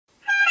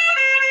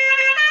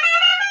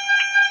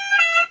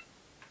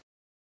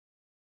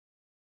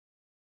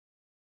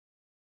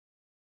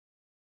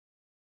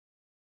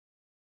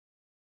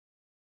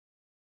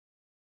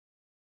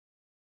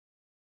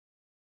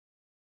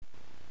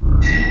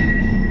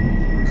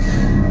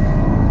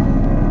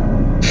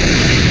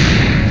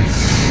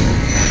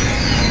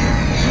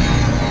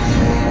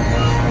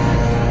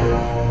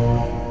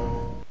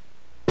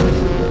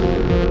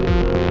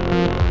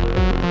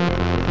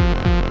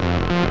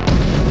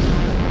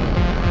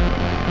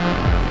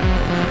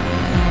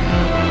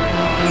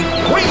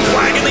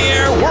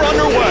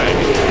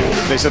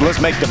They said,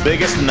 let's make the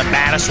biggest and the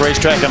baddest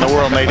racetrack in the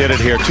world, and they did it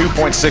here.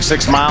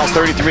 2.66 miles,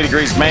 33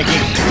 degrees banking.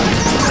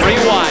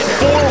 3 wide,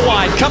 4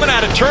 wide, coming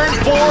out of turn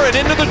 4 and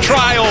into the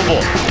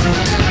tri-oval.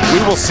 We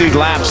will see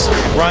laps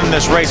run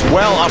this race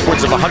well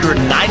upwards of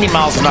 190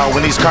 miles an hour when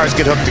these cars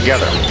get hooked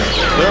together.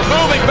 They're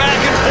moving back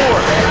and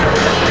forth.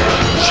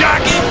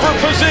 Jockeying for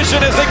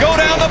position as they go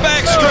down the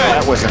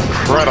backstretch. That was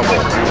incredible.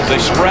 As they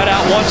spread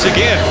out once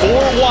again,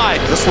 4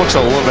 wide. This looks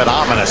a little bit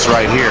ominous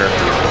right here.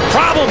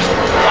 Problems,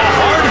 a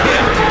hard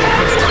hit.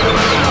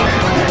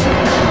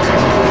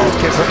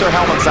 Kids put their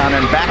helmets on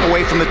and back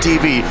away from the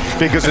TV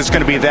because it's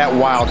going to be that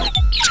wild.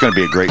 It's going to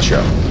be a great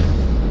show.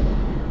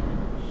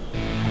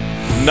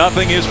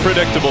 Nothing is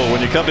predictable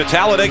when you come to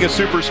Talladega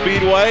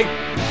Superspeedway.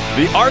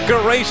 The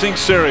ARCA Racing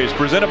Series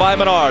presented by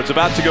Menards,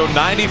 about to go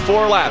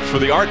 94 laps for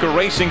the ARCA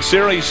Racing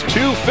Series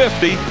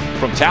 250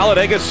 from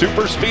Talladega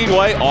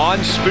Superspeedway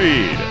on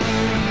speed.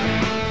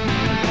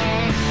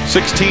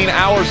 16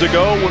 hours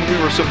ago when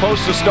we were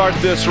supposed to start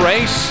this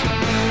race,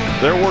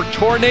 there were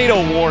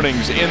tornado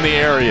warnings in the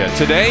area.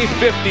 Today,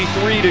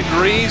 53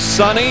 degrees,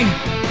 sunny,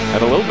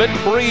 and a little bit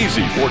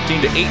breezy,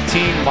 14 to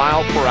 18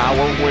 mile per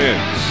hour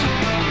winds.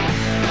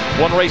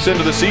 One race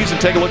into the season,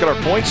 take a look at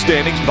our point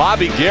standings.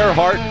 Bobby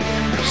Gerhart,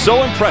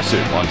 so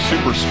impressive on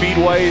super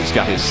speedways.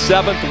 Got his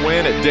 7th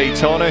win at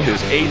Daytona, his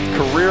 8th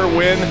career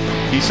win.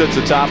 He sits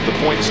atop the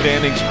point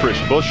standings. Chris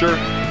Buescher,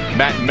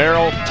 Matt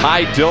Merrill,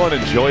 Ty Dillon,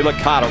 and Joey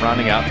Licata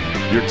rounding out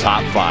your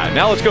top 5.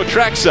 Now let's go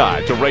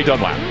trackside to Ray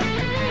Dunlap.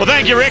 Well,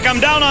 thank you, Rick.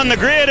 I'm down on the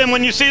grid, and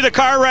when you see the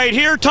car right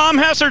here, Tom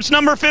Hessert's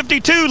number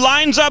 52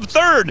 lines up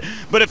 3rd.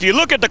 But if you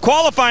look at the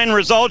qualifying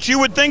results, you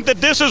would think that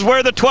this is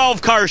where the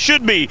 12 car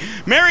should be.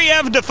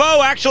 Mary-Eve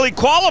Defoe actually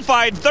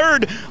qualified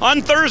 3rd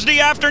on Thursday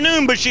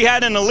afternoon, but she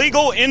had an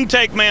illegal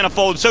intake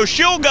manifold. So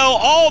she'll go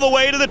all the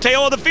way to the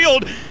tail of the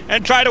field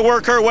and try to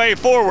work her way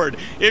forward.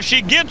 If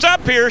she gets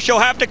up here, she'll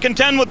have to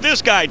contend with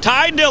this guy,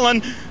 Ty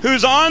Dillon,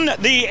 who's on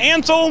the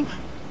Ansel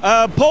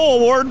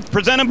pole award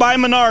presented by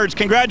Menards.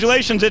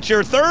 Congratulations, it's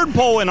your 3rd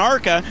pole in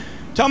ARCA.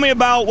 Tell me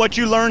about what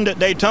you learned at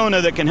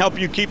Daytona that can help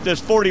you keep this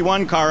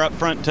 41 car up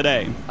front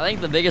today. I think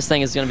the biggest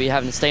thing is going to be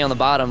having to stay on the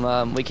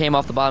bottom. We came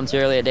off the bottom too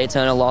early at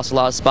Daytona, lost a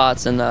lot of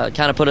spots, and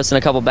kind of put us in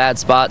a couple bad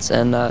spots.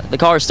 And the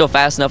car is still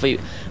fast enough. We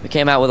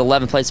came out with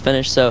 11th place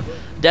finish, so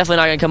definitely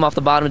not going to come off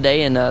the bottom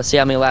today and see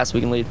how many laps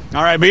we can lead.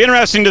 All right, be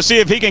interesting to see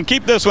if he can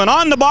keep this one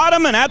on the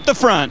bottom and at the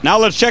front. Now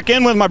let's check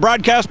in with my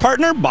broadcast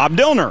partner, Bob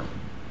Dillner.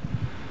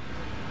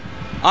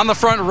 On the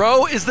front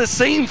row is the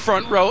same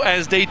front row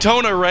as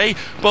Daytona, Ray.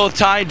 Both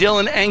Ty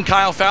Dillon and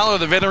Kyle Fowler,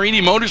 the Venturini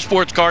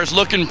Motorsports cars,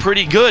 looking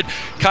pretty good.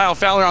 Kyle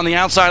Fowler on the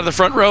outside of the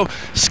front row.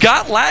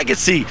 Scott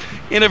Lagasse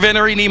in a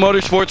Venturini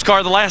Motorsports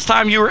car. The last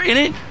time you were in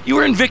it, you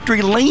were in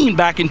Victory Lane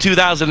back in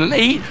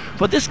 2008,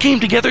 but this came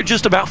together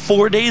just about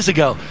 4 days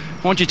ago.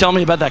 Why don't you tell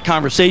me about that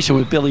conversation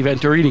with Billy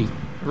Venturini?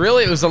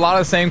 Really, it was a lot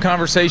of the same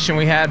conversation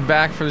we had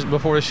back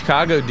before the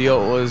Chicago deal.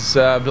 It was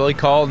Billy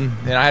called,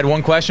 and I had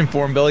one question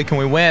for him: Billy, can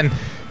we win?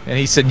 And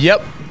he said,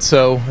 yep.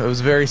 So it was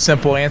a very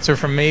simple answer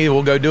from me.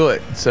 We'll go do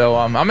it. So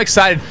I'm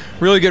excited.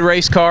 Really good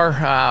race car.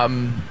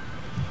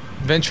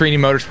 Venturini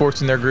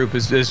Motorsports in their group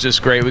is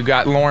just great. We've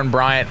got Lauren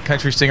Bryant,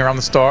 country singer, on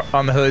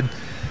the hood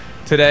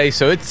today.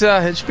 So it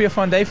should be a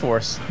fun day for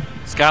us.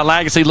 Scott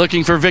Lagasse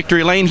looking for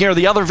Victory Lane here.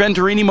 The other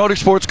Venturini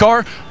Motorsports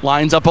car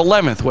lines up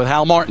 11th with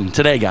Hal Martin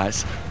today,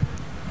 guys.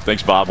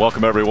 Thanks, Bob.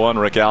 Welcome, everyone.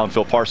 Rick Allen,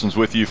 Phil Parsons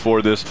with you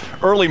for this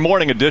early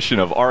morning edition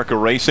of ARCA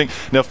Racing.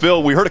 Now,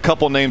 Phil, we heard a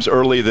couple names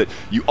early that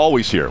you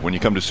always hear when you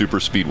come to super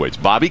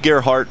speedways: Bobby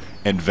Gerhart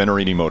and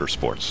Venturini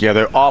Motorsports. Yeah,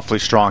 they're awfully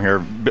strong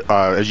here.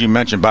 As you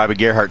mentioned, Bobby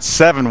Gerhart,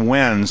 7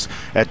 wins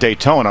at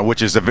Daytona,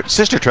 which is a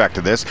sister track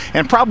to this,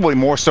 and probably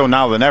more so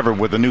now than ever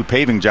with the new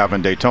paving job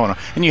in Daytona.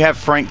 And you have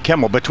Frank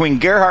Kimmel. Between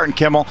Gerhart and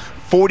Kimmel,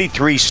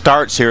 43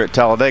 starts here at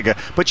Talladega,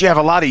 but you have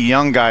a lot of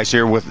young guys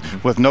here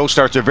with no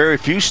starts or very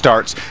few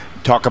starts.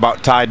 Talk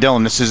about Ty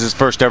Dillon. This is his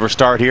first ever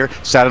start here.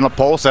 Sat on a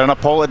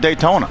pole at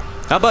Daytona.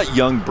 How about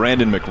young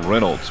Brandon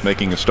McReynolds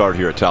making a start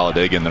here at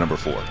Talladega in the number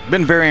 4?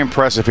 Been very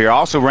impressive here.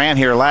 Also ran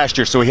here last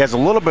year, so he has a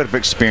little bit of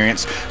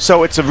experience.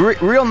 So it's a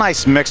real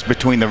nice mix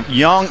between the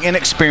young,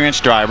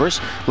 inexperienced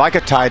drivers, like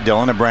a Ty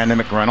Dillon, a Brandon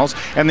McReynolds,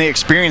 and the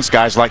experienced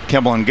guys like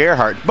Kimmel and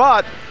Gerhart.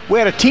 But we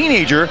had a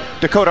teenager,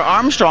 Dakota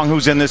Armstrong,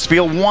 who's in this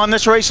field, won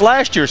this race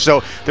last year.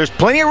 So there's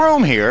plenty of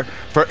room here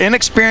for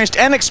inexperienced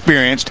and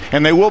experienced,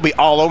 and they will be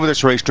all over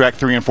this racetrack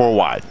 3 and 4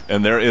 wide.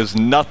 And there is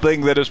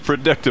nothing that is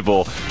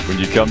predictable when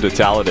you come to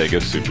Talladega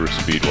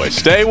Superspeedway.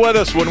 Stay with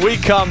us. When we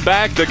come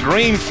back, the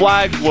green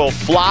flag will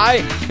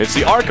fly. It's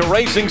the ARCA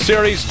Racing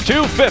Series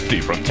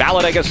 250 from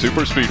Talladega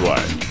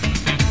Superspeedway.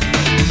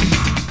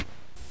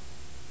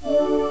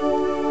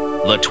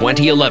 The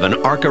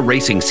 2011 ARCA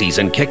racing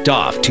season kicked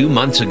off 2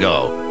 months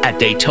ago at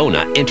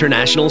Daytona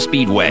International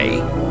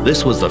Speedway.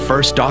 This was the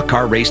first stock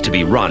car race to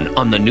be run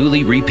on the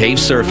newly repaved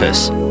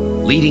surface.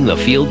 Leading the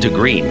field to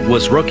green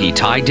was rookie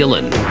Ty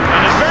Dillon. On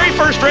his very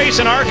first race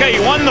in ARCA, he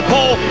won the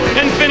pole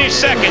and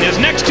finished 2nd. His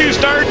next 2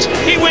 starts,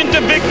 he went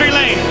to Victory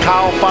Lane.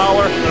 Kyle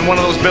Fowler in one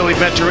of those Billy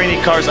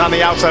Venturini cars on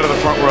the outside of the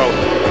front row.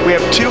 we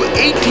have two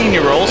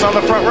 18-year-olds on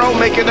the front row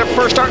making their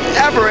first start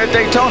ever at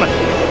Daytona.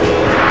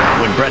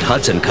 When Brett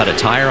Hudson cut a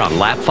tire on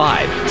lap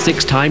 5,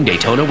 six-time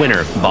Daytona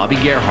winner Bobby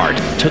Gerhart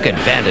took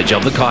advantage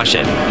of the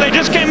caution. They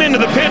just came into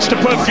the pits to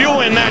put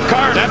fuel in that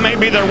car. That may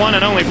be their one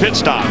and only pit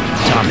stop.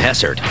 Tom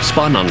Hessert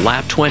spun on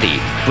lap 20,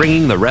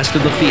 bringing the rest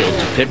of the field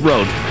to pit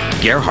road.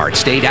 Gerhart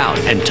stayed out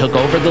and took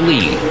over the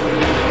lead.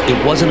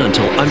 It wasn't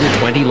until under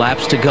 20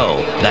 laps to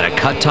go that a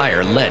cut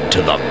tire led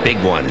to the big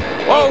one.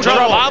 Oh,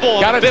 trouble.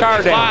 Got a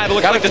tire 55. down.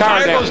 Looks Got like a the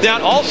tire tire goes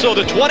down. Also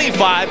the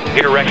 25.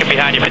 You're wrecking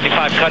behind you.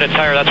 55 cut a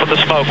tire. That's what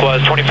the smoke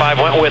was. 25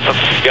 went with him.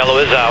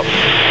 Yellow is out.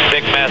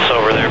 Big mess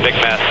over there. Big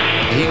mess.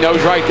 He knows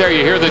right there.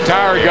 You hear the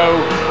tire go.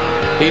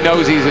 He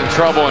knows he's in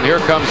trouble, and here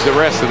comes the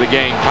rest of the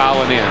gang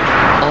piling in.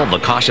 All the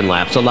caution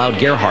laps allowed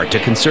Gerhart to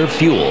conserve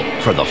fuel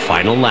for the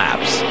final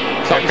laps.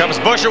 Here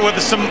comes Buescher with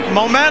some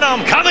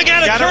momentum. Coming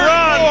out of turn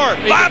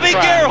 4. Bobby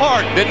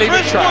Gerhart.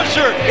 Chris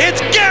Buescher.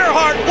 It's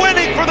Gerhart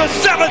winning for the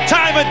 7th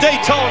time at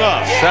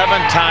Daytona. 7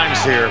 times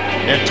here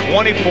in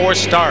 24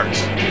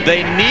 starts.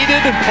 They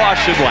needed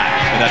caution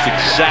laps, and that's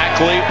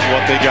exactly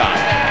what they got.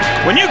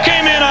 When you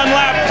came in on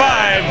lap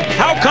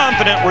 5, how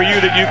confident were you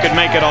that you could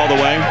make it all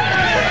the way?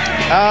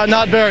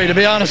 Not very, to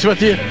be honest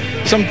with you.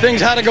 Some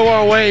things had to go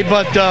our way,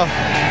 but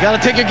got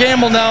to take a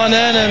gamble now and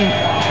then, and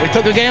we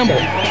took a gamble.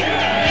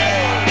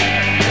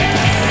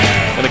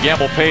 And the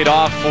gamble paid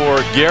off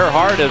for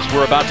Gerhart as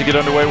we're about to get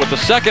underway with the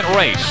second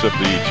race of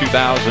the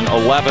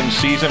 2011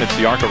 season. It's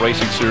the ARCA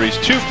Racing Series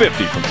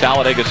 250 from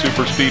Talladega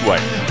Superspeedway.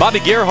 Bobby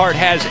Gerhart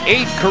has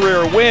 8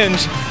 career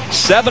wins.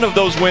 7 of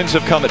those wins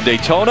have come at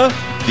Daytona.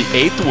 The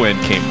 8th win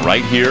came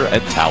right here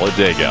at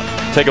Talladega.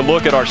 Take a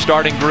look at our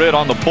starting grid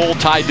on the pole.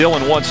 Ty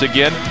Dillon once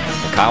again.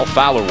 And Kyle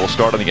Fowler will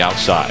start on the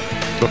outside.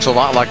 Looks a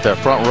lot like the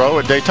front row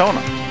at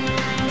Daytona.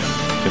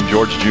 Tim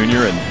George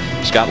Jr. and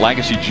Scott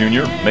Lagasse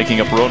Jr.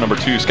 making up row number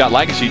 2. Scott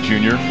Lagasse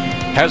Jr.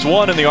 has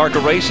won in the ARCA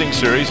Racing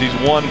Series. He's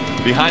won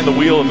behind the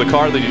wheel of the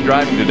car that he's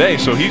driving today,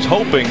 so he's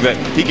hoping that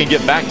he can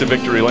get back to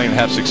victory lane and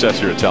have success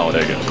here at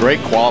Talladega. Great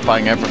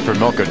qualifying effort for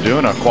Milka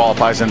Duna.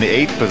 Qualifies in the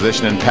 8th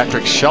position in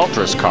Patrick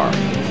Shelter's car.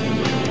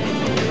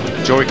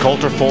 Joey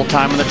Coulter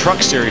full-time in the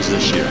Truck Series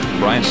this year.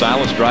 Brian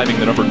Silas driving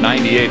the number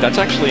 98. That's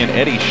actually an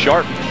Eddie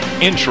Sharp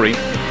entry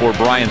for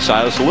Brian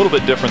Silas. A little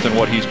bit different than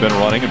what he's been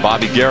running. And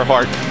Bobby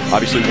Gerhart,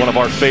 obviously one of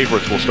our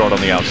favorites, will start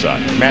on the outside.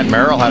 Matt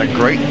Merrill had a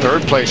great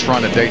 3rd place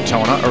run at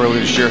Daytona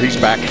earlier this year. He's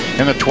back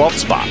in the 12th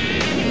spot.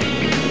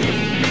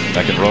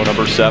 Back in row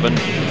number 7,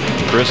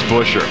 Chris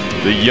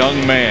Buescher, the young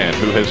man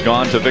who has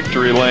gone to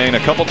victory lane a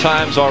couple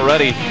times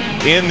already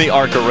in the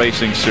ARCA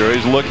Racing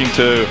Series, looking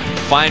to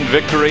find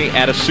victory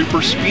at a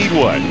super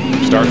speedway.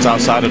 Starts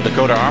outside of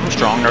Dakota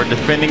Armstrong, our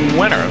defending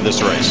winner of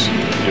this race.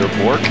 Pierre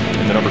Bourque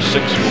in the number 6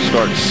 will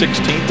start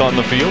 16th on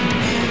the field.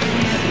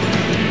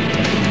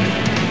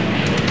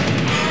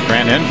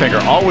 Grant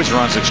Enfinger always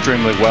runs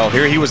extremely well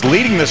here. He was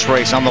leading this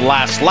race on the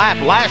last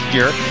lap last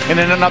year and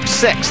ended up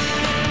 6th.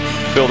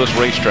 Phil, this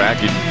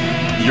racetrack,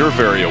 you're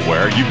very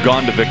aware. You've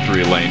gone to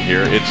victory lane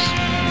here.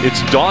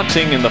 It's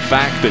daunting in the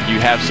fact that you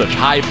have such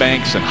high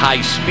banks and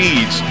high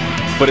speeds,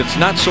 but it's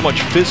not so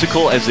much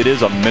physical as it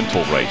is a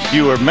mental race.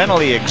 You are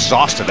mentally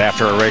exhausted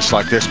after a race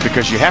like this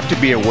because you have to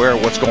be aware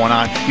of what's going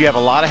on. You have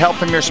a lot of help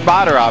from your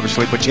spotter,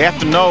 obviously, but you have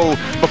to know,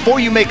 before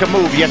you make a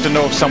move, you have to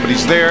know if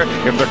somebody's there,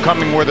 if they're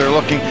coming where they're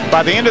looking.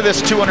 By the end of this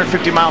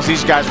 250 miles,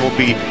 these guys will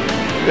be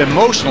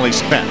emotionally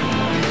spent.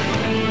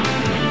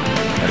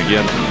 And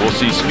again, we'll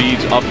see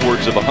speeds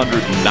upwards of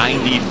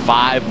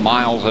 195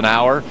 miles an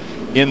hour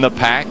in the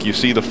pack. You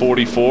see the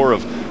 44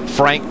 of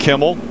Frank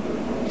Kimmel.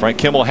 Frank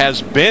Kimmel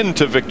has been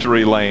to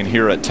victory lane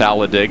here at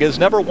Talladega. Has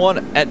never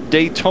won at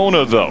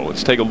Daytona, though.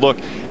 Let's take a look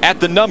at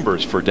the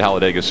numbers for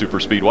Talladega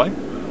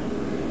Superspeedway.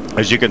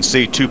 As you can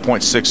see,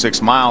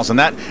 2.66 miles, and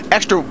that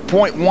extra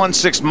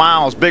 0.16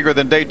 miles bigger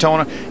than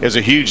Daytona is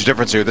a huge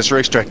difference here. This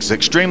racetrack is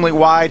extremely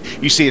wide.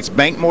 You see it's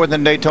banked more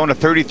than Daytona,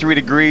 33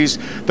 degrees.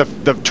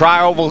 The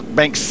tri-oval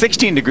banked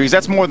 16 degrees.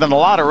 That's more than a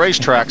lot of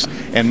racetracks,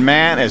 and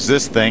man, is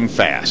this thing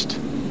fast.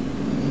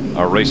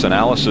 Our race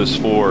analysis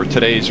for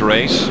today's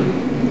race: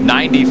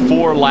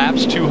 94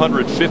 laps,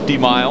 250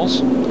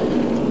 miles.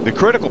 The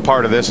critical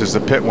part of this is the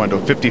pit window,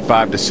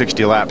 55 to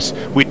 60 laps.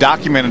 We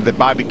documented that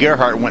Bobby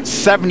Gerhart went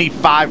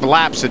 75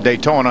 laps at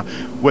Daytona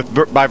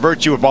by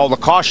virtue of all the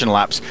caution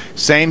laps.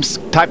 Same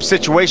type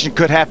situation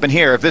could happen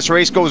here. If this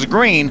race goes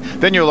green,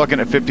 then you're looking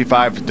at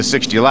 55 to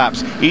 60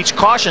 laps. Each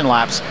caution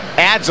laps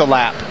adds a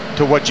lap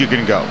to what you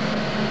can go.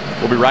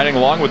 We'll be riding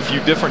along with a few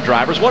different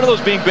drivers, one of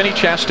those being Benny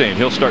Chastain.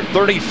 He'll start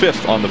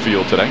 35th on the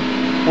field today.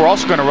 We're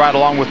also going to ride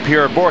along with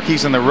Pierre Bourque.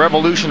 He's in the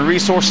Revolution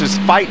Resources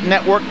Fight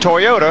Network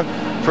Toyota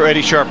for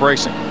Eddie Sharp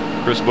Racing.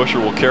 Chris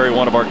Buescher will carry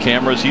one of our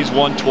cameras. He's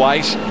won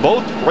twice.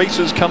 Both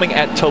races coming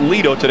at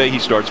Toledo today. He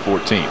starts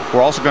 14th.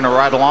 We're also going to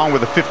ride along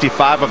with the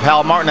 55 of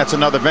Hal Martin. That's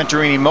another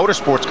Venturini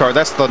Motorsports car.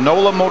 That's the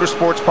NOLA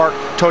Motorsports Park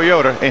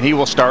Toyota, and he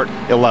will start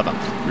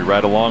 11th. We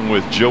ride along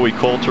with Joey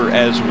Coulter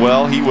as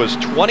well. He was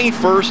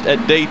 21st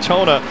at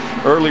Daytona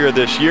earlier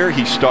this year.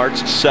 He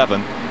starts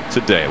 7th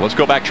today. Let's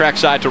go back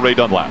trackside to Ray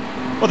Dunlap.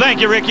 Well,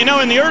 thank you, Rick. You know,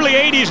 in the early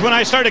 80s when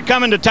I started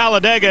coming to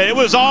Talladega, it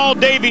was all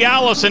Davey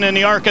Allison in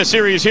the ARCA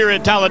series here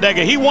at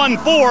Talladega. He won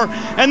 4,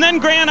 and then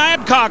Grant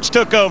Adcox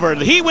took over.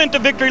 He went to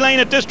victory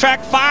lane at this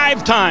track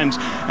 5 times.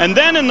 And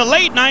then in the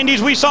late 90s,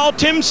 we saw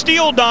Tim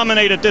Steele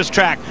dominate at this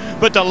track.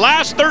 But the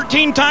last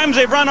 13 times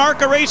they've run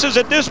ARCA races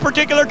at this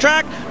particular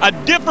track, a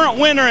different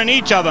winner in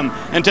each of them.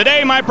 And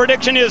today, my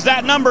prediction is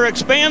that number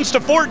expands to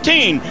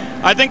 14.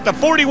 I think the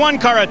 41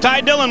 car,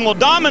 Ty Dillon, will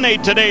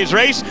dominate today's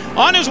race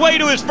on his way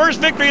to his first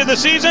victory of the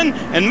season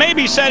and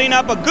maybe setting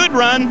up a good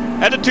run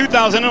at the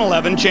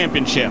 2011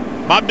 championship.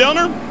 Bob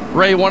Dillner?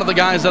 Ray, one of the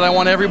guys that I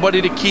want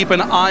everybody to keep an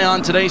eye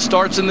on today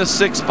starts in the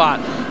 6th spot.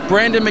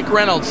 Brandon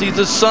McReynolds. He's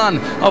the son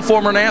of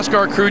former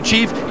NASCAR crew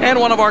chief and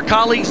one of our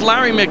colleagues,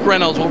 Larry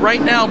McReynolds. Well,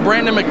 right now,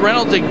 Brandon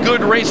McReynolds, a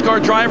good race car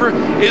driver,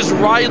 is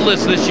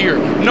rideless this year.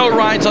 No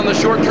rides on the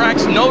short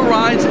tracks, no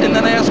rides in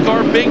the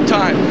NASCAR big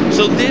time.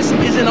 So this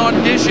is an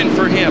audition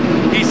for him.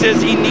 He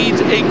says he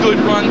needs a good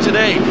run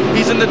today.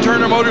 He's in the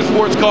Turner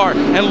Motorsports car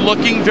and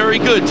looking very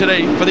good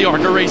today for the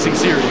ARCA Racing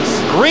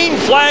Series. Green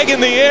flag in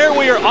the air.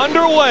 We are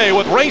underway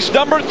with race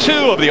number 2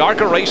 of the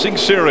ARCA Racing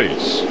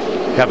Series.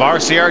 Have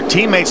RCR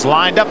teammates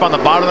lined up on the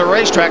bottom of the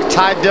racetrack,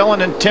 Ty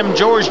Dillon and Tim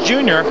George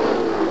Jr.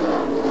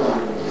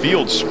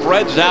 Field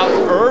spreads out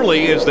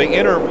early as they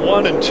enter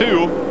 1 and 2.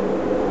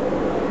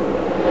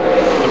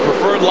 The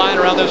preferred line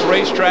around this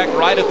racetrack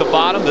right at the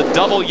bottom, the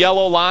double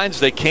yellow lines.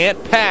 They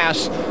can't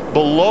pass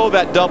below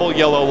that double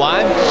yellow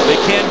line. They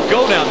can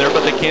go down there,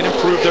 but they can't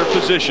improve their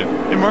position.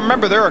 And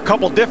remember, there are a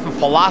couple different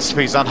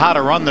philosophies on how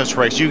to run this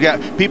race. You got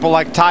people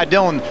like Ty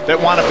Dillon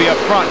that want to be up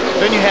front.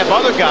 Then you have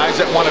other guys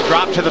that want to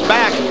drop to the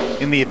back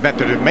in the event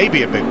that it may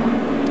be a big one.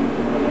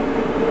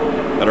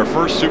 At our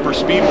first super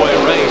speedway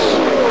race,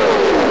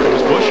 it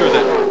was Buescher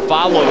that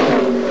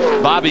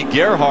followed Bobby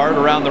Gerhart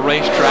around the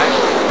racetrack.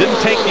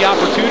 Didn't take the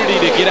opportunity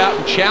to get out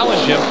and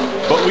challenge him,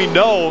 but we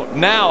know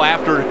now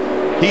after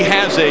he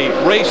has a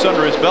race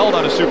under his belt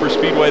on a super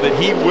speedway that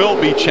he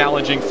will be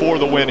challenging for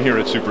the win here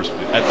at this super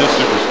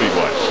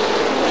speedway.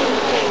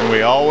 And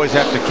we always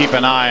have to keep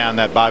an eye on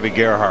that Bobby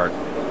Gerhart.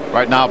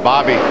 Right now,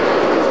 Bobby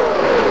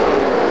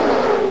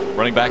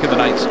running back in the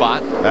 9th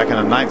spot. Back in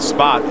the 9th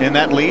spot in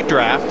that lead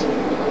draft.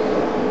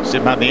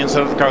 Sitting on the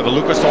inside of the car, the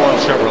Lucas Oil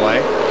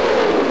Chevrolet.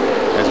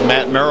 As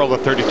Matt Merrill, the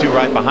 32,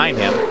 right behind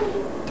him.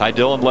 Ty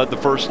Dillon led the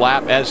first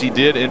lap as he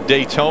did in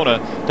Daytona.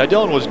 Ty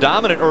Dillon was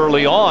dominant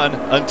early on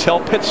until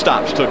pit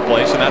stops took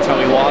place, and that's how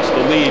he lost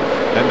the lead.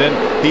 And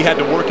then he had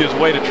to work his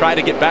way to try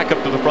to get back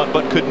up to the front,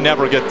 but could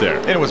never get there.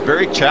 And it was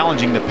very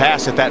challenging to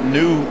pass at that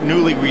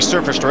newly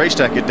resurfaced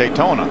racetrack at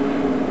Daytona. A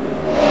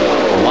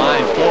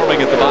line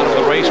forming at the bottom of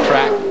the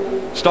racetrack.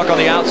 Stuck on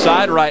the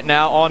outside right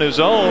now on his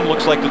own.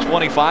 Looks like the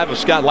 25 of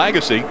Scott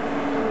Lagasse.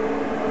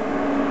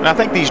 And I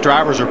think these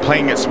drivers are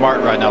playing it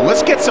smart right now.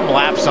 Let's get some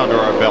laps under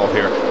our belt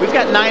here. We've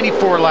got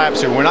 94 laps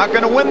here. We're not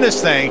going to win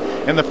this thing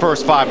in the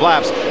first 5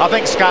 laps. I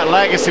think Scott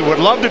Lagasse would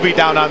love to be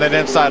down on that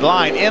inside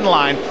line, in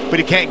line, but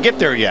he can't get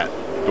there yet.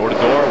 Door to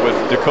door with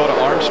Dakota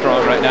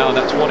Armstrong right now in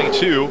that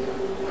 22.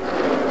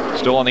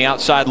 Still on the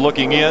outside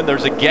looking in.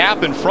 There's a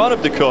gap in front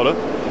of Dakota.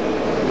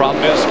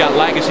 Problem is Scott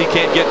Lagasse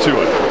can't get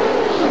to it.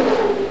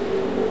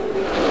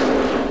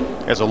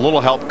 There's a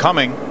little help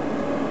coming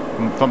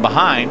from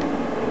behind.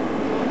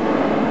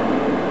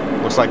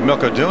 Looks like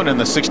Milko Duna in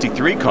the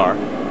 63 car.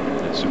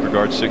 And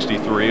Superguard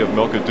 63 of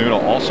Milko Duna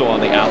also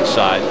on the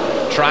outside,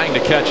 trying to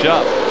catch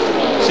up.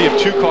 See if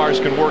 2 cars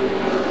can work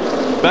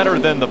better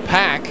than the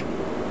pack.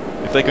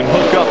 If they can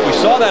hook up. We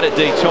saw that at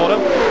Daytona.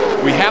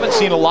 We haven't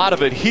seen a lot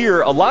of it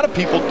here. A lot of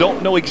people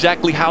don't know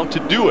exactly how to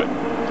do it.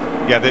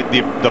 Yeah,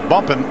 the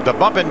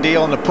bumping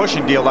deal and the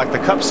pushing deal like the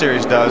Cup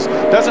Series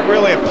doesn't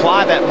really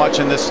apply that much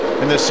in this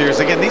series.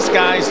 Again, these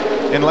guys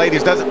and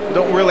ladies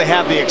don't really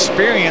have the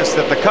experience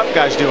that the Cup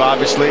guys do,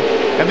 obviously.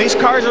 And these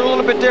cars are a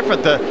little bit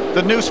different.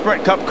 The new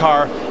Sprint Cup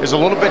car is a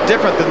little bit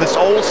different than this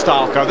old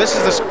style car. This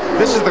is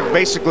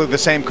basically the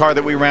same car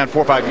that we ran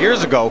 4 or 5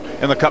 years ago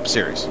in the Cup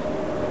Series.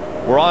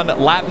 We're on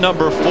lap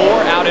number 4.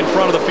 Out in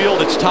front of the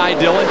field, it's Ty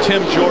Dillon.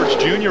 Tim George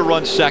Jr.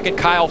 runs 2nd.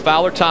 Kyle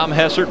Fowler, Tom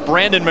Hessert,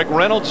 Brandon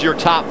McReynolds, your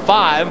top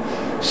 5.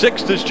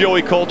 6th is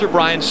Joey Coulter,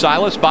 Brian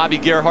Silas, Bobby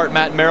Gerhart,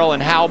 Matt Merrill,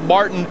 and Hal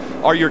Martin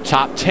are your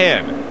top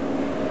 10.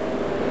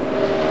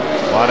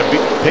 A lot of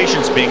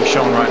patience being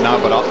shown right now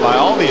by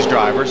all these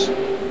drivers.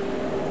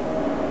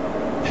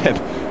 And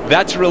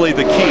that's really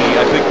the key.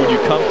 I think when you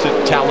come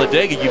to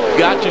Talladega, you've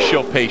got to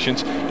show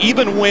patience,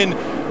 even when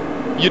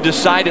you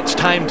decide it's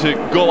time to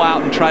go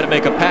out and try to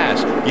make a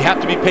pass. You have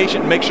to be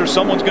patient and make sure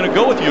someone's going to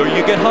go with you or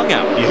you get hung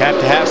out. You have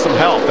to have some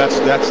help.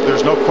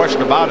 There's no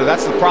question about it.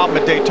 That's the problem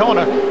at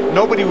Daytona.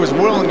 Nobody was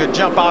willing to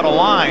jump out of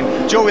line.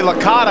 Joey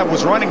Licata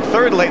was running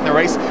 3rd late in the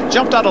race,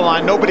 jumped out of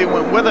line. Nobody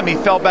went with him. He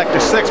fell back to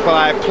 6th, but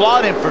I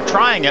applaud him for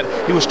trying it.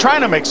 He was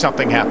trying to make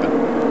something happen.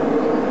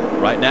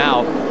 Right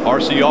now,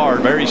 RCR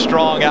very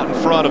strong out in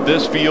front of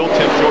this field.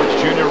 Tim George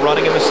Jr.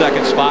 running in the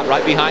 2nd spot,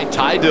 right behind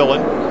Ty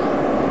Dillon.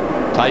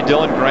 Ty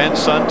Dillon,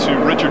 grandson to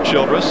Richard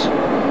Childress.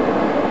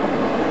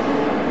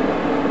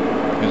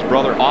 His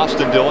brother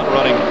Austin Dillon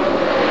running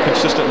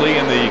consistently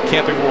in the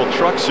Camping World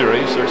Truck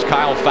Series. There's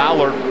Kyle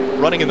Fowler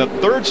running in the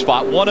 3rd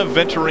spot, one of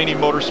Venturini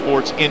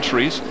Motorsports'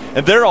 entries,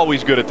 and they're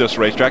always good at this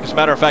racetrack. As a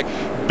matter of fact,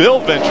 Bill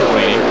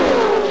Venturini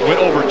went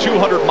over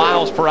 200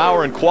 miles per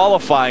hour in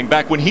qualifying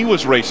back when he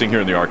was racing here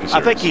in the ARCA Series.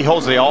 I think he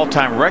holds the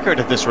all-time record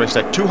at this race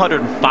at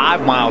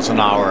 205 miles an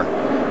hour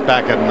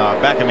back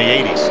in the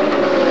 80s.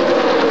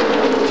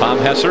 Tom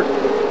Hessert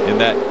in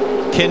that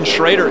Ken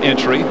Schrader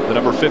entry, the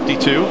number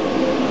 52,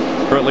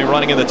 currently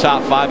running in the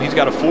top 5. He's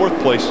got a 4th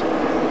place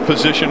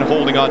position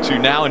holding on to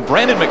now, and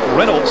Brandon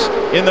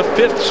McReynolds in the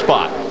 5th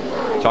spot.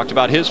 Talked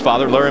about his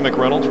father, Larry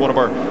McReynolds, one of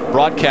our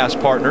broadcast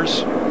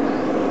partners,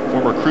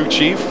 former crew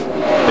chief,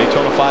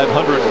 Daytona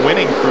 500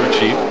 winning crew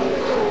chief.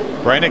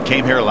 Brandon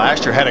came here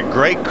last year, had a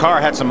great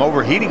car, had some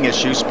overheating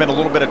issues, spent a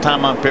little bit of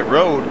time on pit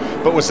road,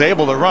 but was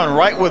able to run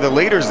right with the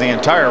leaders the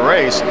entire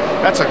race.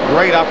 That's a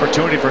great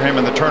opportunity for him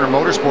in the Turner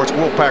Motorsports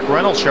Wolfpack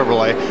Reynolds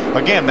Chevrolet.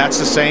 Again, that's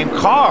the same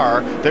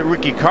car that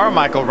Ricky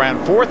Carmichael ran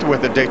 4th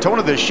with at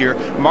Daytona this year.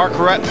 Mark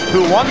Rett,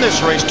 who won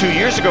this race 2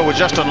 years ago with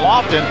Justin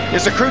Lofton,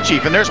 is the crew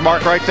chief, and there's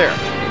Mark right there.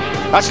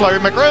 That's Larry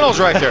McReynolds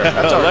right there.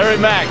 That's Larry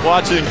Mack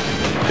watching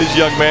his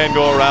young man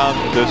go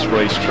around this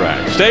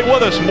racetrack. Stay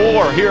with us,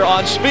 more here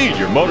on Speed,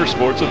 your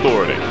motorsports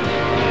authority.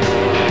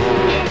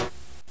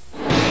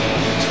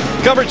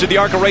 Coverage of the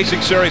ARCA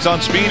Racing Series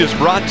on Speed is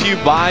brought to you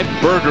by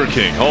Burger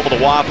King, home of the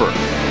Whopper,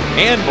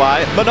 and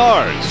by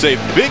Menards. Save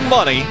big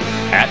money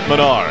at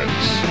Menards.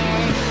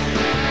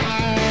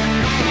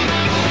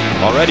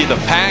 Already the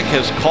pack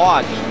has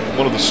caught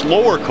one of the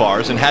slower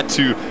cars and had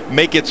to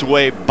make its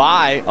way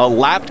by a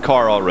lapped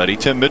car already.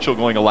 Tim Mitchell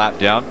going a lap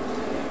down.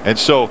 And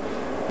so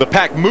the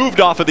pack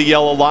moved off of the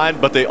yellow line,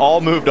 but they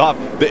all moved off.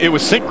 It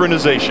was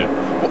synchronization.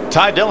 Well,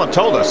 Ty Dillon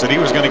told us that he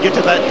was going to get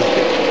to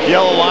that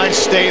yellow line,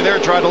 stay there,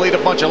 try to lead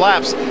a bunch of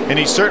laps, and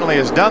he certainly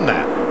has done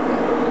that.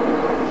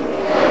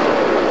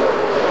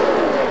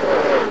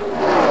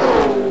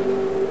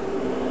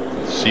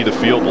 See the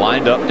field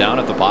lined up down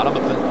at the bottom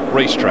of the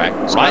racetrack,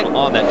 right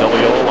on that double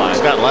yellow line.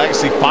 Scott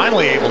Lagasse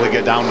finally able to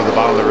get down to the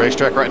bottom of the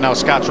racetrack. Right now,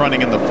 Scott's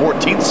running in the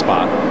 14th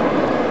spot.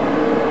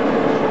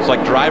 It's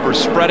like drivers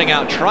spreading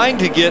out, trying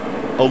to get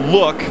a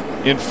look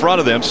in front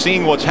of them,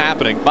 seeing what's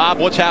happening. Bob,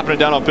 what's happening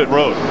down on pit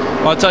road?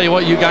 Well, I'll tell you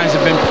what, you guys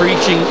have been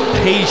preaching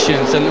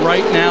patience, and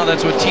right now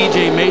that's what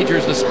TJ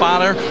Majors, the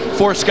spotter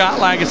for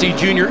Scott Lagasse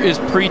Jr., is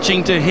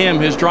preaching to him.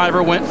 His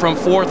driver went from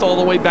 4th all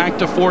the way back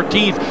to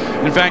 14th.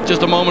 In fact,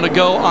 just a moment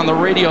ago on the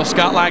radio,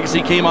 Scott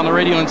Lagasse came on the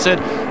radio and said,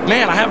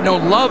 "Man, I have no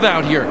love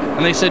out here."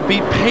 And they said, "Be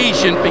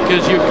patient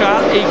because you've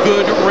got a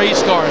good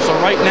race car." So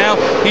right now,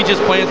 he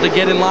just plans to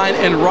get in line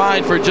and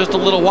ride for just a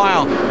little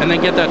while and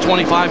then get that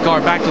 25 car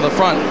back to the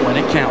front when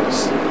it counts.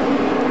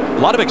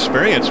 A lot of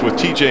experience with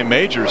TJ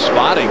Majors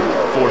spotting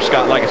for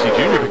Scott Lagasse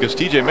Jr. because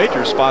TJ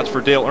Majors spots for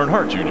Dale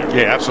Earnhardt Jr.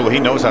 Yeah, absolutely. He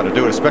knows how to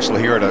do it,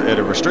 especially here at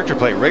a restrictor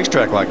plate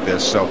racetrack like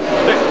this. So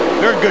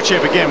they're in good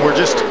shape. Again, we're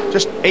just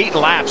 8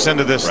 laps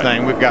into this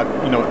thing. We've got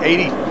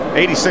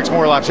 86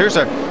 more laps. There's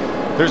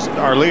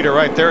our leader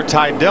right there,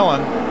 Ty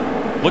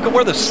Dillon. Look at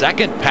where the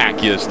second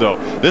pack is, though.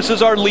 This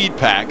is our lead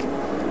pack.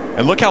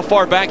 And look how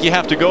far back you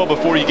have to go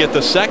before you get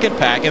the second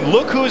pack. And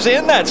look who's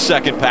in that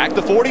second pack,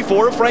 the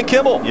 44 of Frank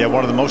Kimmel. Yeah,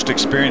 one of the most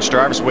experienced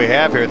drivers we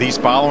have here. He's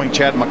following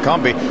Chad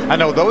McCumbee. I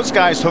know those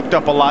guys hooked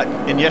up a lot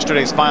in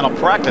yesterday's final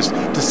practice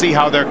to see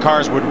how their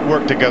cars would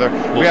work together.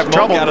 We have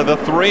trouble out of the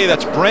 3.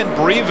 That's Brent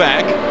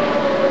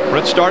Brevac.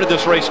 Brent started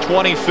this race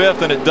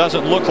 25th, and it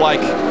doesn't look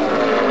like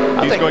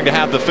he's going to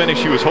have the finish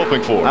he was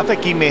hoping for. I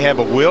think he may have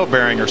a wheel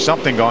bearing or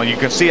something going. You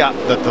can see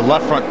that the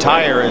left front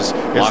tire is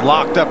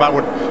locked up. I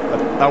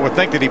would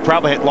think that he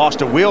probably had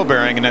lost a wheel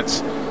bearing and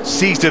it's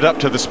seized it up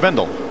to the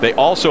spindle. They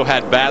also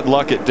had bad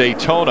luck at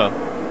Daytona.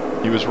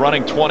 He was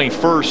running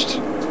 21st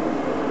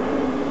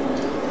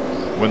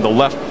when the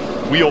left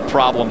wheel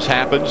problems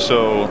happened,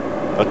 so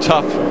a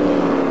tough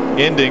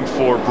ending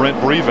for Brent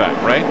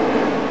Brevac, right?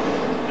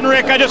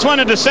 Rick, I just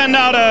wanted to send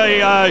out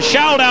a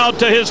shout out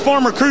to his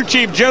former crew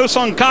chief, Joe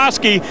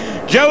Sonkoski.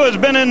 Joe has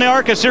been in the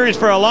ARCA Series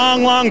for a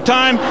long, long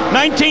time.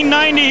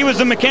 1990, he was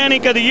the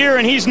Mechanic of the Year,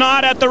 and he's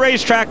not at the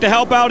racetrack to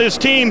help out his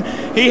team.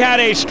 He had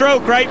a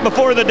stroke right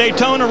before the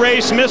Daytona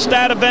race, missed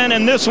that event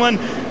and this one.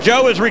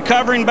 Joe is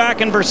recovering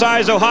back in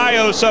Versailles,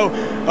 Ohio. So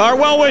our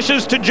well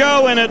wishes to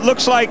Joe, and it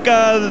looks like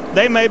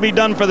they may be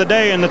done for the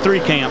day in the 3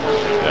 camp.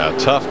 Yeah,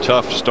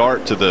 tough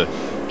start to the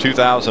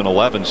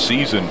 2011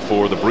 season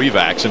for the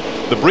Brevacs,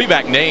 and the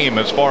Brevac name,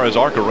 as far as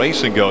ARCA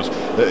racing goes,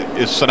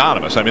 is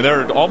synonymous. I mean,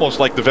 they're almost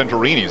like the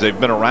Venturinis. They've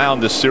been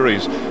around this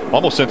series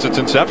almost since its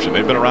inception.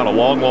 They've been around a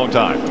long, long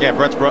time. Yeah,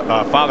 Brett's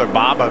father,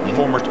 Bob, a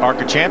former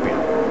ARCA champion.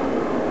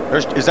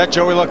 Is that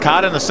Joey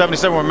Licata in the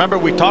 77? Remember,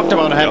 we talked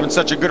about having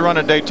such a good run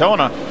at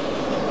Daytona.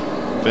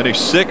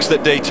 Finished 6th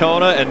at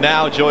Daytona, and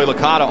now Joey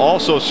Licata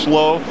also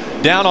slow.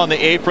 Down on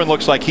the apron,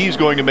 looks like he's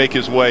going to make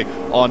his way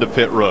onto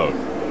pit road.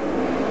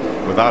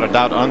 Without a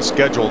doubt,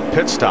 unscheduled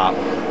pit stop.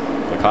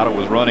 Licata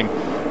was running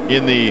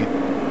in the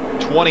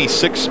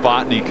 26th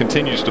spot, and he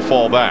continues to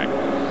fall back.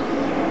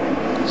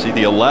 See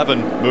the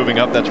 11 moving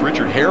up. That's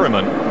Richard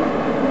Harriman.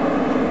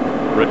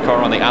 Red car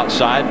on the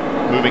outside.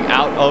 moving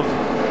out of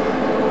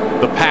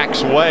the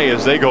pack's way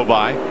as they go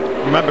by.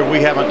 Remember,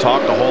 we haven't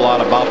talked a whole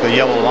lot about the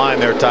yellow line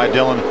there, Ty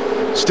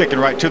Dillon, sticking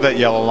right to that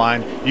yellow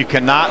line. You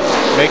cannot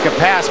make a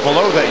pass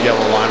below that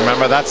yellow line.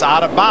 Remember, that's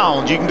out of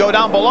bounds. You can go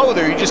down below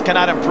there. You just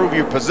cannot improve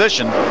your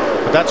position.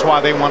 But that's why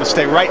they want to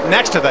stay right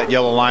next to that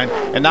yellow line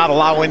and not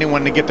allow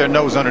anyone to get their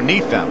nose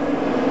underneath them.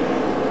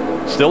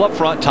 Still up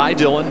front, Ty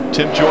Dillon,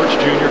 Tim George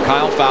Jr.,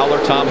 Kyle Fowler,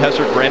 Tom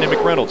Hessert, Brandon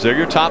McReynolds. They're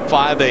your top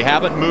 5. They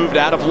haven't moved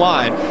out of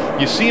line.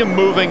 You see them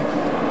moving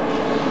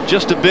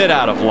just a bit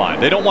out of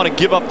line. They don't want to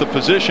give up the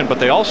position, but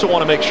they also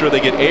want to make sure they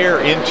get air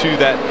into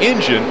that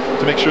engine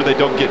to make sure they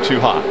don't get too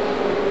hot.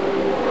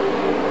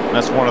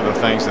 That's one of the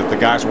things that the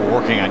guys were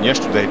working on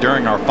yesterday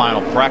during our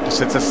final practice.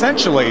 It's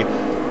essentially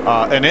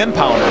an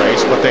impound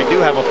race, but they do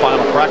have a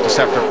final practice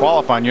after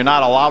qualifying. You're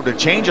not allowed to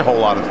change a whole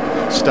lot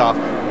of stuff,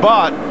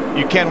 but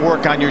you can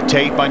work on your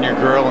tape on your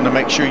grill and to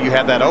make sure you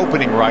have that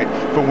opening right.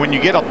 But when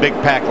you get a big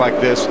pack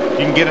like this,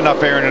 you can get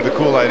enough air into the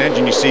cool light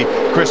engine. You see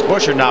Chris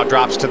Buescher now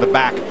drops to the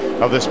back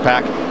of this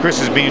pack. Chris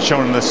is being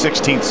shown in the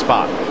 16th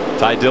spot.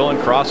 Ty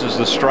Dillon crosses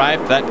the stripe.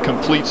 That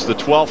completes the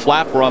 12th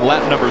lap. We're on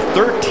lap number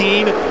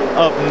 13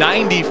 of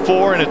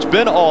 94, and it's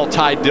been all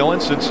Ty Dillon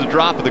since the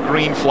drop of the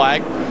green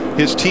flag.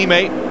 His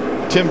teammate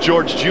Tim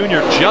George Jr.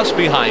 just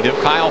behind him.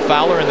 Kyle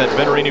Fowler in that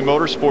Venerini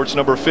Motorsports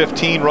number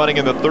 15 running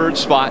in the 3rd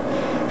spot.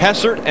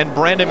 Hessert and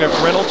Brandon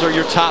McReynolds are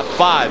your top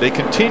 5. They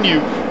continue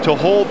to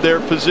hold their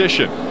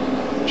position.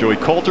 Joey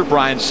Coulter,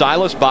 Brian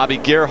Silas, Bobby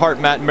Gerhart,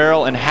 Matt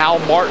Merrill, and Hal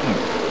Martin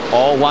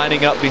all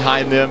lining up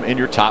behind them in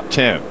your top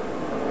 10.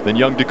 Then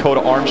young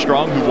Dakota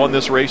Armstrong, who won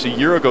this race a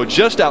year ago,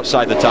 just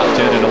outside the top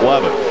 10 in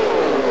 11th.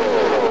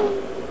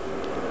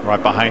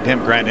 Right behind him,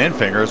 Grant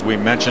Enfinger, as we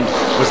mentioned,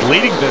 was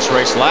leading this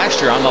race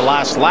last year on the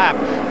last lap.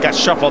 Got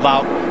shuffled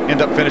out,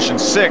 ended up finishing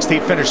 6th. He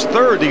finished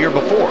 3rd the year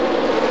before.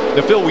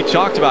 Now, Phil, we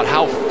talked about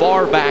how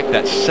far back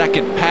that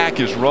second pack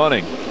is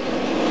running.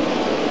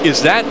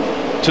 Is that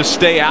to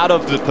stay out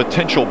of the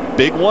potential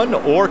big one,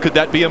 or could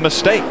that be a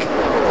mistake?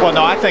 Well,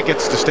 no, I think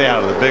it's to stay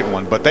out of the big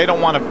one, but they don't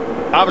want to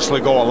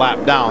obviously go a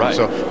lap down. Right.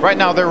 So right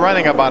now they're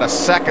running about a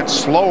second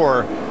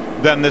slower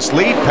than this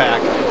lead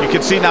pack. You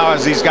can see now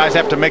as these guys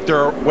have to make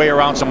their way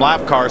around some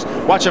lap cars.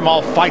 Watch them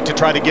all fight to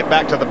try to get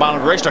back to the bottom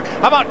of the racetrack.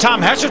 How about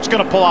Tom Hessert's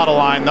going to pull out a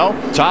line, though?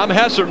 Tom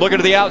Hessert looking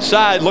to the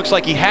outside. Looks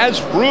like he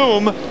has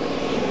room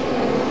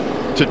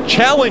to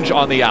challenge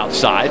on the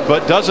outside,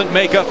 but doesn't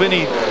make up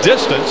any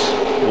distance.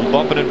 A little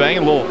bumping and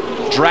banging, a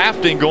little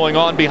drafting going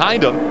on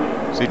behind him.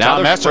 See, now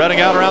Tom they're Hessert spreading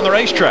out around the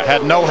racetrack.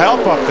 Had no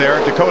help up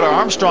there. Dakota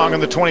Armstrong in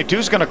the 22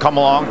 is going to come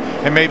along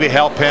and maybe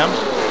help him.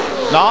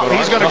 No,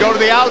 he's going to go to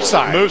the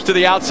outside. Moves to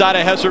the outside,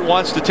 and Hessert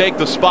wants to take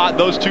the spot.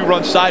 Those two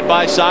run side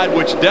by side,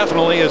 which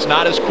definitely is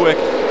not as quick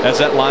as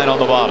that line on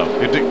the bottom.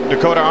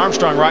 Dakota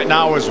Armstrong right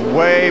now is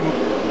way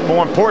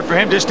more important for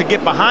him just to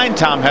get behind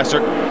Tom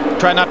Hessert.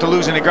 Try not to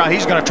lose any ground.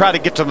 He's going to try to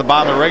get to the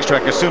bottom of the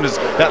racetrack as soon as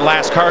that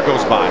last car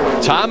goes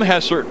by. Tom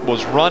Hessert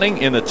was running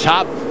in the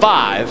top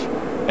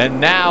 5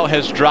 and now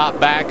has dropped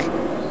back,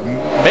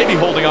 maybe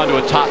holding on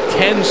to a top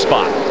 10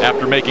 spot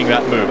after making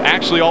that move.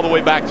 Actually all the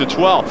way back to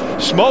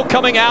 12. Smoke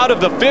coming out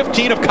of the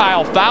 15 of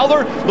Kyle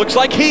Fowler. Looks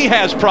like he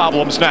has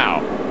problems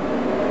now.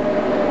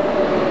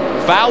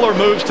 Fowler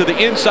moves to the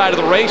inside of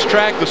the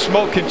racetrack. The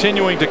smoke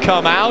continuing to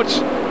come out.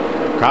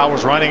 Kyle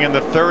was running in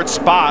the 3rd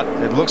spot.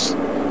 It looks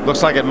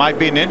like it might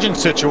be an engine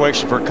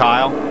situation for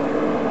Kyle.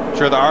 I'm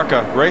sure the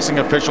ARCA racing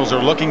officials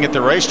are looking at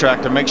the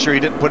racetrack to make sure he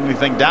didn't put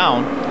anything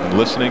down. And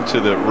listening to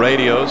the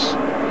radios.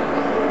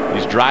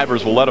 These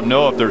drivers will let them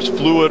know if there's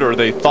fluid or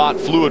they thought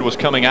fluid was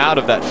coming out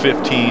of that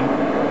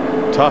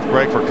 15. Tough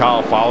break for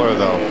Kyle Fowler,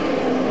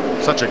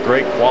 though. Such a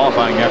great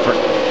qualifying effort.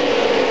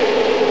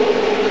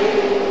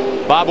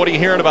 Bob, what are you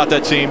hearing about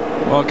that team?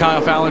 Well,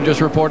 Kyle Fowler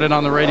just reported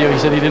on the radio. He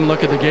said he didn't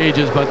look at the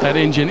gauges, but that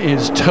engine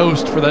is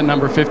toast for that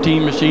number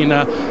 15 machine.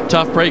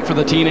 Tough break for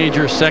the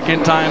teenager.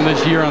 2nd time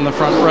this year on the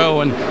front row,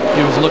 and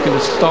he was looking to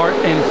start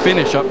and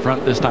finish up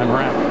front this time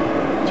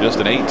around. Just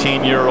an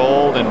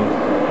 18-year-old and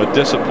a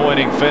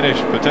disappointing finish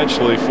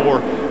potentially for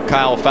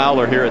Kyle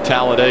Fowler here at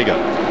Talladega.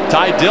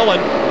 Ty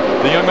Dillon,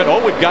 the young man.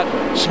 Oh, we've got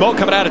smoke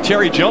coming out of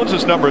Terry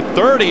Jones's number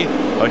 30.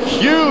 A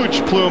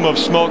huge plume of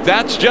smoke.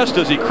 That's just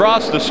as he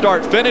crossed the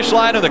start-finish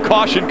line, and the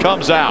caution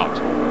comes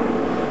out.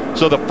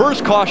 So the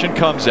first caution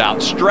comes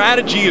out.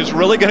 Strategy is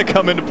really going to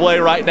come into play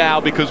right now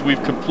because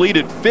we've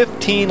completed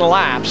 15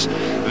 laps.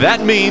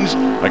 That means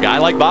a guy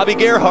like Bobby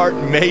Gerhart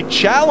may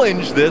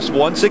challenge this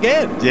once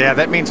again. Yeah,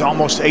 that means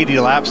almost 80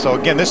 laps. So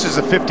again, this is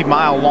a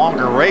 50-mile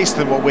longer race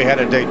than what we had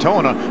at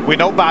Daytona. We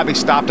know Bobby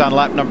stopped on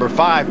lap number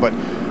 5,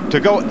 but to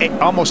go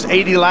almost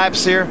 80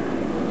 laps here,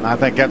 I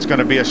think that's going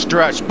to be a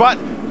stretch. But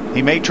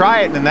he may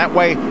try it, and that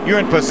way you're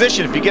in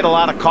position. If you get a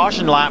lot of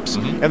caution laps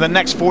in the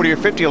next 40 or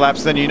 50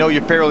 laps, then you know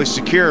you're fairly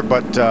secure.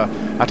 But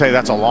I'll tell you,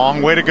 that's a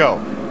long way to go.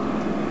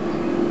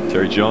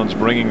 Terry Jones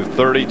bringing the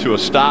 30 to a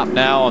stop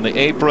now on the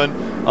apron.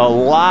 A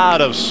lot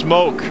of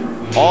smoke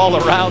all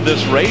around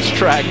this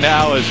racetrack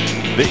now as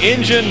the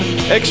engine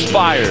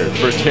expired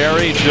for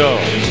Terry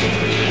Jones.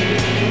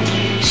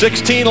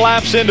 16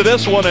 laps into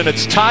this one, and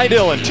it's Ty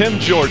Dillon, Tim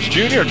George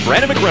Jr., and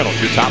Brandon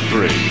McReynolds, your top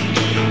three.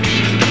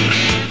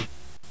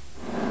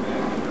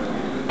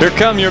 Here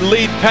come your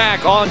lead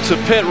pack onto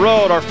pit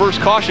road. Our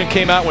first caution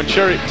came out when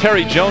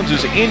Terry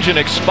Jones's engine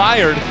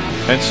expired,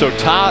 and so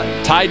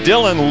Ty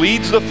Dillon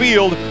leads the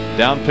field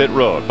down pit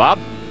road. Bob?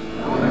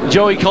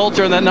 Joey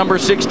Coulter in that number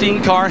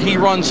 16 car. He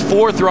runs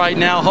 4th right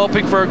now,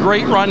 hoping for a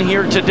great run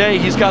here today.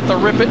 He's got the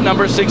Rip It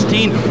number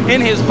 16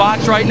 in his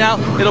box right now.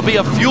 It'll be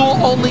a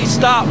fuel-only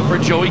stop for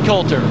Joey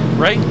Coulter.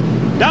 Right?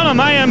 Down on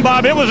my end,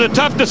 Bob, it was a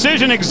tough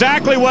decision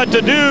exactly what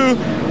to do.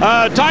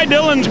 Ty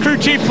Dillon's crew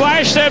chief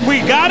Flash said we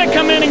got to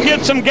come in and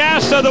get some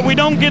gas so that we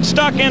don't get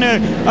stuck in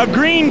a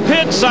green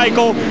pit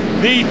cycle.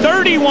 The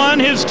 31,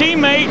 his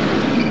teammate,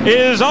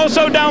 is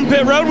also down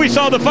pit road. We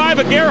saw the 5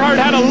 at Gerhart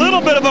had a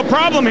little bit of a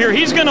problem here.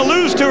 He's going to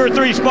lose 2 or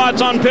 3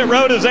 spots on pit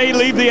road as they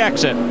leave the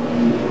exit.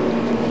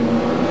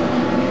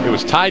 It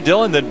was Ty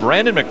Dillon, then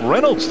Brandon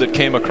McReynolds that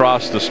came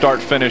across the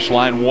start-finish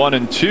line 1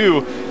 and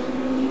 2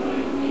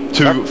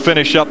 to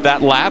finish up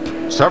that lap.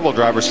 Several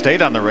drivers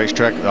stayed on the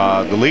racetrack.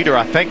 The leader,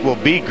 I think, will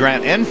be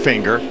Grant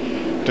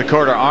Enfinger.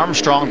 Dakota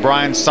Armstrong,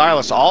 Brian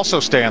Silas also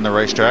stay on the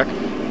racetrack.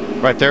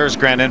 Right there is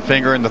Grant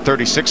Enfinger in the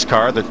 36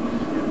 car, the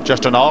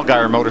Justin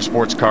Allgaier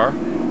Motorsports car.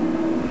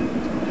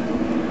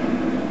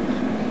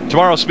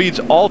 Tomorrow Speed's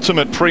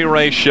ultimate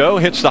pre-race show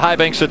hits the high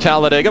banks of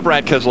Talladega.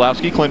 Brad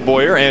Keselowski, Clint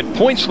Boyer, and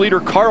points leader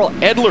Carl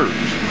Edler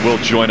will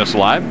join us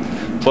live.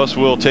 Plus,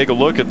 we'll take a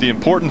look at the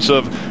importance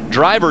of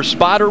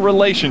driver-spotter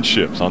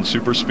relationships on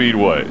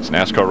Superspeedways.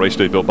 NASCAR race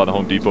day built by the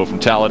Home Depot from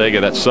Talladega.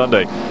 That's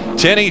Sunday,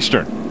 10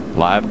 Eastern,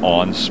 live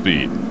on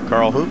Speed.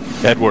 Carl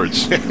who?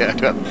 Edwards.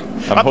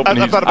 I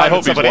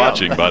hope he's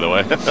watching, by the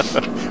way.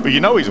 Well,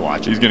 you know he's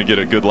watching. He's going to get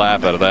a good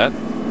laugh out of that.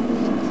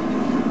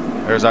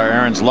 There's our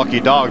Aaron's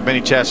lucky dog,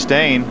 Benny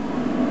Chastain,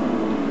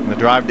 in the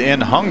drive to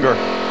end Hunger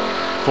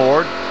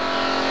Ford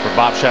for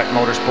Bob Shack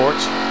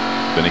Motorsports.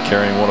 Benny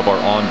carrying one of our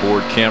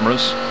onboard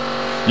cameras.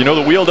 You know,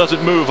 the wheel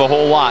doesn't move a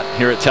whole lot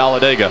here at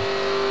Talladega,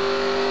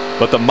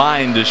 but the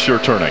mind is sure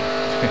turning.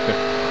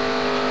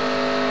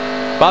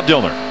 Bob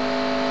Dillner.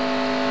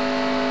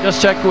 Just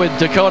checked with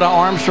Dakota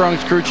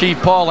Armstrong's crew chief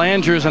Paul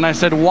Andrews, and I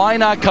said, why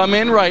not come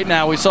in right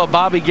now? We saw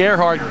Bobby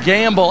Gerhart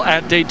gamble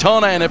at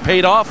Daytona, and it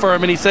paid off for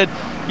him, and he said,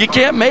 you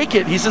can't make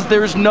it. He says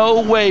there's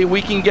no way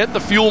we can get the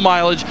fuel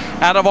mileage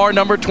out of our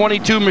number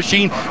 22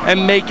 machine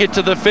and make it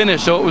to the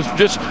finish. So it was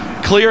just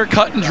clear,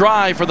 cut, and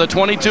dry for the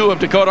 22 of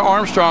Dakota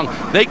Armstrong.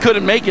 They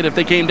couldn't make it if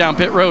they came down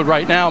pit road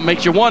right now. It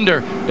makes you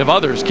wonder if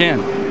others can.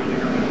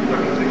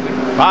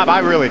 Bob, I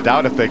really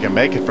doubt if they can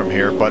make it from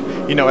here,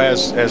 but you know,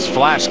 as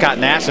Flash Scott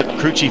Nassett,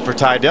 crew chief for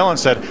Ty Dillon,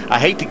 said, I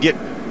hate to get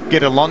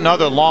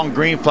another long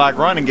green flag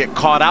run and get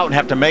caught out and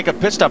have to make a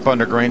pit stop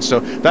under green. So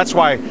that's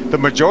why the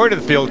majority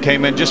of the field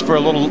came in just for a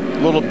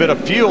little bit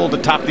of fuel to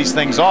top these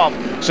things off.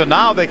 So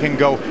now they can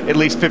go at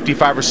least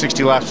 55 or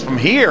 60 laps from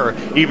here,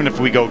 even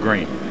if we go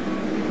green.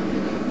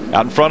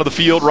 Out in front of the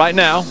field right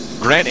now,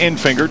 Grant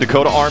Enfinger,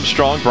 Dakota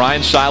Armstrong,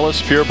 Brian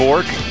Silas, Pierre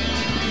Bourque.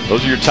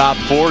 Those are your top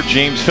 4.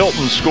 James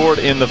Hilton scored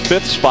in the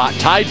 5th spot.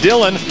 Ty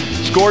Dillon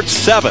scored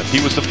 7th.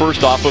 He was the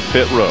first off of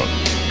pit road.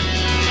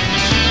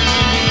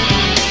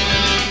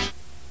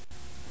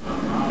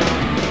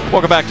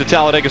 Welcome back to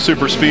Talladega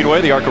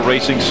Superspeedway, the ARCA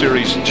Racing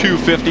Series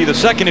 250, the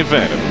second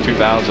event of the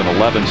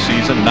 2011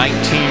 season.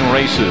 19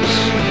 races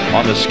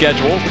on the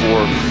schedule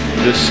for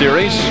this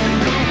series,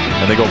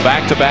 and they go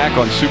back-to-back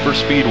on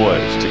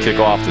Superspeedways to kick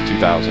off the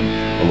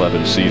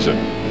 2011 season.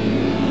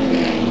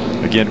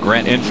 Again,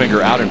 Grant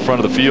Enfinger out in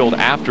front of the field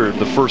after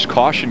the first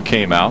caution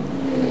came out.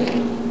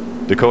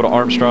 Dakota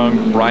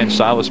Armstrong, Brian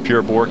Silas,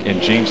 Pierre Bourque,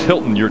 and James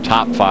Hilton, your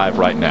top 5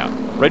 right now.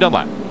 Ray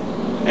Dunlap.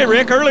 Hey,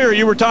 Rick, earlier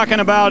you were talking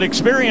about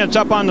experience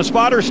up on the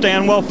spotter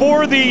stand. Well,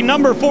 for the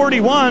number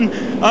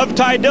 41 of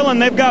Ty Dillon,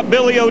 they've got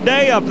Billy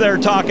O'Day up there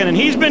talking, and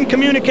he's been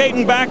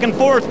communicating back and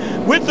forth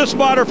with the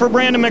spotter for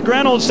Brandon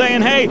McReynolds,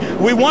 saying, hey,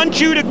 we want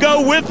you to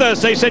go with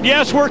us. They said,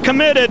 yes, we're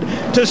committed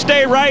to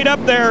stay right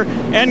up there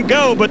and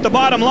go. But the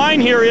bottom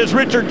line here is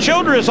Richard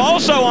Childress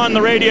also on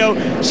the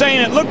radio saying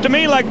it looked to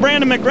me like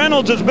Brandon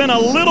McReynolds has been a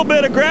little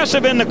bit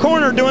aggressive in the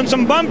corner doing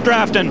some bump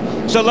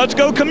drafting. So let's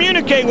go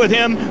communicate with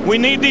him. We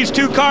need these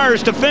 2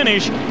 cars to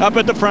finish up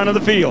at the front of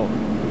the field.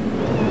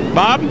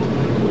 Bob?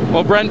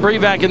 Well, Brent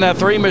Brevac in that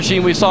 3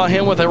 machine, we saw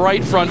him with a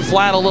right front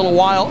flat a little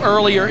while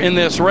earlier in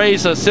this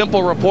race. A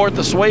simple report,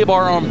 the sway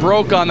bar arm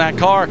broke on that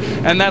car,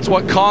 and that's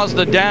what caused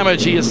the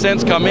damage. He has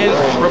since come in,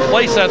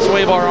 replaced that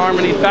sway bar arm,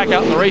 and he's back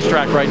out in the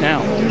racetrack right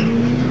now.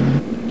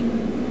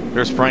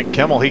 There's Frank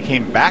Kimmel. He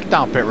came back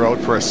down pit road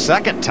for a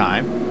second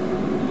time.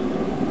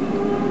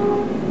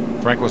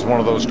 Frank was one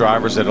of those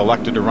drivers that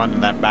elected to run in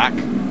that back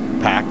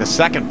pack, the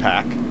second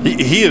pack.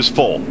 He is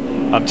full.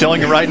 I'm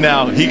telling you right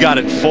now, he got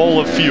it full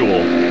of fuel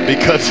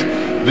because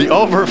the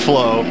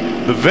overflow,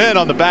 the vent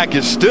on the back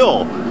is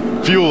still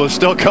fuel is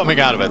still coming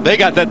out of it. They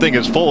got that thing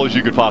as full as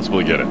you could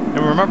possibly get it. And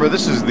remember,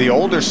 this is the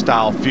older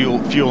style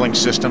fueling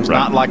systems,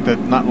 right.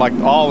 not like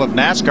all of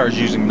NASCAR's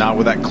using now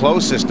with that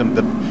closed system,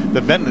 the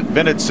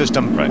vented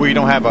system, right, where you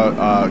don't have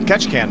a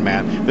catch can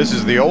man. This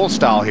is the old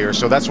style here,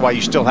 so that's why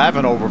you still have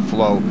an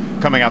overflow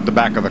coming out the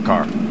back of the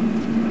car.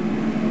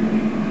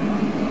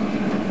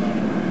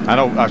 I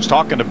know I was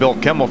talking to Bill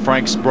Kimmel,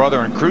 Frank's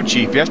brother and crew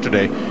chief,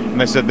 yesterday, and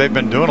they said they've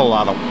been doing a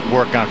lot of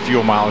work on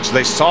fuel mileage.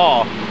 They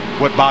saw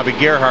what Bobby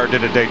Gerhart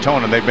did at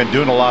Daytona. They've been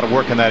doing a lot of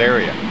work in that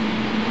area.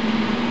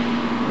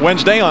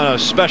 Wednesday on a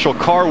special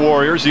Car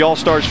Warriors, the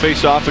All-Stars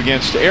face off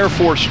against Air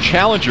Force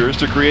Challengers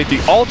to create the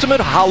ultimate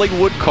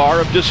Hollywood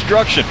car of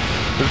destruction.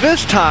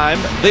 This time,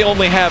 they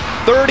only have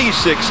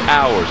 36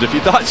 hours. If you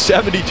thought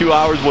 72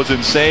 hours was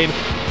insane,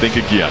 think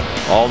again.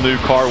 All new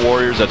Car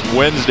Warriors, that's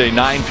Wednesday,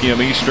 9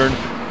 p.m. Eastern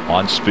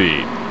on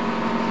Speed.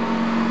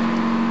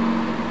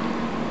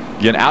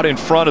 Again, out in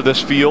front of this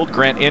field,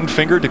 Grant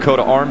Enfinger,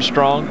 Dakota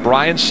Armstrong,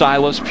 Brian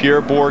Silas, Pierre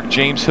Bourque,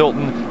 James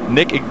Hilton,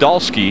 Nick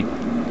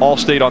Igdalski all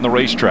stayed on the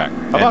racetrack.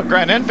 How about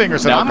Grant Enfinger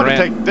said, I'm going to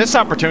take this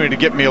opportunity to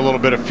get me a little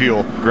bit of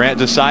fuel. Grant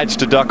decides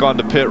to duck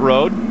onto pit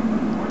road.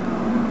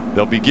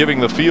 They'll be giving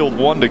the field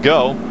one to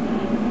go.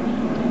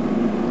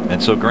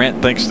 And so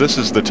Grant thinks this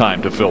is the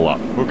time to fill up.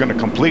 We're going to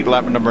complete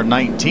lap number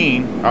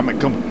 19. I mean,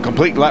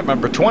 complete lap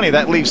number 20.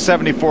 That leaves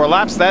 74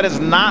 laps. That is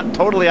not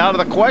totally out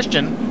of the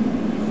question.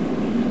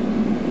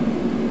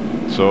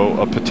 So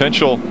a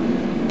potential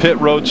pit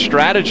road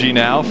strategy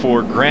now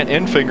for Grant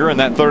Enfinger in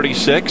that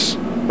 36.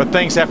 But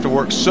things have to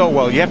work so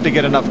well. You have to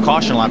get enough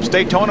caution laps.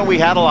 Daytona, we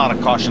had a lot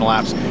of caution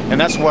laps,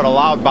 and that's what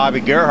allowed Bobby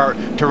Gerhart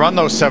to run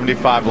those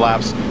 75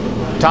 laps.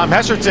 Tom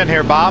Hessert's in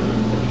here, Bob.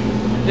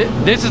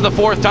 This is the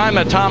fourth time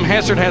that Tom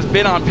Hessert has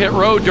been on pit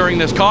road during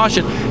this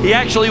caution. He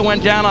actually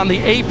went down on the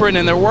apron,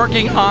 and they're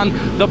working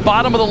on the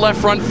bottom of the left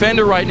front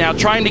fender right now,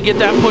 trying to get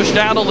that pushed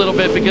out a little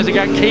bit because it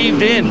got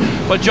caved in.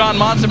 But John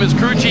Monson, his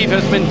crew chief,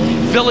 has been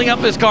filling up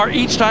his car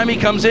each time he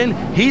comes in.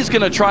 He's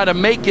going to try to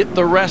make it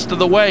the rest of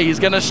the way. He's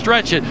going to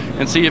stretch it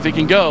and see if he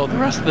can go the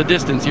rest of the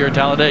distance here at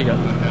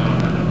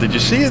Talladega. Did you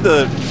see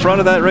the front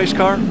of that race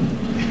car?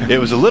 It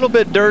was a little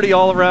bit dirty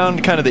all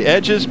around kind of the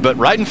edges, but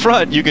right in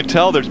front you can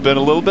tell there's been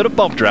a little bit of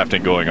bump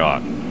drafting going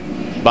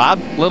on. Bob?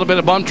 A little bit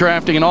of bump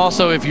drafting, and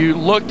also if you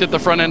looked at the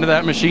front end of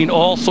that machine,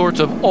 all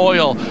sorts of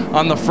oil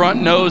on the front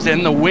nose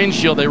and the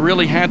windshield. They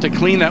really had to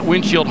clean that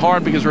windshield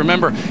hard because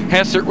remember,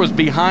 Hessert was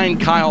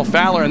behind Kyle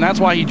Fowler, and that's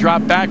why he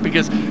dropped back,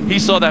 because he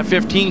saw that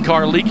 15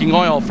 car leaking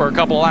oil for a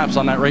couple of laps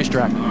on that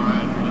racetrack.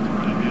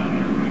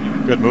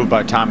 Good move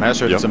by Tom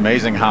Hessert. Yep. It's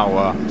amazing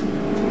how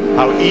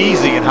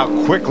easy and how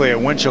quickly a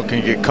windshield can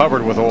get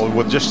covered with oil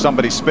with just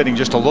somebody spitting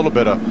just a little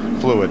bit of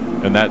fluid.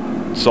 And that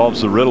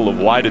solves the riddle of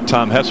why did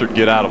Tom Hessert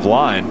get out of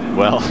line?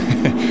 Well,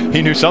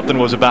 he knew something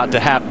was about to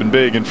happen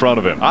big in front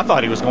of him. I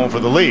thought he was going for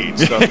the lead.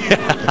 So.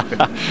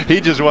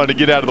 He just wanted to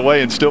get out of the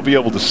way and still be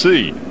able to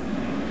see.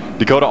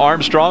 Dakota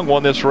Armstrong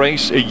won this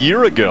race a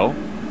year ago.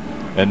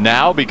 And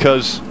now,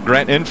 because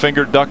Grant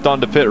Enfinger ducked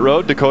onto pit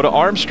road, Dakota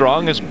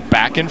Armstrong is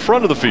back in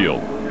front of the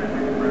field.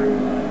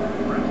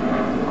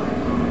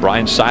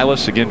 Brian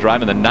Silas again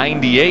driving the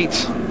 98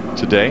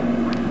 today.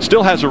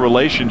 Still has a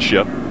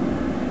relationship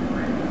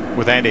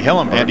with Andy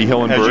Hillenberg. Andy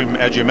Hillenberg.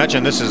 As you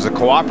mentioned, this is a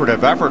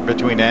cooperative effort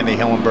between Andy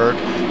Hillenberg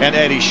and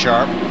Eddie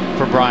Sharp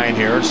for Brian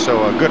here.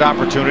 So a good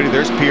opportunity.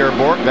 There's Pierre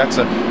Bourque. That's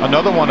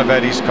another one of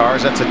Eddie's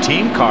cars. That's a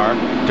team car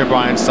to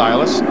Brian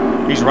Silas.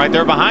 He's right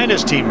there behind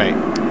his teammate.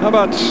 How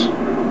about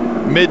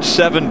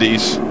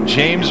mid-70s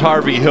James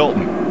Harvey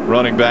Hilton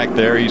running back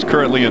there? He's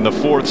currently in the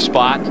 4th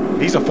spot.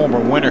 He's a former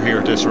winner here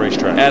at this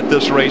racetrack. At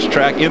this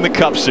racetrack in the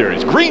Cup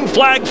Series. Green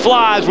flag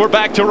flies. We're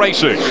back to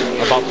racing.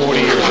 About 40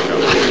 years ago.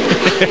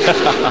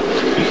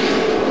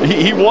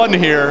 He won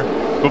here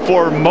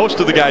before most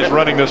of the guys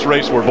running this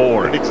race were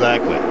born.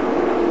 Exactly.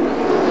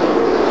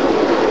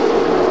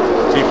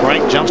 See,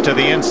 Frank jumps to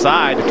the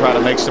inside to try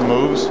to make some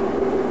moves.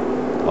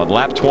 On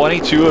lap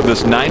 22 of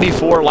this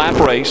 94-lap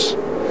race.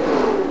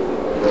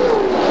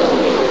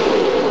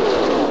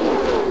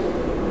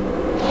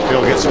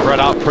 Field gets spread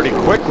out pretty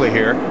quickly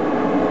here.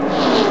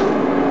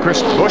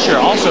 Chris Buescher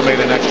also made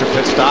an extra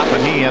pit stop,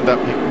 and he ended up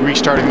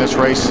restarting this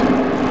race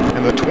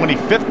in the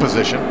 25th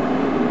position.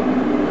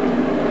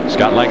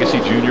 Scott Legacy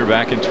Jr.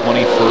 back in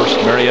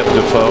 21st. Mariette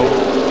Defoe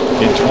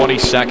in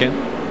 22nd.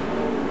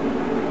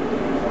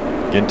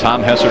 Again,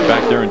 Tom Hessert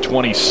back there in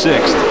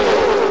 26th.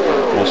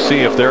 We'll see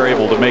if they're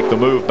able to make the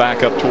move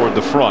back up toward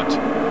the front.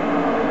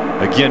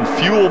 Again,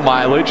 fuel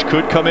mileage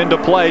could come into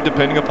play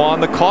depending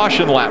upon the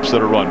caution laps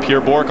that are run. Pierre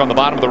Bourque on the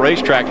bottom of the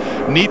racetrack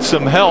needs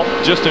some help.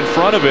 Just in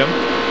front of him,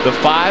 the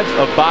 5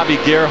 of Bobby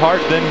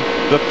Gerhart, then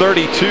the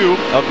 32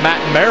 of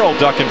Matt Merrill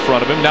duck in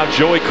front of him. Now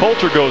Joey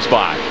Coulter goes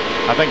by.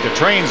 I think the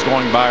train's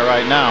going by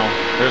right now.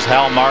 There's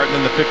Hal Martin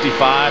in the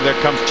 55. There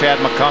comes Chad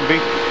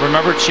McCumbee.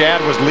 Remember,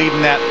 Chad was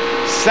leading that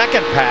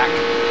second pack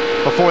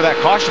before that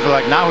caution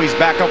flag. Now he's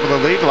back up with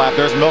the lead lap.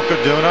 There's Milka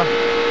Duna.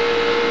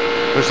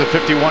 There's the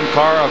 51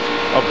 car of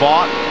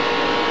Vaught.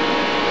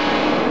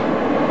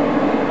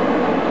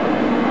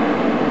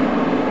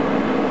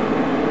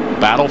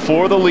 Battle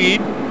for the lead.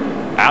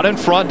 Out in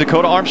front,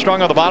 Dakota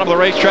Armstrong on the bottom of the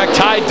racetrack.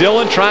 Ty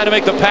Dillon trying to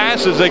make the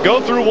pass as they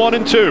go through 1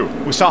 and 2.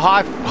 We saw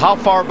how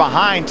far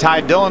behind Ty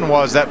Dillon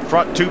was. That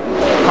front 2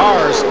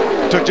 cars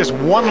took just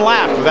 1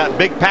 lap for that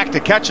big pack to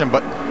catch him,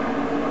 but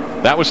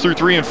that was through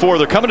 3 and 4.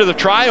 They're coming to the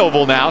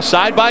tri-oval now,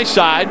 side by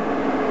side.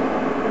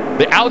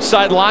 The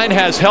outside line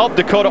has helped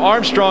Dakota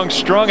Armstrong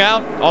strung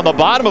out on the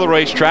bottom of the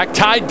racetrack.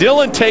 Ty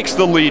Dillon takes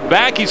the lead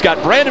back. He's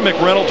got Brandon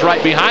McReynolds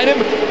right behind him,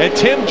 and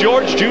Tim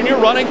George Jr.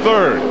 running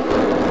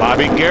 3rd.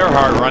 Bobby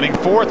Gerhart running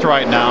 4th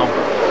right now.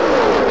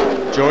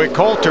 Joey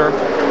Coulter,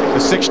 the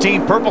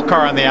 16 purple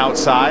car on the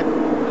outside.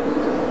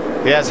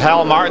 He has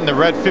Hal Martin, the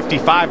red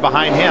 55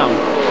 behind him.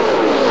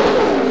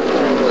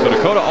 So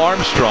Dakota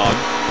Armstrong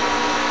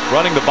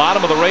running the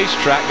bottom of the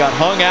racetrack got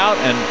hung out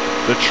and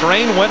the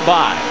train went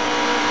by.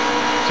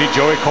 See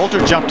Joey Coulter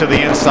jump to the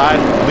inside,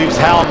 leaves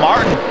Hal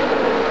Martin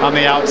on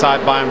the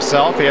outside by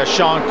himself. He has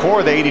Sean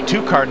Corr, the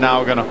 82 car,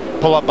 now going to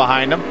pull up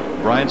behind him.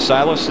 Brian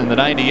Silas in the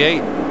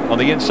 98 on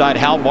the inside,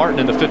 Hal Martin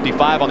in the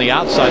 55 on the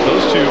outside.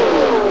 Those two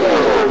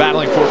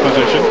battling for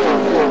position.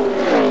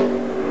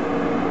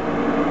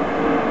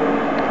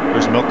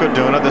 There's Milko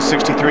Duna, the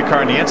 63 car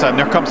on the inside, and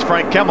there comes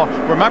Frank Kimmel.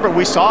 Remember,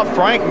 we saw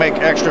Frank make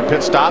extra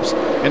pit stops,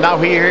 and now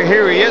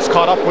here he is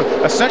caught up with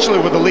essentially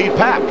with the lead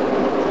pack.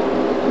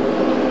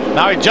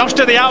 Now he jumps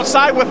to the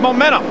outside with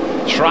momentum.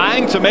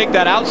 Trying to make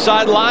that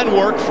outside line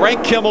work.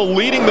 Frank Kimmel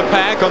leading the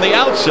pack on the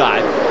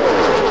outside.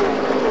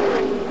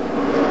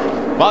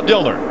 Bob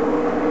Dillner.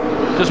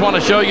 Just want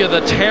to show you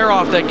the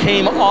tear-off that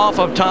came off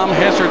of Tom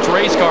Hessert's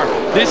race car.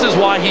 This is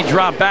why he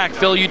dropped back.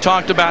 Phil, you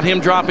talked about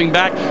him dropping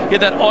back. Get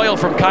that oil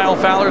from Kyle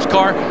Fowler's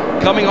car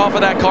coming off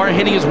of that car,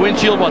 hitting his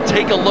windshield. Well,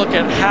 take a look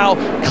at how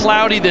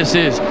cloudy this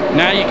is.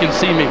 Now you can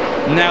see me.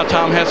 Now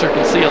Tom Hessert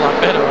can see a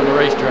lot better on the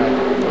racetrack.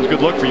 That was a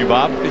good look for you,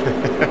 Bob.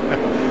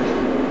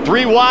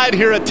 3 wide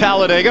here at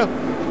Talladega.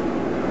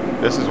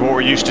 This is what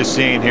we're used to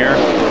seeing here.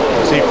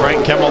 See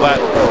Frank Kimmel, that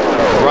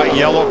bright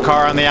yellow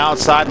car on the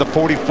outside, the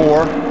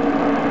 44.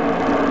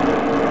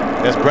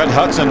 There's Brett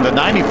Hudson, the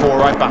 94,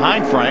 right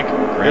behind Frank.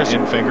 Grant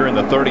Enfinger in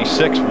the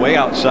 36, way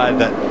outside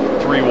that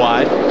 3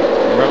 wide.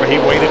 Remember, he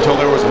waited till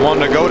there was 1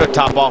 to go to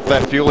top off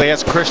that fuel. He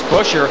has Chris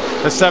Buescher,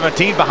 the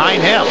 17,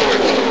 behind him.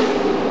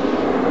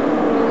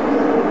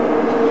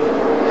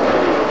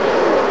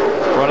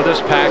 Front of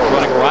this pack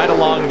running right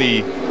along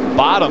the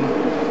bottom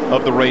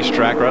of the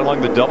racetrack, right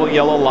along the double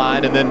yellow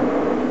line, and then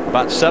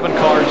about 7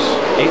 cars,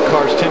 8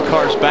 cars, 10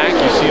 cars back,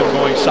 you see them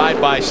going side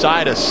by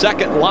side. A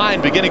second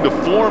line beginning to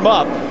form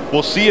up.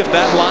 We'll see if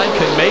that line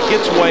can make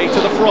its way to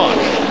the front.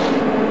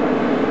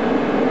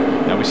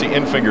 Now we see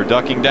Enfinger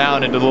ducking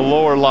down into the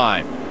lower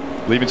line,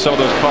 leaving some of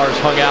those cars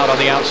hung out on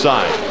the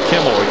outside.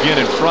 Kimmel again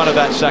in front of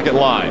that second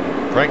line.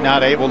 Frank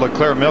not able to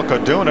clear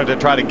Milko Duna to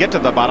try to get to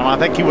the bottom. I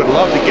think he would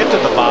love to get to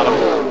the bottom.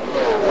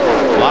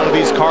 A lot of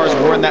these cars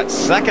were in that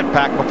second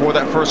pack before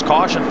that first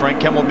caution. Frank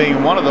Kimmel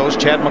being one of those.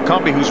 Chad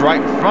McCumbee, who's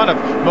right in front of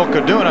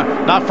Milko Duna.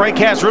 Now Frank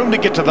has room to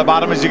get to the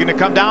bottom. Is he going to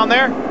come down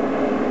there?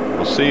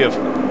 We'll see if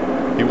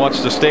he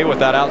wants to stay with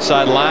that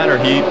outside line or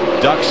he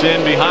ducks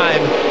in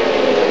behind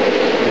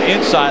the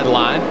inside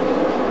line.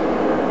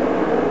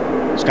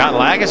 Scott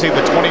Lagasse,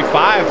 the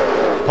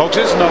 25, pokes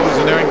his nose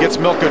in there and gets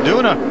Milko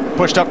Duna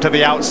pushed up to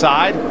the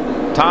outside.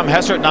 Tom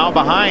Hessert now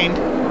behind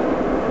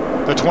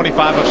the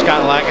 25 of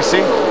Scott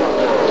Lagasse.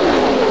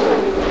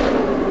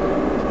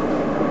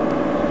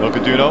 Milko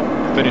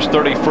Duna finished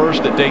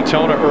 31st at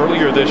Daytona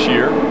earlier this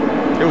year.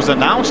 It was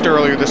announced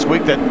earlier this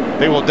week that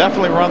they will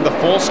definitely run the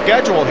full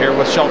schedule here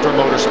with Shelter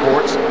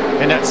Motorsports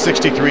in that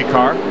 63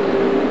 car.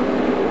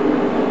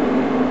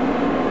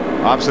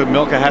 Obviously,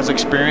 Milka has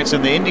experience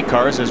in the Indy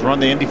cars, has run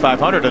the Indy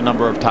 500 a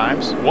number of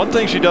times. One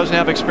thing she doesn't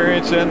have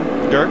experience in,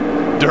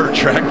 dirt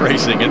track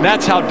racing, and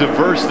that's how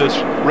diverse this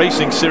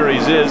racing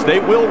series is. They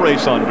will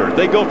race on dirt.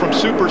 They go from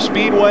super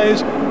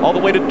speedways all the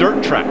way to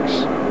dirt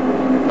tracks.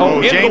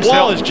 Oh, in the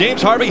wall is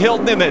James Harvey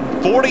Hilton in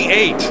at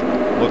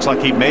 48. Looks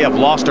like he may have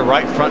lost a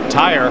right front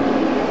tire.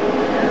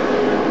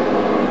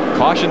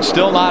 Caution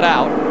still not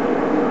out,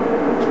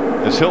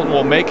 as Hilton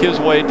will make his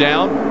way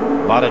down.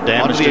 A lot of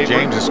damage to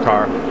James's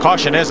car.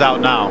 Caution is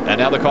out now. And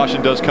now the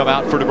caution does come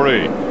out for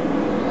debris.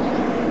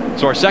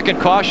 So our second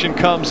caution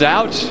comes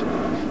out.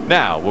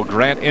 Now will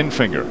Grant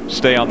Enfinger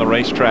stay on the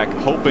racetrack,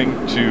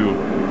 hoping to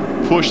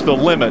push the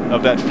limit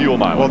of that fuel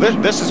mileage.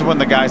 Well, this is when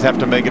the guys have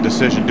to make a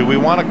decision. Do we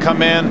want to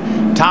come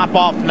in, top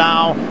off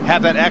now,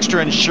 have that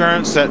extra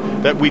insurance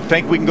that we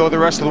think we can go the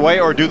rest of the way,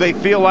 or do they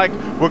feel like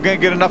we're going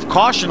to get enough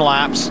caution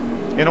laps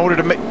in order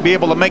to be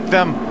able to make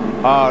them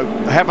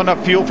have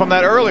enough fuel from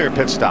that earlier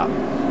pit stop?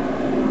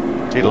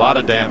 A lot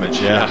of damage,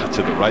 yeah,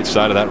 to the right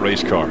side of that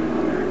race car.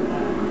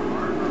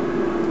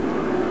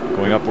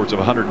 Going upwards of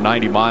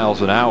 190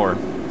 miles an hour.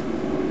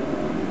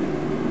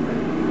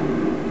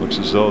 Looks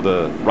as though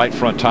the right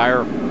front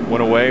tire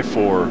went away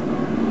for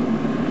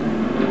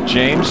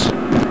James.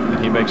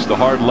 And he makes the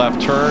hard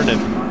left turn and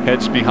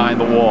heads behind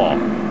the wall.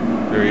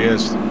 There he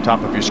is,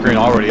 top of your screen,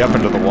 already up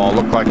into the wall.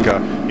 Looked like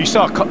you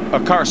saw a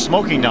car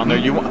smoking down there.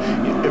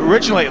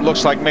 Originally, it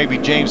looks like maybe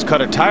James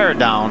cut a tire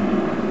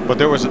down but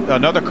there was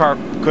another car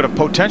could have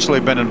potentially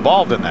been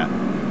involved in that.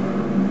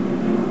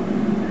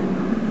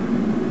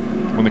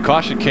 When the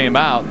caution came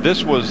out,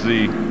 this was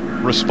the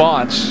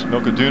response.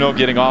 Nocaduno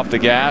getting off the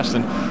gas,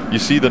 and you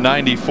see the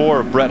 94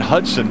 of Brett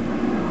Hudson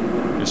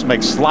just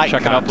make slight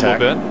checking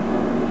contact. up a little bit.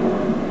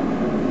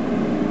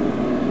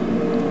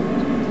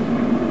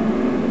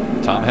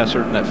 Tom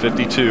Hessert in that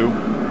 52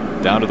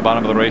 down to the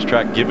bottom of the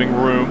racetrack, giving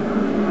room.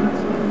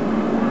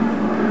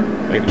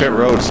 Pit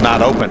road's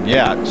not open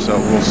yet, so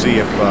we'll see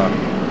if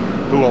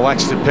who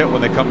elects to pit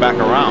when they come back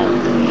around.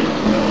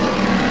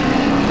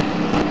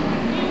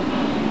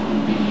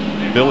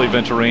 Billy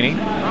Venturini.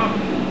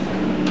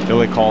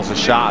 Billy calls the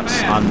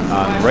shots on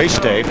race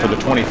day for the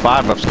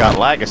 25 of Scott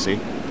Lagasse.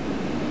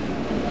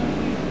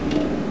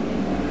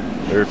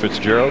 Larry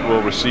Fitzgerald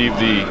will receive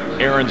the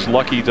Aaron's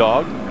Lucky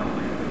Dog.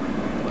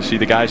 You see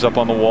the guys up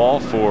on the wall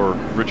for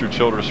Richard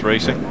Childress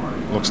Racing.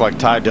 Looks like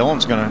Ty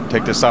Dillon's going to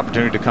take this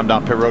opportunity to come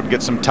down pit road and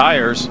get some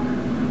tires,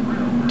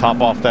 top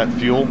off that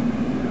fuel.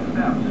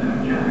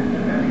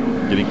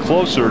 Getting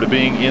closer to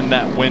being in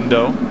that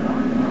window.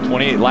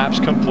 28 laps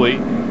complete.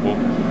 We'll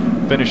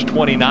finish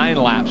 29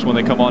 laps when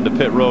they come onto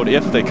pit road,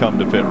 if they come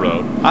to pit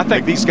road. I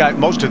think these guys,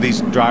 most of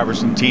these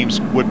drivers and teams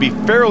would be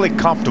fairly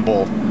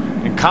comfortable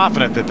and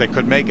confident that they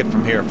could make it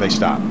from here if they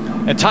stop.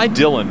 And Ty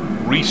Dillon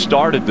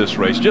restarted this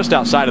race just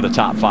outside of the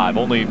top 5.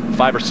 Only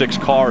 5 or 6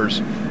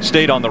 cars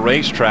stayed on the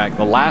racetrack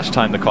the last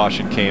time the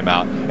caution came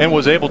out, and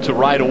was able to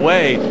right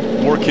away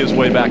work his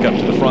way back up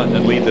to the front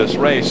and lead this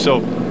race.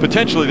 So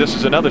potentially this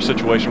is another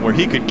situation where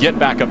he could get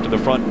back up to the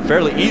front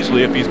fairly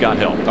easily if he's got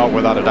help. Oh,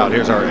 without a doubt.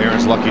 Here's our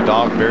Aaron's Lucky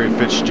Dog, Barry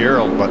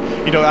Fitzgerald. But,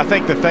 you know, I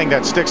think the thing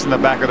that sticks in the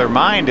back of their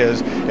mind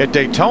is at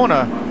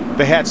Daytona,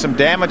 they had some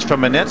damage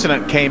from an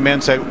incident, came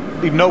in, said,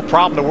 no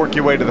problem to work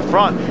your way to the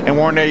front, and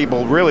weren't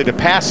able really to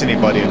pass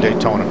anybody in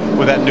Daytona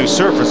with that new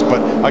surface.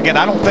 But again,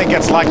 I don't think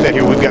it's like that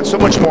here. We've got so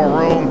much more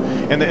room,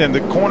 and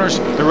the corners,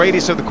 the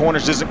radius of the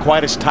corners isn't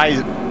quite as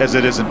tight as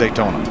it is in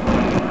Daytona.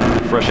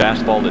 Fresh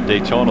asphalt at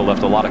Daytona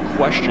left a lot of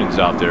questions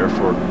out there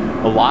for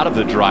a lot of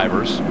the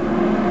drivers.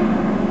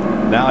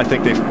 Now I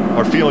think they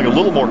are feeling a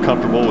little more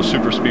comfortable with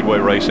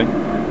Superspeedway racing.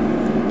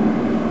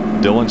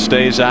 Dillon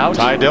stays out.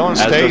 Ty Dillon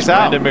stays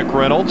out. Brandon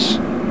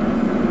McReynolds.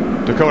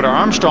 Dakota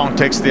Armstrong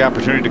takes the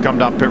opportunity to come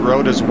down pit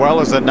road, as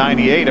well as the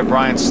 98 of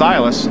Brian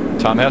Silas.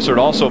 Tom Hessert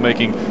also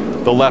making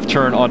the left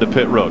turn onto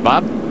pit road.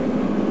 Bob?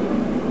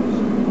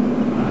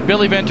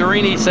 Billy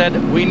Venturini said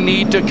we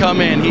need to come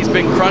in. He's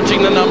been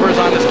crunching the numbers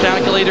on his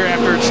calculator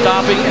after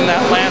stopping in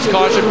that last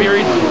caution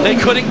period. They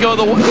couldn't go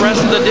the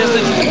rest of the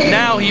distance.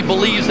 Now he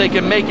believes they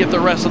can make it the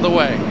rest of the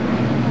way.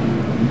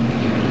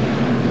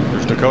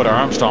 There's Dakota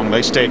Armstrong.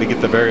 They stayed to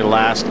get the very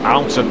last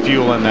ounce of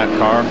fuel in that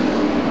car.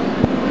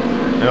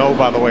 And oh,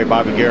 by the way,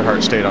 Bobby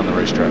Gerhart stayed on the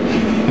racetrack.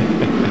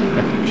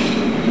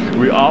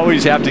 We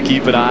always have to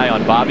keep an eye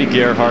on Bobby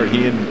Gerhart.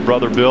 He and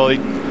brother Billy,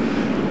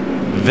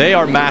 they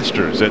are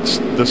masters at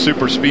the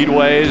super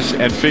speedways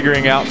and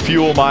figuring out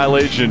fuel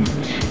mileage and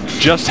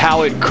just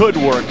how it could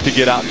work to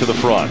get out to the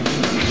front.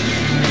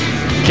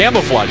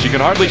 Camouflage. You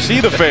can hardly see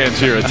the fans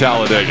here at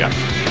Talladega.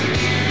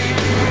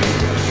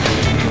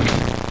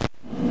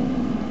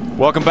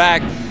 Welcome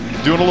back.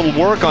 Doing a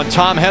little work on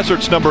Tom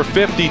Hessert's number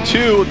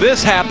 52.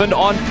 This happened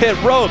on pit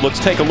road. Let's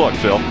take a look,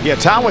 Phil. Yeah,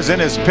 Tom was in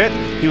his pit.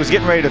 He was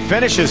getting ready to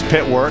finish his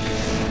pit work.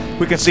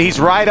 We can see he's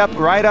right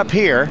up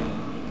here.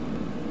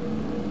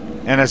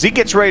 And as he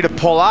gets ready to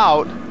pull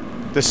out,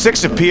 the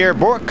 6 of Pierre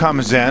Bourque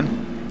comes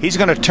in. He's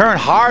going to turn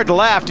hard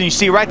left, and you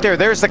see right there,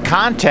 there's the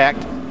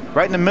contact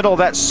right in the middle of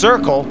that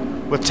circle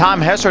with Tom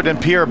Hessert and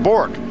Pierre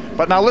Bourque.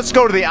 But now let's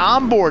go to the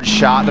onboard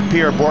shot of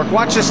Pierre Bourque.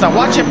 Watch this now.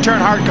 Watch him turn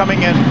hard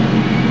coming in.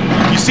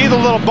 You see the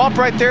little bump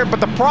right there, but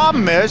the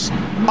problem is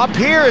up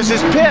here is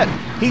his pit.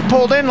 He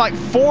pulled in like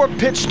 4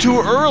 pits too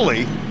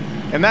early,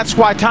 and that's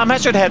why Tom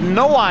Hessert had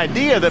no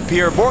idea that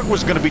Pierre Bourque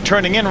was going to be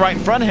turning in right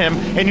in front of him,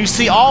 and you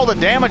see all the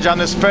damage on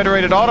this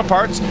Federated Auto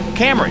Parts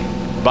Camry.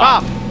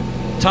 Bob.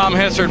 Tom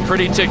Hessert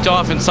pretty ticked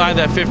off inside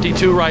that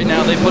 52 right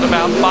now. They put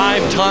about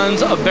 5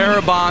 tons of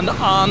Barabond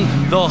on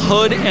the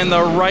hood and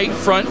the right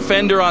front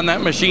fender on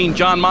that machine.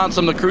 John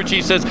Monson, the crew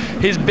chief, says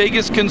his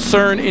biggest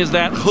concern is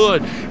that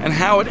hood and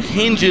how it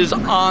hinges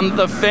on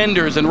the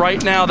fenders. And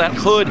right now that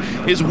hood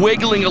is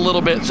wiggling a little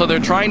bit, so they're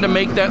trying to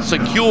make that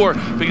secure,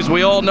 because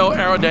we all know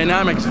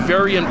aerodynamics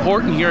very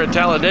important here at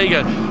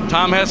Talladega.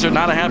 Tom Hessert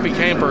not a happy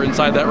camper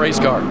inside that race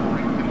car.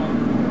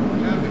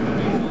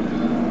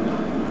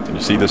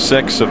 See the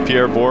 6 of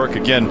Pierre Bourque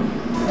again,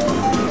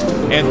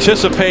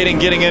 anticipating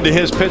getting into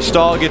his pit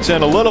stall, gets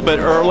in a little bit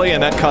early,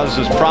 and that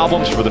causes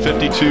problems for the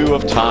 52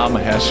 of Tom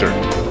Hessert.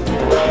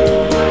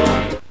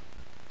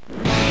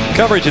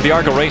 Coverage of the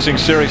ARCA Racing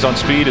Series on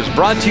Speed is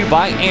brought to you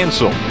by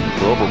Ansel.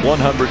 For over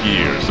 100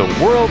 years, the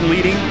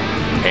world-leading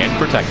hand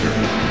protector.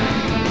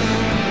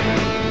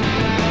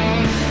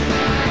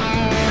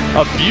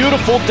 A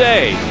beautiful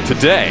day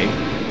today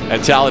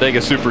at Talladega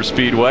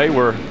Superspeedway.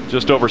 We're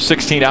just over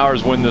 16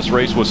 hours when this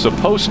race was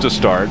supposed to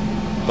start.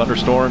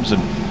 Thunderstorms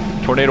and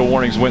tornado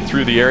warnings went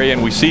through the area,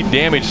 and we see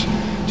damage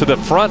to the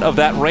front of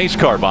that race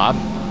car, Bob.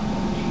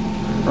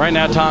 Right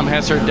now, Tom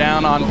Hessert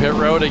down on pit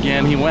road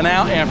again. He went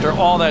out after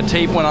all that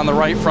tape went on the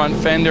right front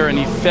fender, and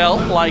he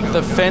felt like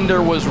the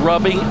fender was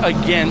rubbing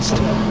against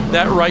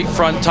that right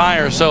front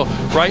tire. So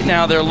right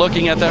now they're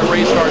looking at that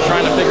race car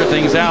trying to figure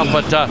things out,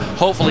 but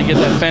hopefully get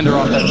that fender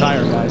off that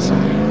tire, guys.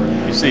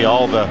 You see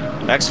all the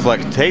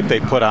X-Flex tape they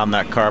put on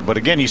that car, but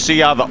again, you see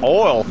how the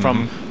oil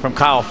from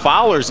Kyle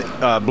Fowler's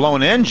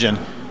blown engine,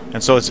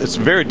 and so it's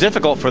very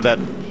difficult for that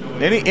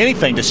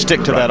anything to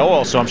stick to that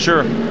oil. So I'm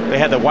sure they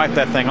had to wipe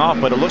that thing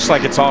off, but it looks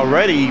like it's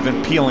already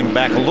even peeling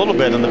back a little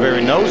bit in the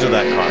very nose of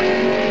that car.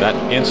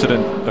 That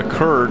incident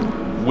occurred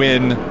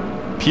when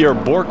Pierre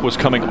Bourque was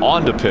coming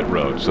onto pit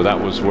road, so that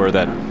was where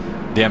that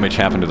damage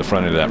happened to the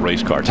front end of that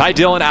race car. Ty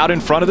Dillon out in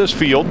front of this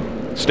field,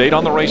 stayed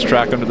on the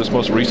racetrack under this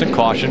most recent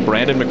caution.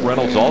 Brandon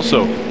McReynolds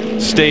also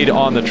stayed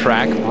on the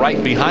track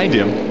right behind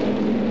him.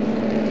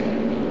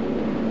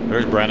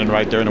 There's Brandon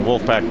right there in the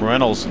Wolfpack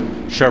Reynolds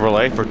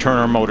Chevrolet for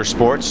Turner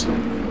Motorsports.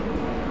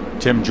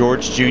 Tim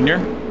George Jr.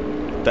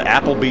 The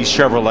Applebee's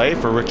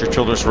Chevrolet for Richard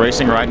Childress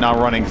Racing, right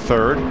now running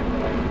third.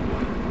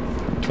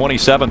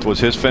 27th was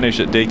his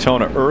finish at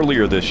Daytona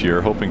earlier this year,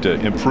 hoping to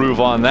improve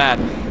on that.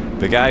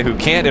 The guy who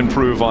can't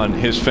improve on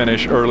his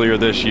finish earlier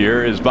this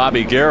year is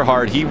Bobby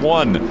Gerhart. He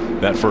won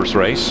that first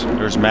race.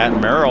 There's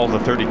Matt Merrill, the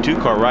 32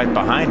 car right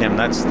behind him.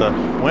 That's the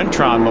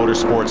Wintron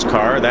Motorsports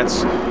car.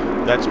 That's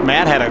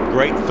Matt had a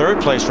great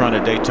third place run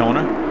at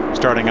Daytona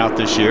starting out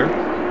this year.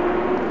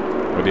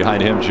 Right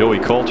behind him, Joey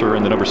Coulter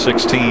in the number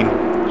 16.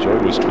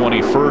 Joey was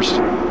 21st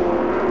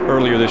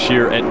earlier this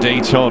year at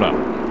Daytona.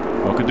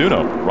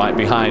 Mocaduno right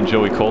behind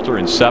Joey Coulter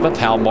in 7th.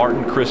 Hal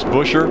Martin, Chris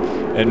Buescher,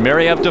 and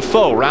Mariev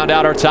Defoe round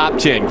out our top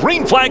 10.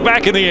 Green flag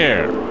back in the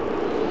air.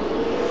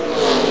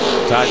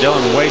 Ty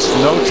Dillon wastes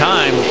no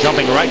time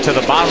jumping right to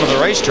the bottom of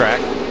the racetrack.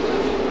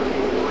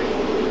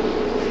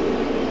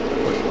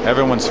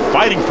 Everyone's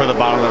fighting for the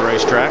bottom of the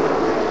racetrack.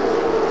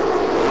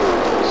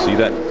 See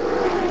that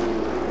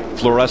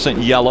fluorescent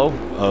yellow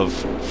of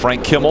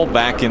Frank Kimmel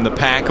back in the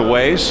pack a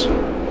ways.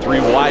 3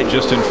 wide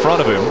just in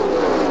front of him.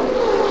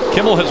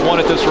 Kimmel has won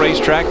at this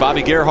racetrack.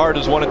 Bobby Gerhart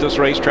has won at this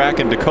racetrack,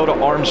 and Dakota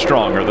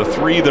Armstrong are the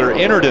 3 that are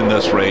entered in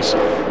this race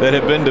that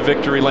have been to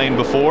victory lane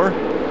before.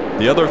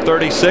 The other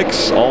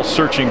 36 all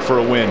searching for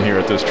a win here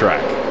at this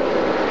track.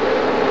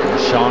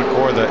 Sean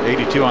Core, the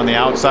 82 on the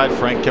outside.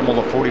 Frank Kimmel,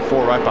 the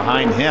 44 right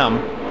behind him.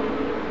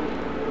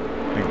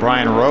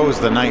 Brian Rose,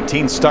 the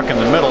 19, stuck in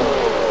the middle.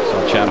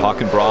 Saw Chad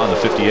Hockenbraugh on the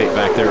 58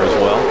 back there as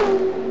well.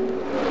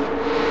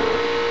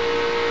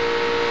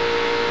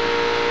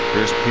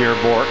 Here's Pierre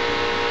Bourque.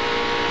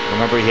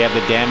 Remember, he had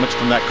the damage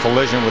from that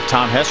collision with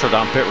Tom Hessert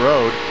on pit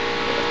road.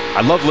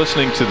 I love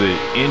listening to the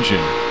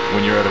engine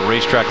when you're at a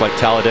racetrack like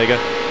Talladega.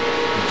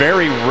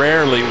 Very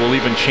rarely will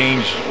even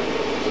change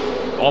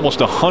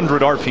almost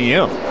 100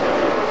 RPM.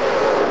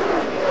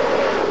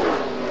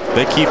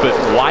 They keep it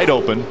wide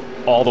open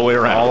all the way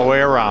around. All the way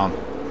around.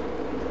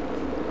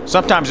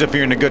 Sometimes if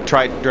you're in a good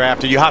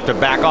draft, you have to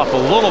back off a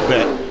little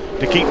bit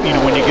to keep,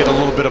 when you get a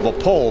little bit of a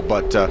pull,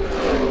 but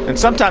and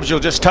sometimes you'll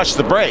just touch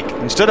the brake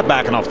instead of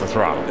backing off the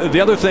throttle. The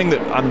other thing that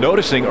I'm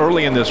noticing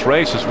early in this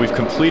race is we've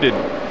completed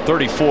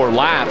 34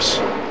 laps.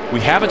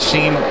 We haven't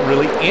seen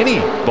really any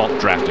bump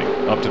drafting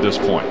up to this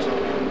point.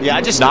 Yeah,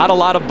 not a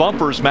lot of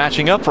bumpers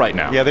matching up right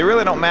now. Yeah, they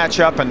really don't match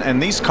up,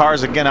 and these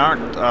cars again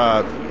aren't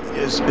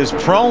is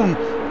prone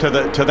to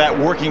that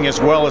working as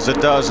well as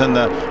it does in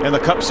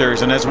the Cup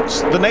Series and as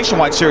the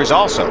Nationwide Series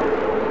also.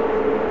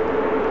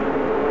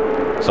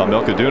 Saw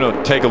Milka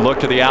Duno take a look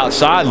to the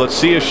outside. Let's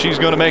see if she's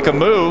going to make a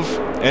move,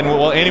 and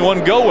will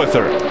anyone go with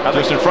her?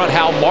 Just in front,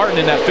 Hal Martin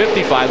in that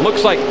 55.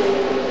 Looks like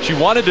she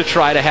wanted to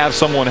try to have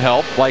someone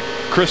help, like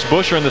Chris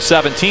Buescher in the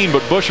 17,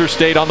 but Buescher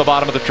stayed on the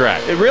bottom of the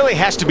track. It really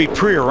has to be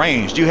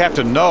prearranged. You have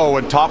to know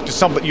and talk to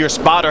somebody. Your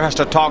spotter has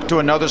to talk to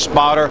another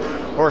spotter,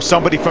 or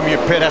somebody from your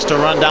pit has to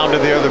run down to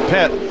the other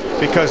pit,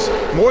 because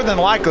more than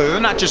likely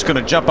they're not just going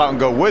to jump out and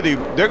go with you.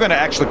 They're going to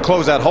actually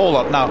close that hole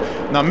up.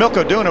 Now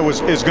Milka Duno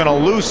is going to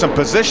lose some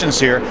positions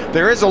here.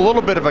 There is a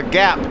little bit of a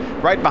gap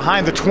right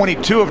behind the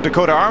 22 of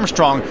Dakota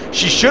Armstrong.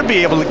 She should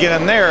be able to get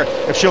in there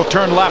if she'll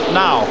turn left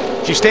now.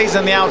 If she stays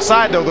on the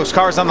outside, though, those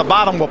cars on the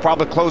bottom will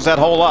probably close that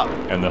hole up.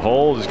 And the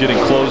hole is getting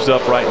closed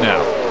up right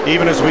now.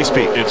 Even as we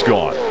speak. It's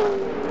gone.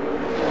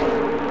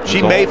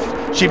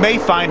 She may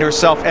find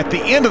herself at the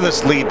end of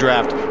this lead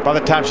draft by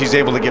the time she's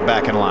able to get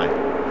back in line.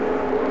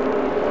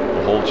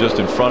 The hole just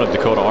in front of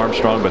Dakota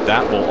Armstrong, but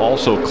that will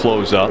also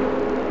close up.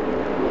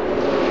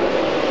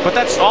 But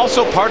that's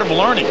also part of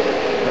learning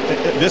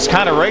this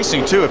kind of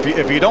racing too.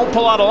 If you don't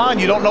pull out a line,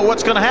 you don't know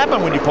what's going to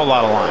happen when you pull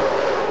out a line.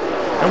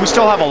 And we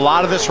still have a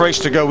lot of this race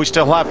to go. We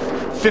still have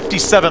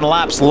 57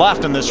 laps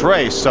left in this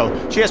race,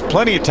 so she has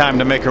plenty of time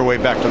to make her way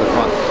back to the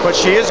front. But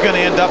she is going to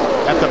end up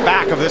at the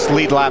back of this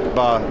lead lap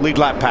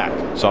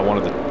pack. Saw one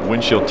of the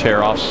windshield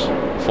tear-offs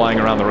flying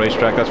around the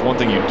racetrack. That's one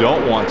thing you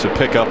don't want to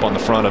pick up on the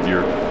front of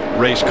your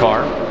race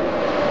car.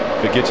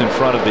 If it gets in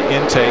front of the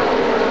intake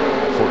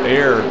for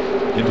air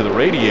into the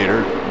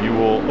radiator, you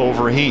will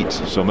overheat.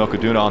 So Milka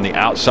Duno on the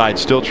outside,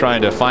 still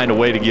trying to find a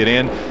way to get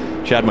in.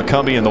 Chad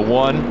McCumbee in the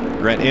 1.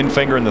 Grant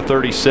Enfinger in the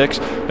 36.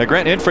 Now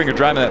Grant Enfinger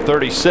driving that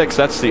 36,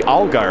 that's the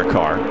Allgaier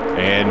car,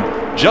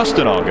 and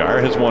Justin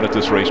Allgaier has won at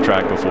this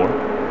racetrack before.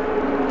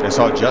 I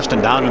saw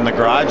Justin down in the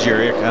garage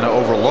area kind of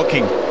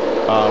overlooking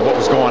what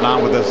was going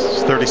on with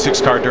this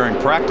 36 car during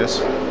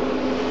practice.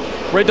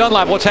 Ray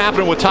Dunlap, what's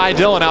happening with Ty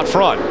Dillon out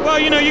front? Well,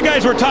 you know, you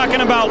guys were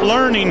talking about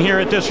learning here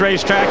at this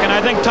racetrack, and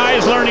I think Ty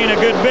is learning a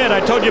good bit. I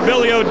told you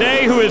Billy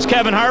O'Day, who is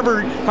Kevin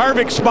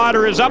Harvick's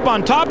spotter, is up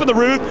on top of the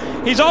roof.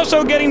 He's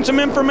also getting some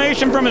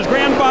information from his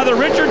grandfather,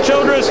 Richard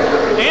Childress,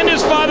 and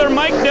his father,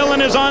 Mike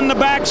Dillon, is on the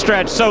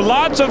backstretch. So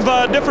lots of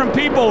different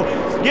people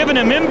giving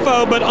him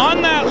info, but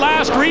on that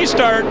last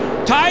restart,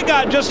 Ty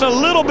got just a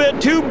little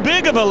bit too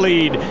big of a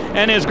lead,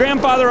 and his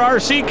grandfather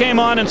RC came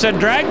on and said,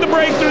 drag the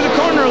brake through the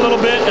corner a little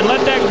bit and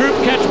let that group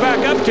catch back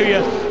up to you.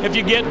 If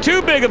you get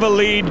too big of a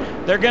lead,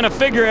 they're going to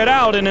figure it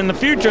out, and in the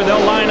future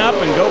they'll line up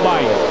and go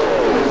by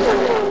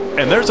you.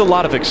 And there's a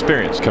lot of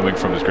experience coming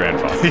from his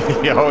grandfather.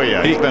 Oh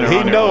yeah, he's been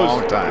around here a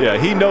long time. Yeah,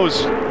 he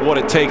knows what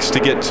it takes to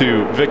get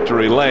to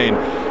victory lane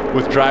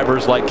with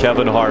drivers like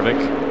Kevin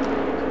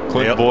Harvick,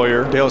 Clint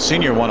Boyer. Dale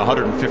Sr. won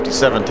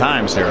 157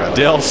 times here.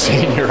 Dale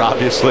Sr.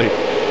 obviously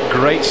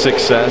great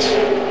success.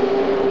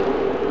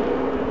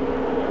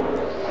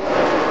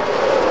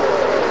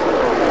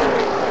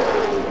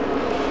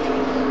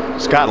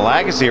 Scott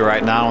Lagasse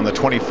right now in the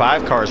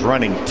 25 car is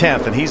running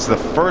 10th, and he's the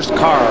first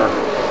car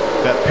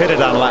that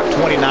pitted on lap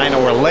 29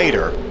 or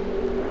later.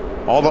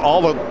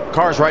 All the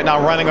cars right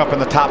now running up in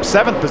the top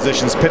 7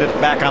 positions pitted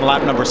back on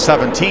lap number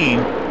 17.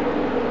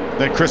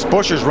 Then Chris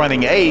Buescher's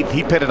running 8th.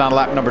 He pitted on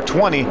lap number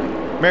 20.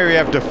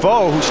 Mary-Eve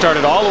Defoe, who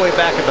started all the way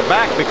back at the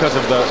back because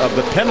of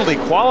the penalty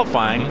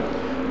qualifying,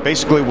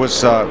 basically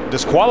was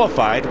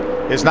disqualified,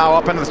 is now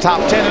up into the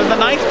top 10 in the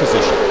 9th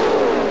position.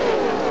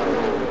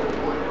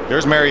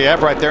 There's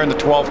Mary-Eve right there in the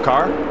 12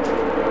 car.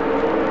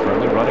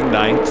 Currently running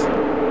 9th.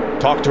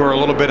 Talked to her a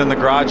little bit in the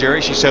garage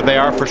area. She said they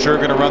are for sure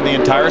going to run the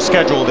entire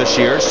schedule this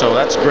year, so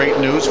that's great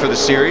news for the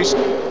series.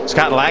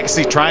 Scott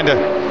Lagasse trying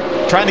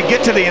to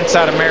get to the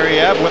inside of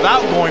Mary-Eve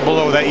without going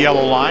below that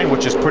yellow line,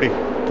 which is pretty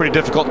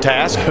difficult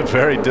task.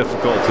 Very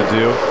difficult to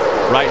do.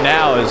 Right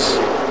now, as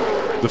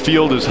the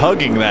field is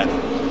hugging that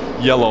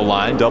yellow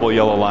line, double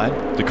yellow line.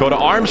 Dakota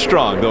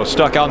Armstrong, though,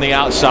 stuck on the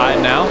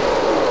outside now.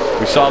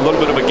 We saw a little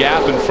bit of a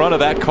gap in front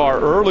of that car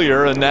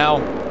earlier, and now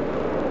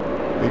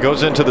he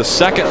goes into the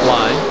second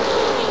line.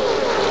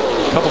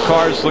 A couple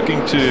cars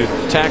looking to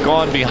tack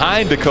on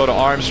behind Dakota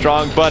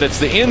Armstrong, but it's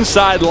the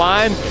inside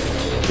line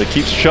that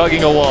keeps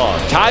chugging along.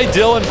 Ty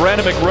Dillon,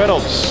 Brandon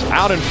McReynolds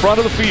out in front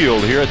of the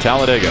field here at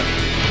Talladega.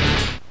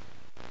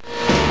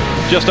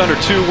 Just under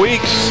 2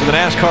 weeks, the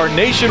NASCAR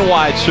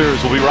Nationwide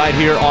Series will be right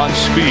here on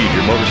Speed,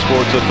 your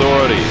motorsports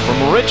authority.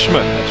 From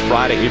Richmond, that's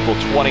Friday, April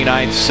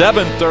 29th,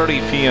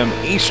 7:30 p.m.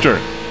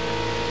 Eastern.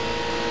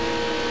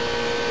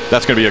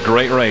 That's going to be a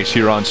great race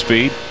here on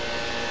Speed.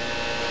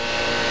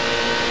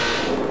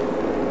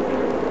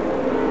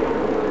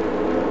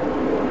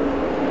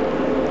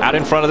 Out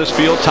in front of this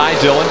field, Ty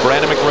Dillon,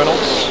 Brandon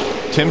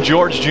McReynolds, Tim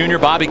George Jr.,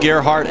 Bobby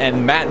Gerhart,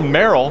 and Matt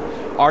Merrill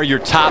are your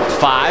top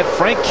 5.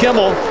 Frank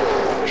Kimmel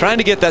trying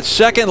to get that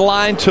second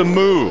line to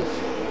move.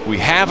 We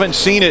haven't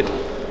seen it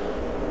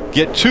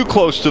get too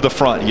close to the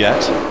front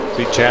yet.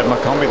 See Chad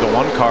McCumbee, the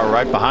 1 car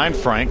right behind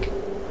Frank.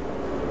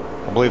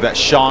 I believe that's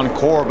Sean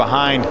Corr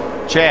behind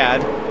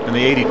Chad in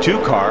the 82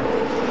 car.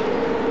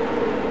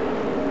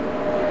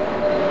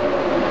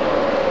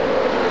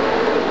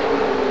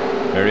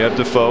 Mary-Eve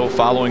Defoe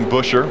following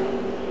Buescher,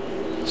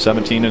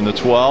 17 in the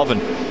 12,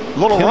 and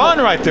little Kimmel, run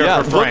right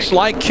there for Frank. Looks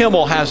like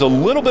Kimmel has a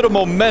little bit of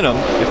momentum.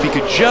 If he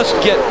could just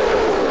get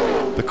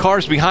the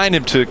cars behind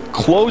him to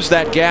close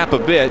that gap a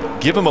bit,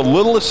 give him a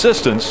little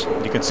assistance.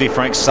 You can see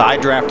Frank side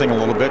drafting a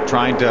little bit,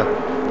 trying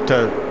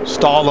to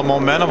stall the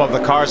momentum of the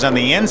cars on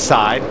the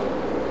inside.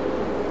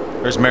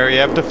 There's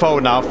Mary-Eve Defoe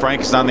now.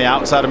 Frank is on the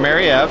outside of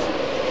Mary-Eve.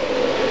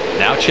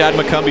 Now Chad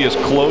McCumbee has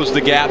closed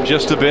the gap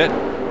just a bit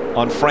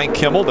on Frank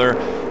Kimmel. They're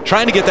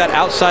trying to get that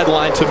outside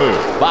line to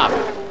move. Bob.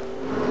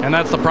 And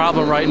that's the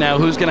problem right now.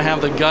 Who's going to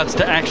have the guts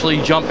to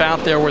actually jump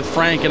out there with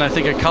Frank? And I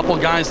think a couple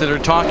guys that are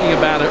talking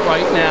about it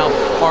right now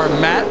are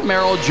Matt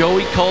Merrill,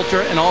 Joey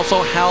Coulter, and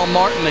also Hal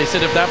Martin. They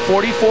said if that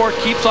 44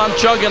 keeps on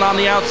chugging on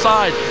the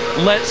outside,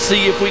 let's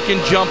see if we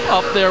can jump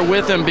up there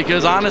with him,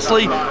 because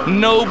honestly,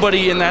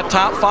 nobody in that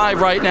top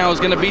 5 right now is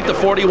going to beat the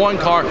 41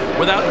 car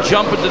without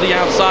jumping to the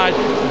outside,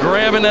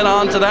 grabbing it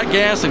onto that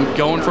gas and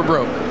going for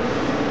broke.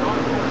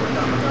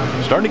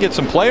 Starting to get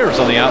some players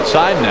on the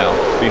outside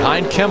now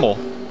behind Kimmel.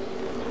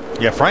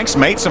 Yeah, Frank's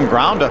made some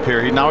ground up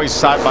here. Now he's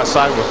side by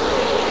side with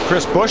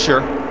Chris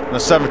Buescher in the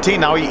 17.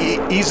 Now he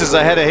eases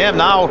ahead of him.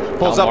 Now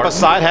pulls up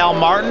beside Hal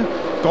Martin,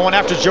 going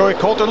after Joey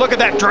Coulter. Look at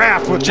that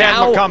draft with Chad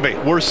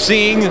McCumbee. We're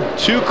seeing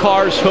 2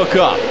 cars hook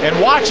up.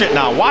 And watch it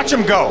now. Watch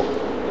him go.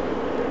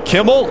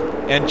 Kimmel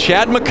and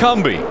Chad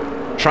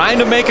McCumbee trying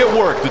to make it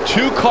work. The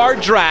 2-car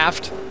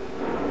draft.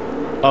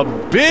 A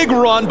big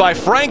run by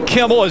Frank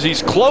Kimmel as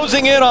he's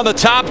closing in on the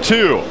top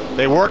 2.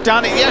 They worked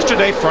on it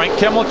yesterday. Frank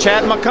Kimmel,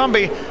 Chad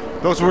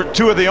McCumbee. Those were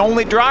 2 of the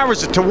only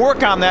drivers to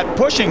work on that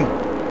pushing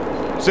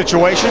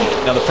situation.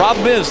 Now the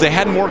problem is they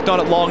hadn't worked on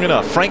it long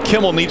enough. Frank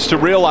Kimmel needs to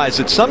realize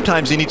that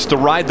sometimes he needs to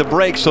ride the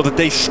brakes so that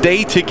they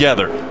stay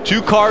together.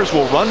 Two cars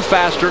will run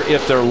faster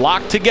if they're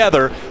locked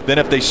together than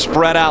if they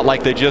spread out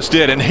like they just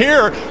did. And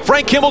here,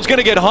 Frank Kimmel's going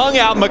to get hung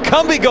out.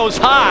 McCumbee goes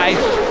high.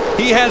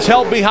 He has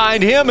help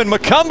behind him, and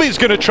McCumbee's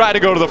going to try to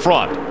go to the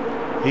front.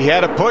 He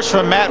had a push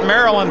from Matt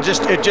Merrill, and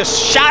it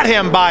just shot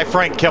him by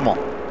Frank Kimmel.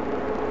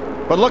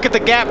 But look at the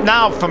gap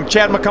now from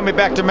Chad McCumbee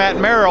back to Matt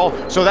Merrill,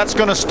 so that's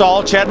going to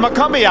stall Chad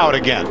McCumbee out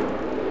again.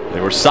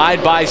 They were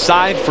side by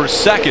side for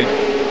second.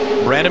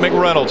 Brandon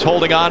McReynolds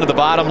holding on to the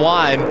bottom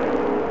line.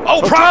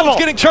 Oh, problems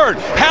getting turned.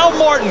 Hal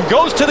Martin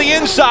goes to the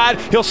inside.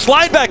 He'll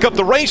slide back up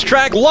the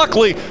racetrack.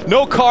 Luckily,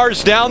 no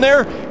cars down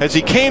there as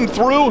he came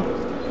through,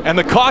 and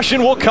the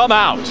caution will come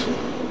out.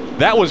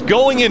 That was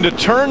going into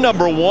turn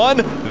number 1.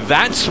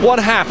 That's what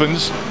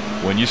happens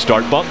when you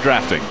start bump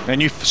drafting. And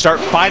you start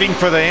fighting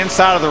for the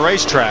inside of the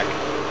racetrack.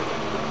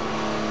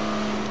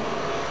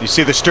 You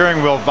see the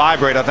steering wheel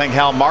vibrate. I think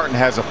Hal Martin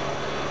has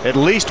at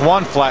least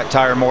one flat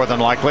tire, more than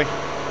likely.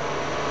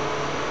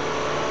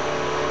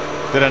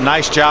 Did a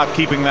nice job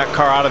keeping that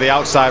car out of the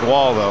outside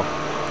wall, though.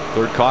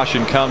 Third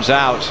caution comes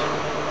out.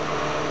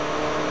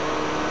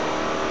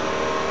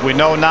 We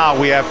know now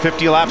we have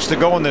 50 laps to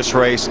go in this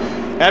race.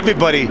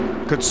 Everybody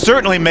could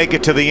certainly make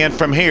it to the end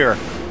from here.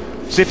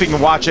 See if you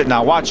can watch it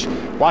now. Watch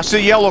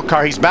the yellow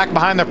car. He's back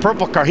behind the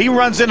purple car. He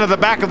runs into the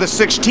back of the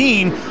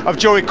 16 of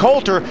Joey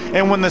Coulter,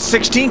 and when the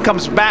 16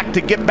 comes back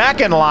to get back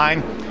in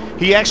line,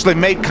 he actually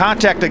made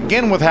contact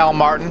again with Hal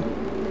Martin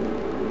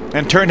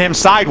and turned him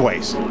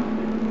sideways.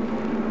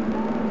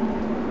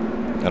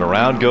 And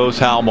around goes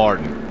Hal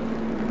Martin.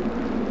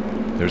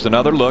 There's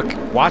another look.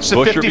 Watch the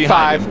Buescher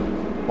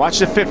 55. Watch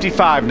the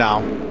 55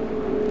 now.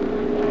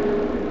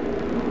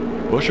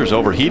 Buescher's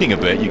overheating a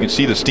bit. You can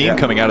see the steam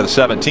coming out of the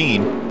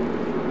 17.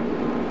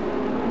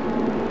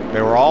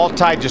 They were all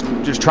tight,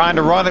 just trying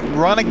to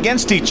run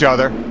against each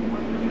other,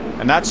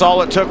 and that's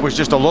all it took was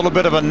just a little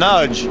bit of a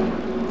nudge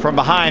from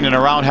behind, and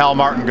around Hal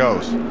Martin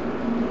goes.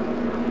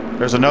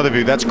 There's another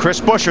view. That's Chris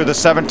Buescher, the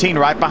 17,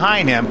 right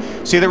behind him.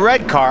 See the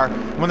red car,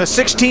 when the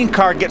 16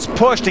 car gets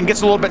pushed and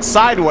gets a little bit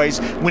sideways,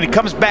 when he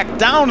comes back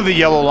down to the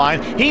yellow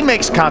line, he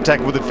makes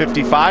contact with the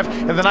 55,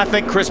 and then I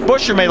think Chris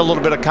Buescher made a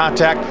little bit of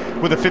contact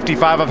with the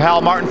 55 of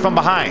Hal Martin from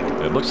behind.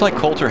 It looks like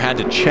Coulter had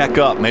to check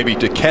up maybe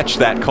to catch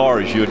that car,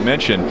 as you had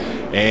mentioned,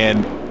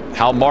 and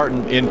Hal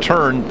Martin in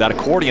turn, that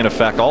accordion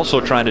effect, also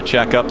trying to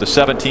check up. The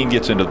 17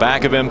 gets into the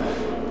back of him,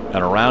 and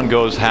around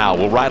goes Hal.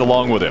 We'll ride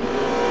along with him.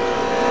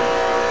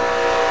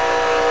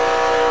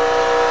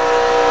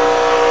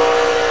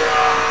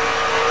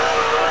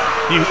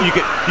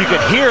 You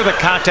could hear the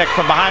contact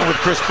from behind with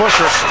Chris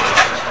Buescher.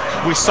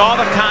 We saw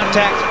the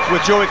contact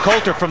with Joey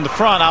Coulter from the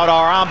front out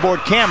our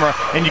onboard camera,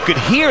 and you could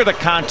hear the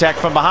contact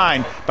from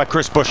behind by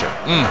Chris Buescher.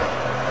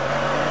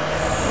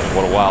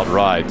 What a wild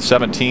ride.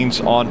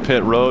 17's on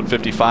pit road,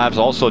 55's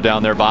also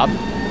down there, Bob.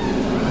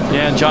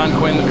 Yeah, and John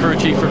Quinn, the crew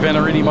chief for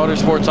Venturini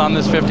Motorsports on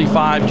this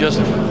 55, just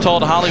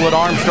told Hollywood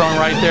Armstrong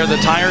right there, the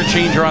tire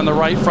changer on the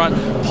right front,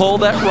 pull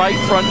that right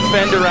front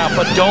fender out,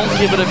 but don't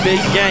give it a big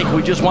yank.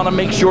 We just want to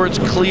make sure it's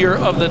clear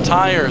of the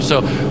tire. So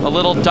a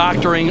little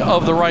doctoring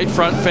of the right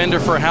front fender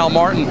for Hal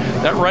Martin.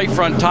 That right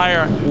front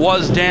tire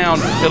was down.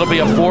 It'll be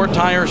a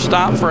 4-tire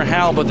stop for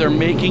Hal, but they're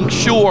making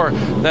sure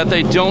that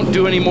they don't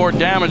do any more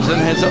damage than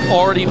has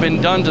already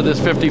been done to this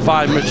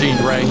 55 machine,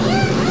 Ray.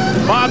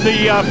 Bob,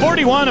 the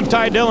 41 of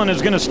Ty Dillon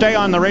is going to stay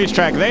on the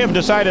racetrack. They have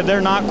decided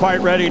they're not quite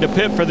ready to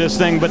pit for this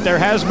thing, but there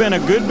has been a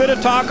good bit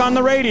of talk on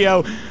the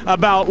radio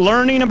about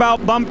learning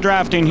about bump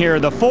drafting here.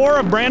 The 4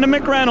 of Brandon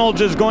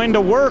McReynolds is going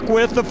to work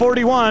with the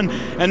 41,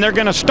 and they're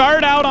going to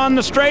start out on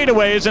the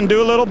straightaways and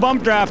do a little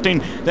bump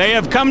drafting. They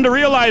have come to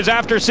realize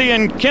after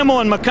seeing Kimmel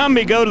and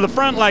McCumbee go to the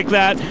front like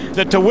that,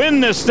 that to win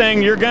this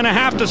thing, you're going to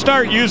have to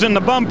start using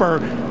the bumper.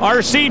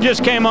 RC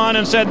just came on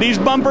and said these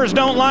bumpers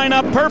don't line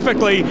up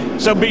perfectly,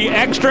 so be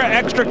extra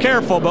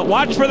careful, but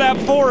watch for that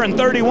 4 and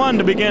 31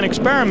 to begin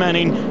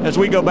experimenting as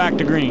we go back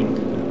to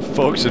green.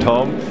 Folks at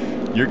home,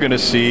 you're going to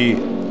see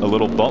a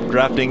little bump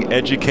drafting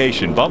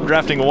education. Bump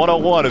drafting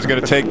 101 is going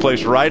to take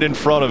place right in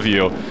front of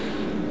you,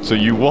 so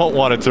you won't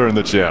want to turn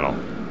the channel.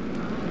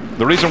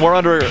 The reason we're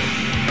under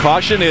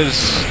caution is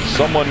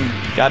someone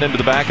got into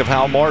the back of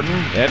Hal Martin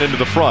and into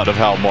the front of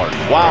Hal Martin.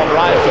 Wild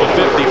ride for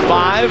the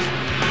 55.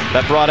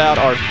 That brought out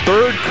our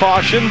 3rd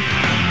caution.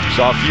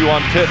 Saw a few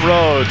on pit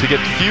road to get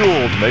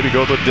fueled, maybe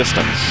go the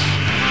distance.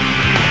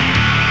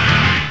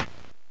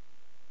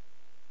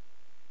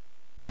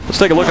 Let's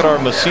take a look at our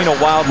Messina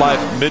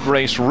Wildlife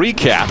mid-race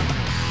recap.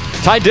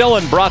 Ty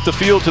Dillon brought the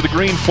field to the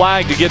green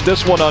flag to get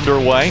this one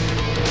underway.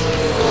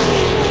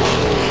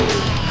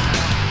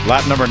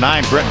 Lap number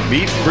 9, Brett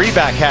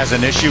Breback has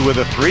an issue with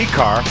a 3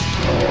 car.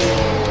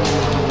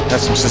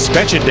 Has some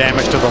suspension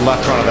damage to the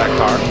left front of that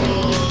car.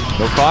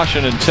 No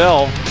caution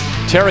until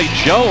Terry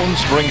Jones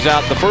brings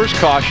out the first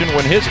caution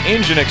when his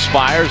engine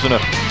expires in a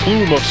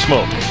plume of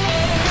smoke.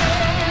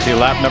 See,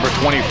 lap number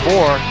 24,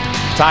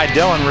 Ty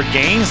Dillon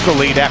regains the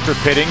lead after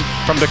pitting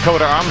from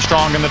Dakota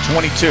Armstrong in the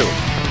 22.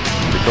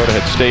 Dakota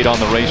had stayed on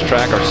the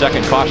racetrack. Our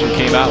second caution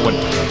came out when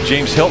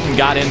James Hilton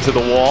got into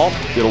the wall.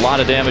 Did a lot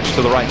of damage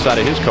to the right side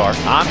of his car.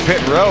 On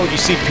pit road, you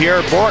see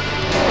Pierre Bourque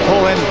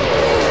pull in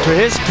to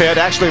his pit,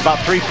 actually about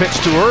 3 pits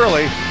too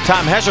early.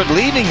 Tom Hessert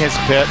leaving his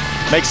pit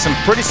makes some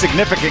pretty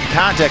significant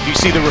contact. You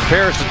see the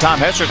repairs to Tom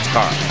Hessert's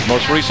car.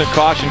 Most recent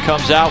caution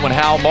comes out when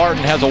Hal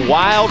Martin has a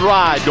wild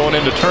ride going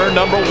into turn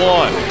number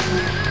 1.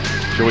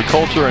 Joey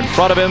Coulter in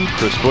front of him,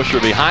 Chris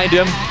Buescher behind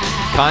him.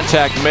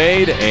 Contact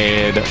made,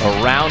 and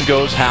around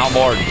goes Hal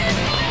Martin.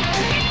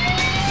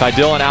 Ty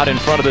Dillon out in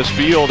front of this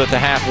field at the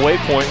halfway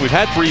point. We've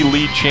had 3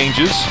 lead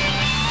changes.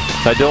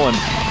 Ty Dillon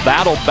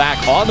battled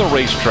back on the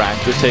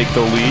racetrack to take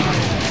the lead.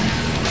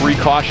 3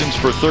 cautions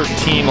for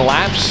 13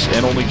 laps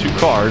and only 2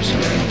 cars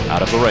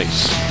out of the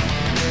race.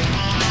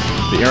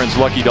 The Aaron's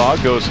Lucky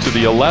Dog goes to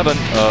the 11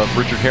 of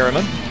Richard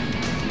Harriman.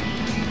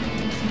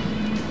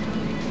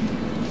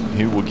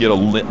 He will get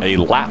a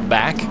lap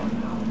back,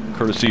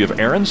 courtesy of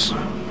Aaron's.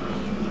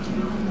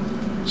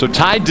 So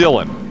Ty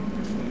Dillon,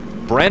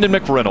 Brandon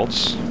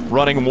McReynolds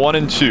running 1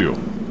 and 2.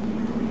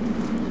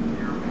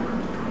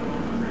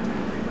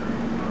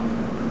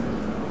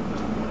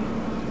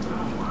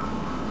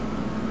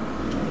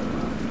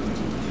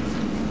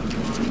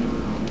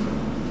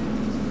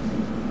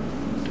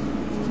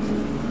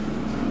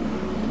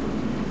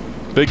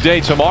 Big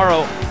day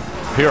tomorrow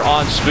here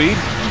on Speed.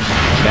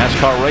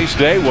 NASCAR race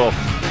day. We'll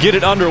get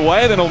it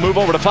underway, then we'll move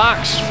over to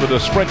Fox for the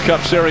Sprint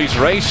Cup Series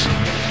race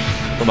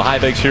from the high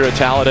banks here at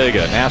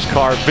Talladega.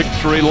 NASCAR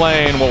Victory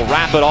Lane will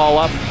wrap it all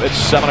up at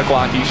 7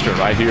 o'clock Eastern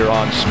right here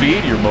on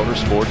Speed, your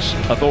motorsports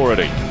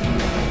authority.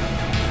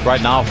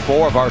 Right now,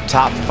 4 of our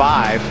top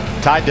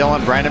 5, Ty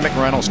Dillon, Brandon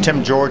McReynolds,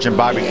 Tim George, and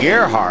Bobby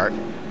Gerhart,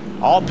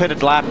 all pitted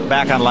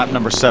back on lap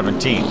number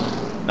 17.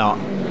 Now,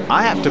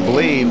 I have to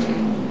believe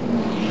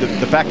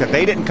the fact that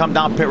they didn't come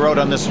down pit road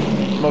on this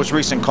most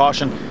recent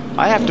caution,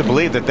 I have to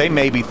believe that they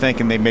may be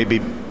thinking they may be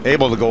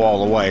able to go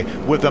all the way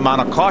with the amount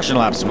of caution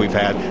laps that we've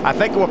had. I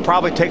think it will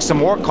probably take some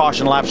more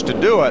caution laps to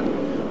do it,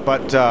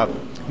 but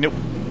you know,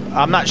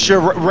 I'm not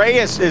sure. Ray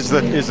is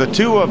the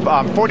 2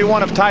 of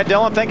 41 of Ty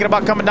Dillon thinking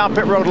about coming down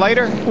pit road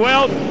later?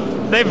 Well,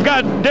 they've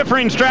got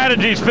differing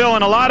strategies, Phil,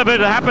 and a lot of it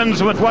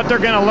happens with what they're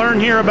going to learn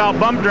here about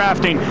bump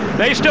drafting.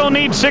 They still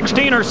need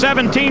 16 or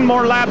 17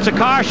 more laps of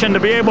caution to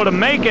be able to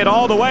make it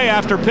all the way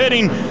after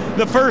pitting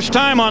the first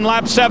time on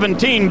lap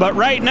 17. But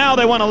right now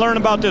they want to learn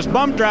about this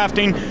bump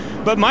drafting.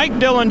 But Mike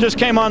Dillon just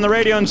came on the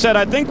radio and said,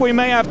 I think we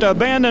may have to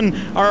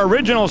abandon our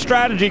original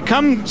strategy.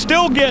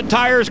 Still get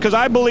tires, because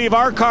I believe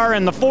our car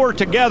and the 4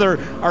 together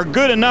are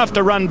good enough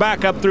to run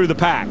back up through the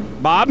pack.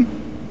 Bob?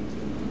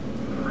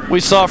 We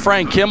saw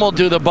Frank Kimmel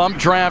do the bump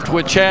draft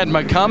with Chad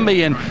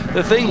McCumbee, and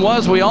the thing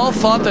was, we all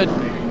thought that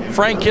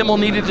Frank Kimmel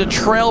needed to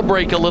trail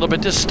brake a little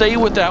bit to stay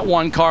with that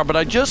 1 car, but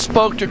I just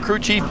spoke to crew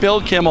chief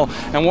Bill Kimmel,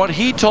 and what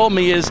he told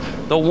me is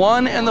the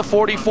 1 and the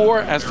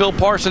 44, as Phil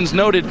Parsons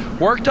noted,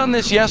 worked on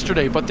this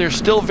yesterday, but they're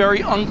still very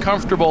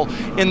uncomfortable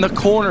in the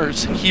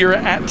corners here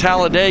at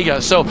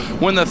Talladega. So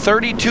when the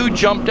 32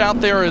 jumped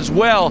out there as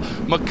well,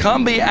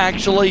 McCumbee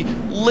actually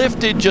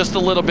lifted just a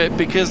little bit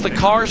because the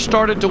car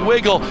started to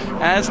wiggle,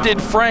 as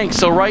did Frank.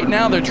 So right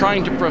now they're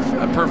trying to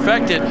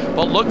perfect it,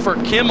 but look for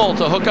Kimmel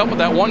to hook up with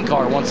that 1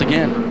 car once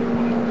again.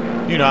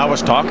 You know, I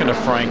was talking to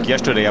Frank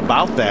yesterday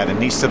about that,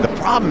 and he said the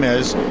problem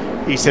is,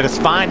 he said it's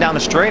fine down the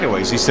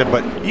straightaways. He said,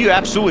 but you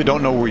absolutely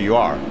don't know where you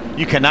are.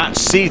 You cannot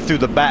see through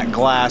the back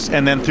glass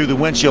and then through the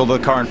windshield of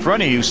the car in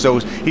front of you. So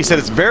he said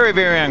it's very,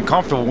 very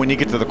uncomfortable when you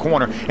get to the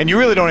corner, and you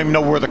really don't even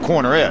know where the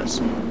corner is.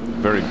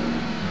 Very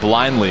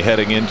blindly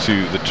heading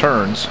into the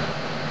turns.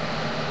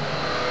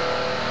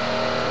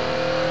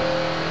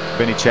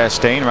 Benny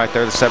Chastain right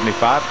there, the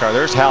 75 car.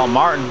 There's Hal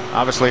Martin.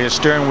 Obviously his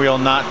steering wheel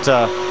not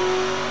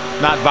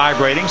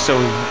vibrating, so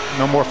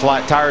no more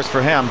flat tires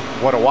for him.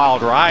 What a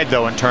wild ride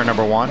though in turn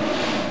number 1.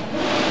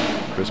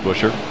 Chris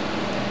Buescher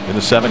in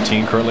the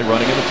 17, currently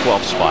running in the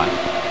 12th spot.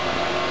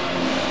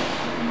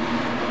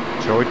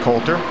 Joey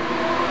Coulter,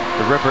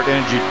 the Ripper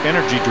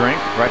energy drink,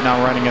 right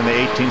now running in the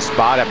 18th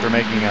spot after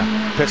making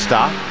a pit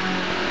stop.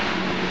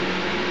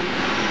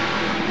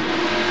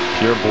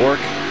 Pierre Bourque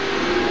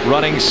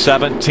running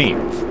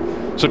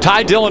 17th. So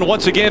Ty Dillon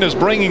once again is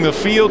bringing the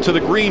field to the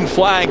green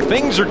flag.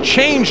 Things are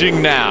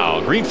changing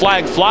now. Green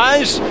flag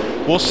flies.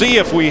 We'll see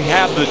if we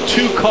have the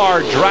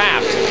 2-car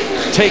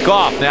draft take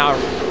off now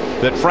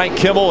that Frank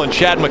Kimmel and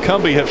Chad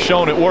McCumbee have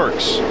shown it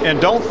works. And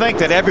don't think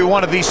that every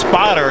one of these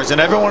spotters and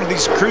every one of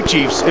these crew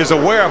chiefs is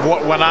aware of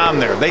what went on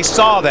there. They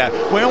saw that.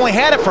 We only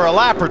had it for a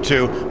lap or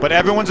 2, but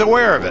everyone's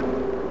aware of it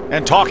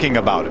and talking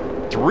about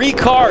it. 3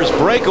 cars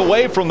break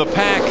away from the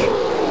pack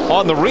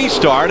on the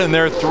restart, and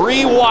they're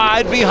 3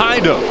 wide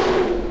behind them.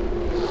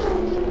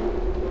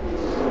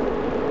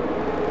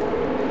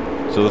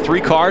 So the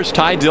 3 cars,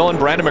 Ty Dillon,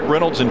 Brandon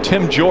McReynolds, and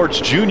Tim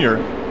George Jr.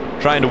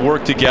 trying to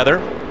work together,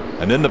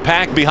 and then the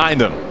pack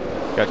behind them.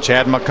 Got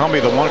Chad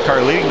McCumbee, the 1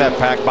 car leading that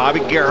pack.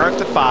 Bobby Gerhart,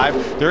 the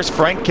 5. There's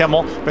Frank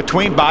Kimmel.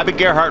 Between Bobby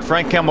Gerhart,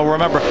 Frank Kimmel,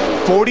 remember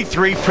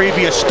 43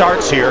 previous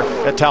starts here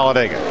at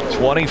Talladega.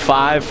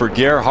 25 for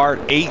Gerhart,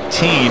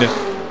 18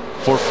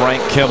 for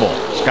Frank Kimmel.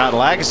 Scott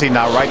Lagasse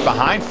now right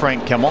behind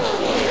Frank Kimmel.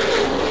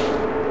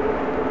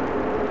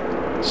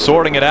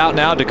 Sorting it out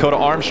now, Dakota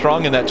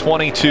Armstrong in that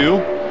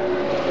 22.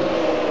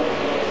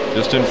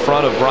 Just in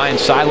front of Brian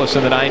Silas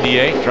in the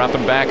 98,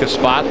 dropping back a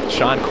spot.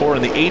 Sean Corr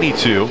in the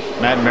 82.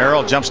 Matt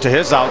Merrill jumps to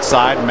his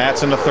outside.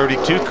 Matt's in the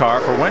 32 car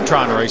for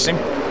Wintron Racing.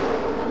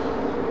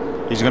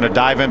 He's going to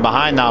dive in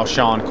behind now,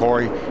 Sean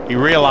Corr. He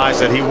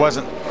realized that he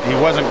wasn't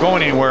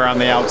going anywhere on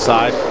the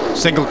outside.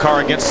 Single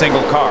car against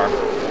single car.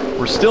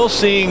 We're still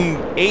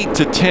seeing 8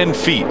 to 10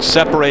 feet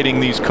separating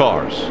these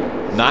cars.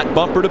 Not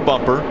bumper to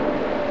bumper.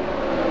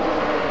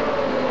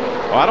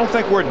 Well, I don't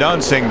think we're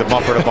done seeing the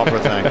bumper to bumper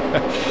thing.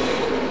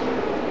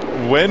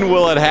 When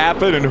will it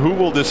happen, and who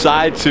will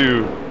decide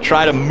to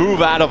try to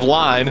move out of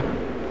line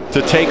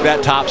to take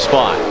that top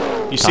spot?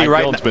 You see,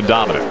 right Dillon's been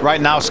dominant.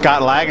 Right now,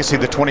 Scott Lagasse,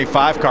 the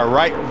 25 car,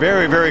 right,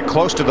 very, very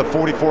close to the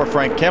 44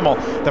 Frank Kimmel.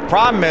 The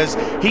problem is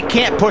he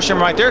can't push him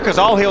right there because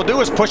all he'll do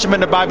is push him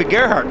into Bobby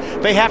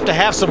Gerhart. They have to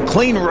have some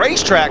clean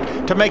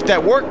racetrack to make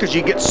that work because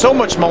you get so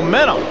much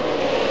momentum.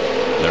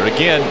 There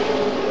again.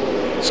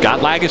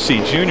 Scott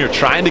Lagasse Jr.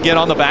 trying to get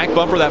on the back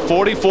bumper, that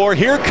 44.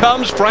 Here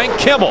comes Frank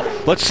Kimmel.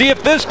 Let's see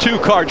if this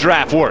two-car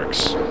draft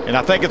works. And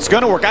I think it's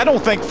going to work. I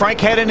don't think Frank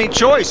had any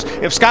choice.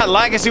 If Scott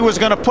Lagasse was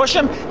going to push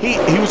him, he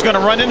was going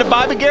to run into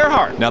Bobby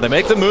Gerhart. Now they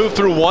make the move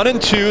through 1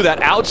 and 2,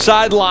 that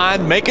outside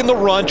line, making the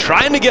run,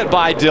 trying to get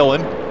by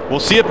Dillon. We'll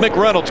see if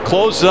McReynolds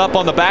closes up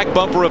on the back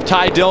bumper of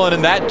Ty Dillon,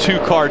 and that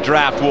two-car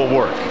draft will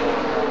work.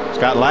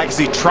 Scott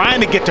Lagasse trying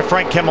to get to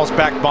Frank Kimmel's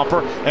back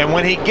bumper, and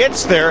when he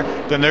gets there,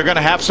 then they're going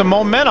to have some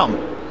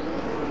momentum.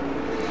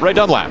 Ray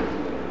Dunlap.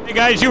 Hey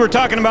guys, you were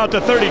talking about the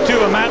 32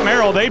 of Matt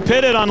Merrill. They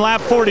pitted on lap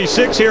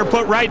 46 here,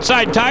 put right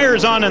side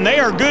tires on, and they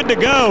are good to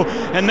go.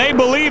 And they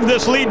believe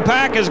this lead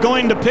pack is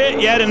going to pit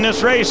yet in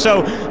this race.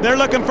 So they're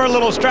looking for a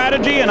little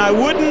strategy, and I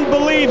wouldn't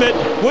believe it,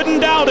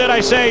 wouldn't doubt it, I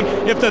say,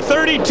 if the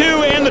 32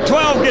 and the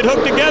 12 get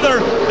hooked together.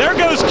 There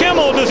goes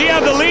Kimmel. Does he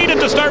have the lead at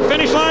the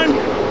start-finish line?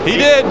 He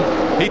did.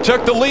 He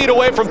took the lead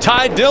away from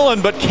Ty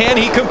Dillon, but can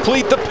he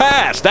complete the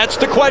pass? That's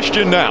the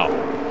question now.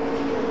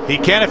 He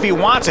can if he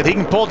wants it. He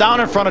can pull down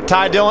in front of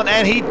Ty Dillon,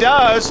 and he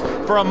does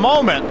for a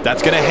moment.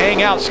 That's going to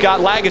hang out Scott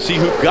Lagasse,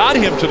 who got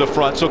him to the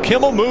front. So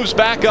Kimmel moves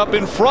back up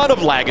in front of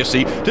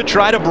Lagasse to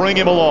try to bring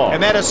him along.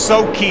 And that is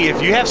so key.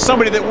 If you have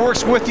somebody that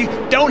works with you,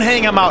 don't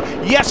hang him out.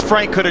 Yes,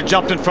 Frank could have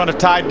jumped in front of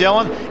Ty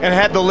Dillon and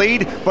had the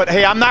lead, but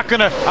hey, I'm not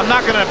gonna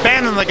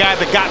abandon the guy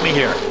that got me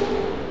here.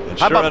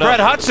 How about Brett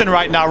Hudson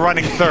right now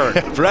running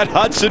third? Brett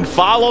Hudson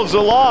follows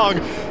along,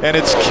 and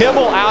it's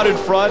Kimmel out in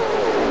front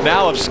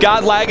now of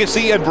Scott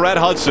Lagasse and Brett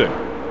Hudson.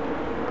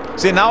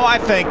 See, now I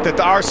think that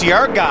the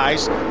RCR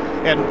guys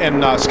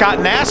and Scott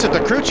Nassett,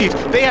 the crew chief,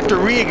 they have to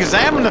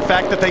re-examine the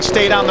fact that they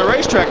stayed on the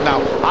racetrack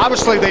now.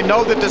 Obviously, they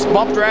know that this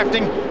bump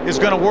drafting is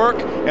going to work,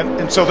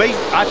 and so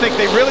I think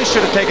they really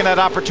should have taken that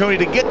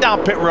opportunity to get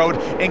down pit road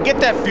and get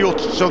that fuel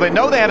so they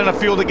know they had enough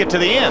fuel to get to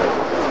the end.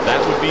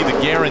 That would be the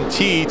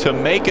guarantee to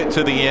make it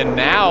to the end.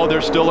 Now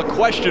there's still a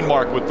question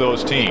mark with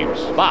those teams.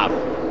 Bob.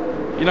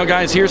 You know,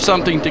 guys, here's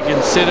something to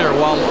consider.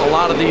 While a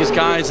lot of these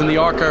guys in the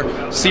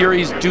ARCA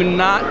series do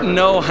not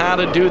know how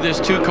to do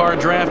this two-car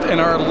draft and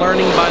are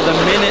learning by the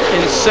minute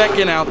and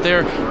second out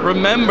there,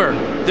 remember,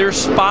 their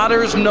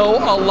spotters know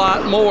a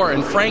lot more.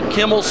 And Frank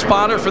Kimmel's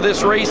spotter for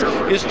this race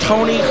is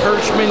Tony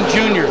Hirschman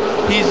Jr.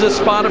 He's the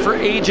spotter for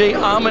A.J.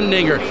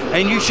 Allmendinger,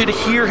 and you should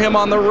hear him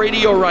on the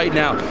radio right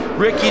now.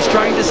 Rick, he's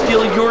trying to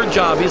steal your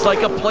job. He's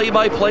like a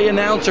play-by-play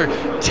announcer,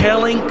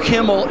 telling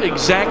Kimmel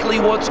exactly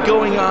what's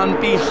going on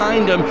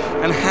behind him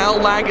and how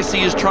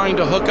Lagasse is trying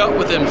to hook up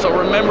with him. So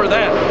remember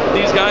that.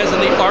 These guys in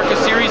the ARCA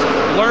series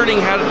learning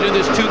how to do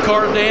this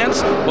two-car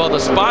dance. Well, the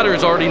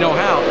spotters already know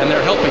how, and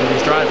they're helping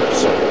these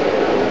drivers.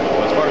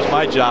 Well, as far as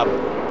my job,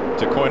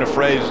 to coin a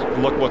phrase,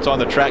 look what's on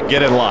the track,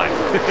 get in line.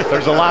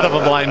 There's a lot of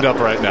them lined up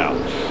right now.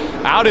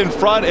 Out in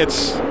front,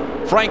 it's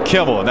Frank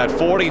Kimmel in that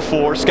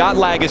 44, Scott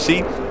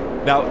Lagasse.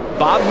 Now,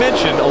 Bob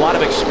mentioned a lot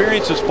of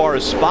experience as far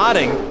as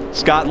spotting.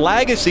 Scott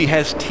Lagasse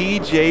has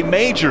TJ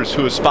Majors,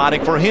 who is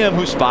spotting for him,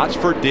 who spots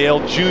for Dale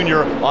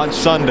Jr. on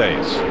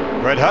Sundays.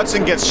 Brett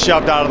Hudson gets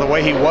shoved out of the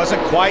way. He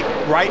wasn't quite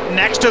right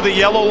next to the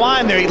yellow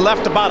line there. He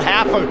left about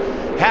half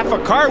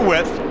a car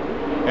width,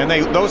 and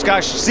those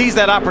guys seize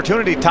that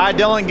opportunity. Ty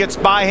Dillon gets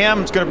by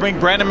him. It's going to bring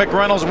Brandon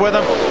McReynolds with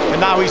him, and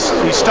now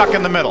he's stuck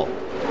in the middle.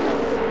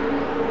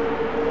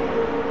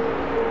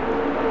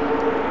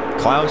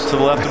 Clowns to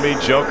the left of me,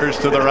 jokers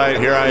to the right.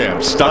 Here I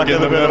am, stuck in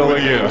the middle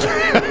again.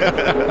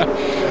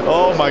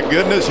 Oh my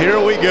goodness, here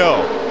we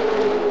go.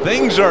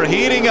 Things are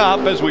heating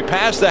up as we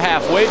pass the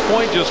halfway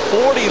point. Just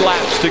 40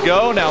 laps to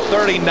go. Now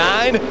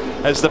 39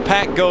 as the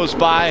pack goes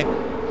by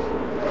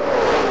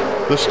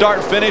the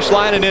start-finish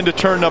line and into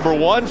turn number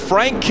 1.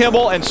 Frank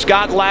Kimmel and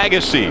Scott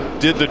Lagasse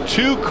did the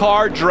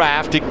two-car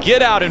draft to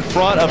get out in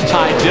front of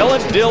Ty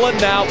Dillon. Dillon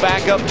now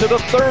back up to the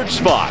third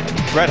spot.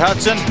 Brett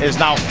Hudson is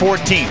now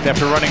 14th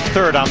after running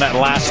third on that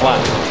last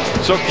lap.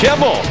 So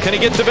Kimmel, can he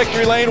get to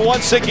victory lane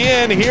once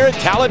again here at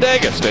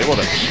Talladega? Stay with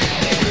us.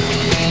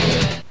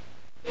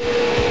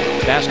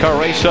 NASCAR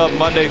Race Hub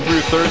Monday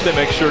through Thursday.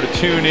 Make sure to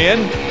tune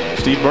in.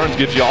 Steve Burns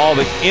gives you all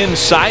the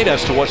insight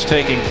as to what's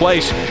taking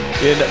place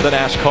in the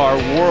NASCAR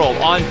world.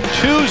 On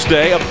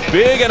Tuesday, a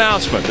big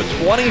announcement. The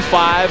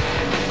 25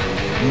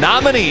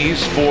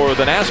 nominees for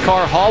the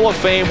NASCAR Hall of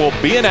Fame will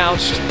be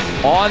announced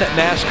on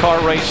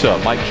NASCAR Race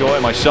Hub. Mike Joy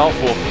and myself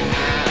will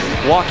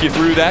walk you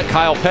through that.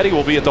 Kyle Petty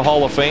will be at the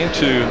Hall of Fame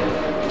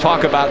to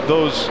talk about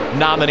those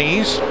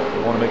nominees.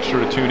 You want to make sure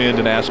to tune in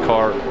to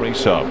NASCAR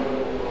Race Hub.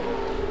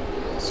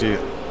 See,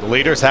 the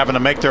leaders having to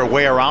make their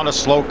way around a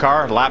slow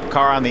car, lap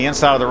car on the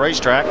inside of the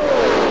racetrack.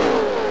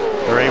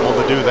 They're able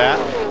to do that.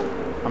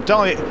 I'm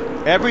telling you,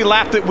 every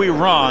lap that we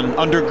run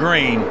under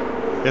green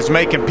is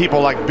making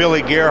people like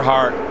Billy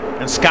Gerhart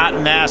and Scott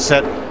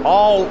Nassett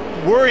all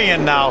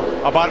worrying now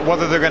about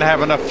whether they're going to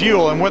have enough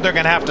fuel and whether they're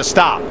going to have to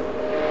stop.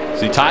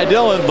 See Ty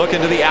Dillon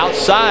looking to the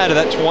outside of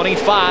that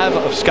 25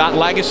 of Scott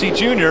Lagasse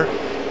Jr.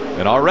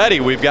 And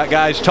already we've got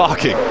guys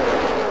talking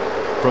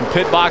from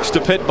pit box to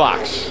pit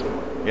box.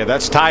 Yeah,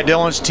 that's Ty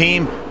Dillon's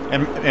team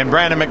and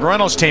Brandon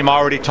McReynolds' team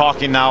already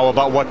talking now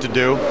about what to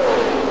do.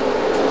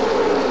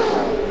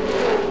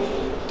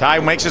 Ty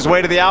makes his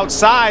way to the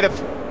outside of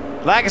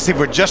Lagasse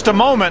for just a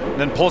moment,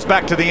 then pulls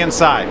back to the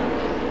inside.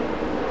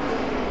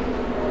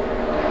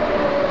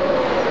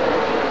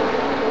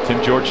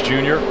 Tim George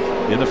Jr.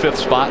 in the 5th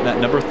spot in that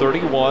number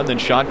 31. Then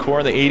Sean Corr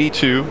in the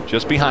 82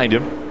 just behind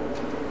him.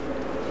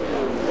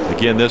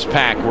 Again, this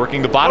pack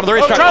working the bottom of the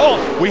racetrack.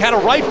 Oh, we had a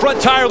right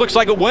front tire. Looks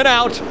like it went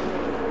out.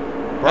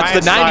 That's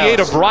the 98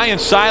 of Brian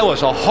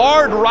Silas. A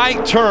hard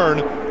right turn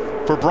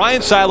for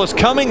Brian Silas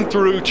coming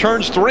through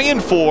turns 3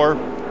 and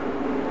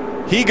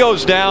 4. He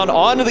goes down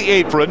onto the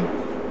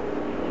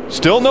apron.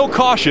 Still no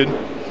caution.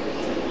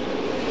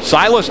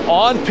 Silas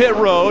on pit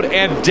road,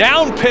 and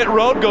down pit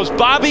road goes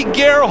Bobby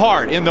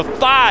Gerhart in the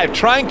 5,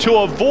 trying to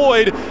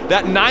avoid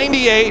that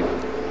 98.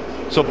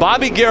 So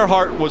Bobby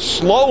Gerhart was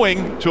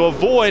slowing to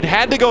avoid,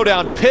 had to go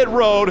down pit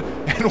road,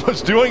 and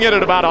was doing it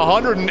at about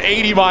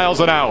 180 miles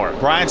an hour.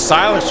 Brian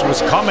Silas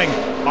was coming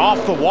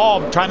off the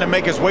wall, trying to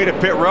make his way to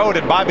pit road,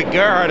 and Bobby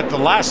Gerhart at the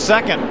last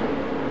second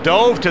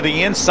dove to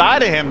the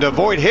inside of him to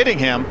avoid hitting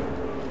him.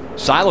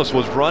 Silas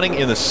was running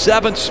in the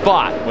 7th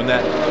spot when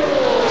that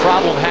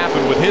problem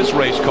happened with his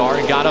race car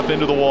and got up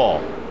into the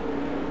wall.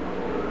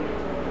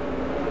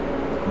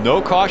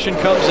 No caution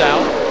comes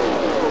out.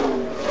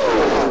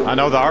 I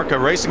know the ARCA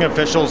racing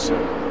officials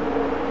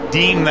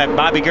deemed that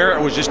Bobby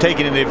Gerhart was just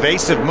taking an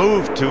evasive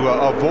move to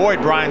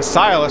avoid Brian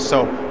Silas,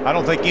 so I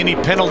don't think any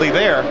penalty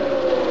there.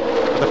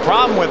 But the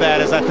problem with that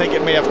is I think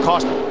it may have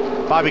cost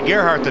Bobby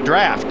Gerhart the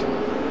draft.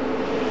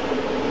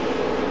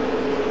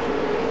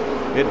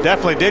 It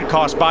definitely did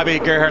cost Bobby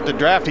Gerhart the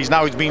draft. He's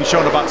being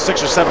shown about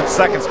 6 or 7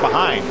 seconds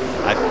behind.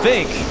 I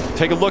think,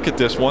 take a look at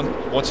this one.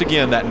 Once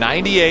again, that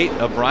 98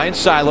 of Brian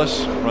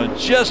Silas run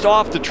just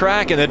off the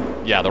track, and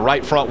then, yeah, the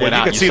right front went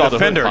out. You could see the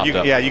fender.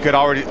 You could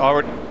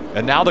already.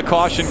 And now the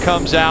caution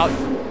comes out.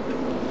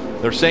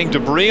 They're saying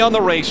debris on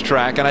the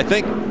racetrack, and I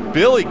think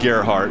Billy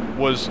Gerhart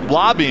was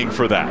lobbying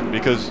for that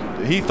because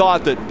he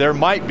thought that there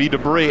might be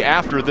debris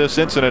after this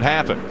incident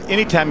happened.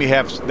 Anytime you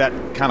have that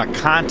kind of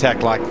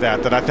contact like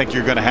that I think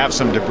you're going to have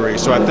some debris.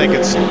 So I think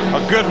it's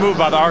a good move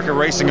by the ARCA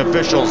racing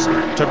officials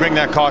to bring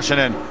that caution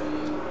in.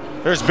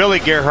 There's Billy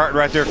Gerhart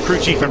right there, crew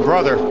chief and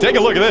brother. Take a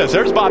look at this.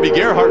 There's Bobby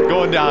Gerhart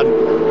going down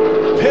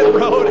pit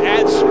road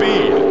at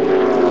speed.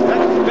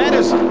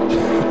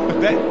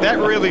 That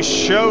really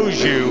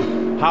shows you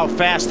how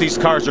fast these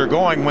cars are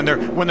going when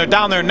they're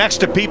down there next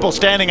to people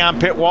standing on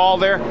pit wall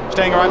there,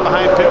 staying right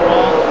behind pit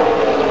wall.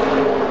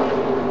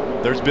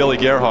 There's Billy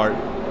Gerhart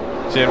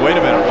saying, wait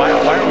a minute, why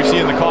aren't we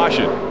seeing the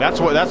caution? That's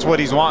what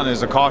he's wanting,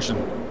 is a caution.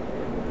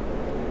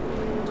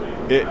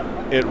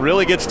 It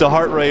really gets the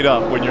heart rate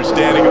up when you're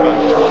standing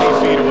about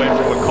 20 feet away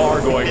from a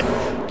car going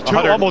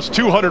almost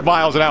 200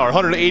 miles an hour,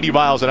 180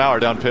 miles an hour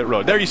down pit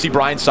road. There you see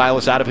Brian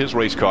Silas out of his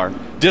race car.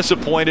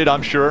 Disappointed,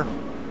 I'm sure.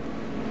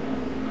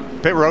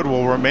 Pit road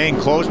will remain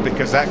closed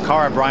because that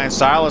car of Brian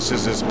Silas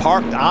is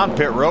parked on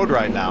pit road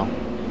right now.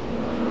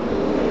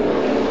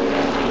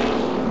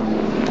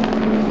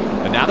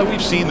 And now that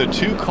we've seen the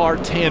 2-car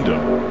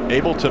tandem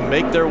able to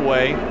make their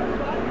way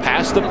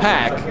past the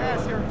pack,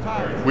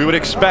 we would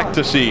expect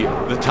to see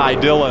the Ty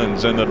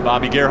Dillons and the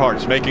Bobby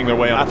Gerharts making their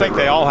way on. I think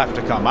they all have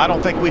to come. I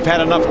don't think we've had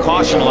enough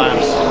caution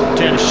laps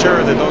to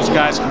ensure that those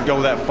guys can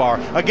go that far.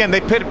 Again, they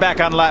pitted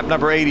back on lap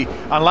number 80,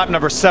 on lap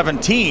number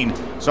 17,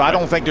 so I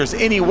don't think there's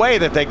any way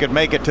that they could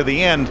make it to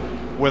the end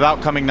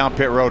without coming down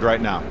pit road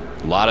right now.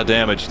 A lot of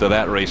damage to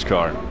that race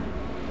car.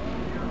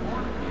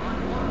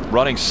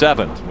 Running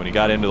 7th when he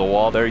got into the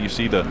wall there. You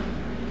see the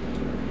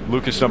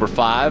Lucas number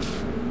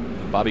 5.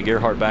 Bobby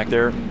Gerhart back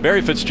there.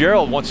 Barry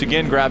Fitzgerald once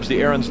again grabs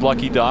the Aaron's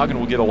lucky dog and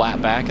will get a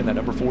lap back in that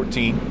number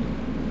 14.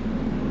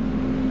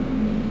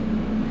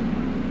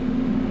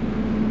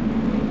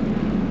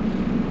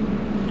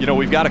 You know,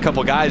 we've got a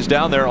couple guys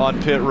down there on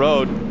pit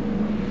road.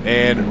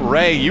 And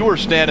Ray, you were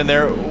standing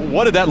there.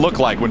 What did that look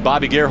like when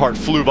Bobby Gerhart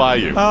flew by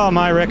you? Oh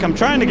my, Rick, I'm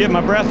trying to get my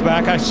breath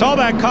back. I saw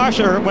that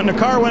caution when the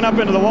car went up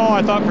into the wall.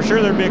 I thought for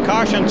sure there'd be a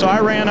caution, so I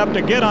ran up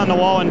to get on the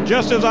wall, and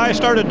just as I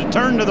started to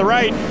turn to the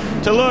right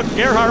to look,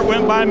 Gerhart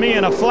went by me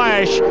in a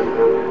flash,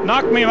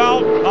 knocked me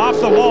out off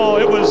the wall.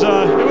 It was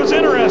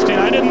interesting.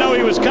 I didn't know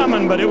he was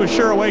coming, but it was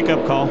sure a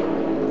wake-up call.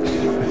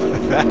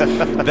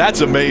 That's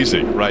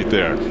amazing right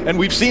there. And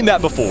we've seen that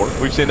before.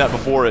 We've seen that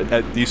before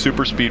at these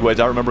super speedways.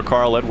 I remember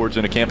Carl Edwards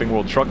in a Camping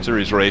World Truck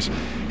Series race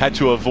had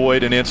to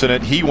avoid an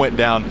incident. He went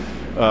down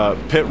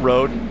pit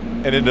road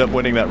and ended up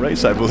winning that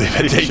race, I believe,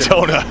 at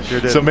Daytona.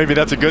 Sure did. So maybe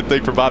that's a good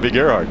thing for Bobby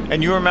Gerhart.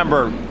 And you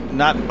remember,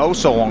 not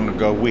so long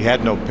ago, we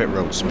had no pit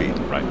road speed.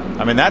 Right.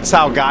 I mean, that's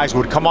how guys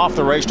would come off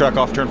the racetrack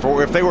off turn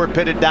 4. If they were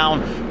pitted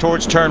down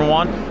towards turn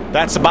 1,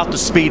 that's about the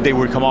speed they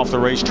would come off the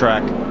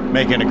racetrack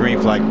making a green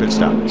flag pit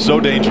stop. So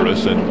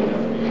dangerous,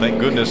 and thank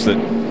goodness that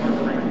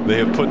they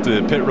have put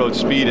the pit road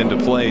speed into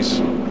place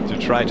to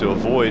try to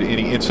avoid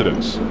any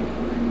incidents.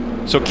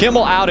 So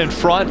Kimmel out in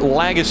front,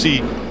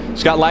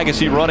 Scott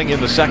Lagasse running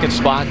in the second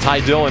spot. Ty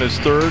Dillon is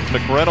third.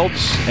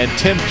 McReynolds and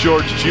Tim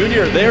George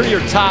Jr. They're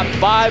your top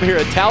 5 here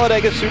at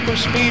Talladega Super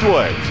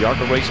Speedway. It's the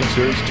ARCA Racing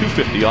Series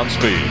 250 on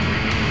speed.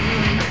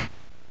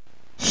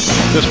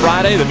 This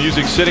Friday, the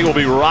Music City will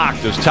be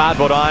rocked as Todd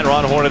Bodine,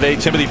 Ron Hornaday,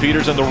 Timothy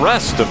Peters, and the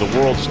rest of the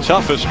world's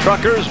toughest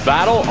truckers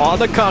battle on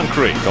the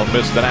concrete. Don't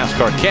miss the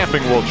NASCAR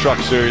Camping World Truck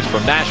Series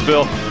from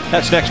Nashville.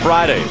 That's next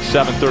Friday,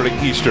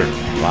 7:30 Eastern,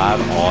 live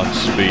on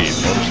Speed,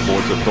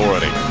 Motorsports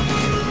Authority.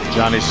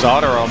 Johnny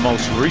Sauter, our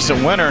most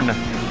recent winner in the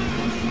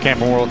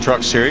Camping World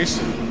Truck Series.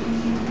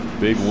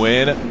 Big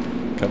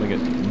win coming at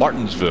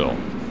Martinsville.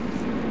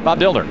 Bob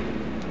Dillner.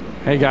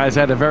 Hey guys,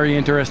 had a very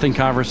interesting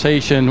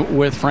conversation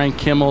with Frank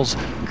Kimmel's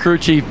crew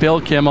chief, Bill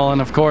Kimmel, and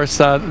of course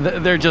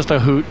they're just a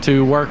hoot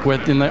to work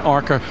with in the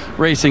ARCA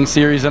Racing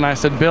Series. And I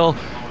said, Bill,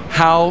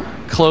 how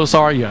close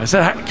are you? I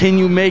said, can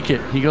you make it?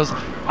 He goes,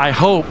 I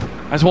hope.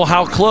 I said, well,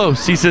 how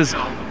close? He says,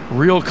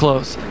 real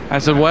close. I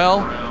said, well,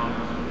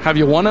 have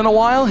you won in a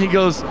while? He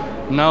goes,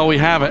 no, we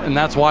haven't, and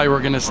that's why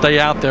we're going to stay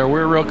out there.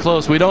 We're real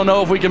close. We don't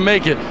know if we can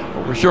make it,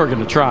 but we're sure going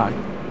to try.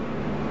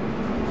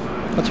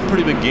 That's a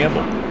pretty big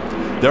gamble.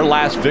 Their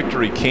last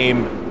victory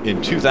came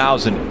in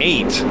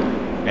 2008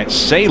 at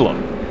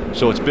Salem,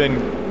 so it's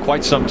been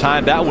quite some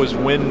time. That was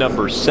win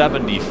number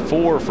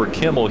 74 for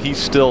Kimmel. He's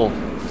still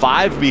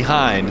 5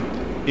 behind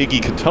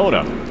Iggy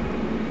Katona.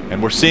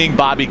 And we're seeing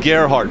Bobby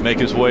Gerhart make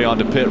his way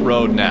onto pit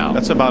road now.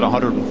 That's about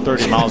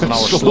 130 miles an hour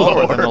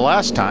slower than the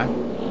last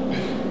time.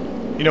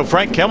 You know,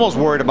 Frank Kimmel's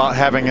worried about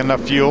having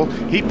enough fuel.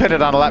 He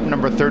pitted on lap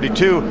number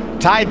 32.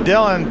 Ty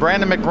Dillon,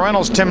 Brandon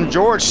McReynolds, Tim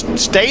George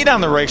stayed on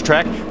the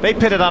racetrack. They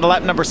pitted on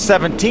lap number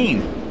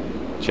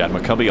 17. Chad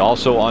McCumbee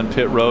also on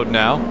pit road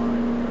now.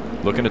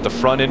 Looking at the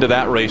front end of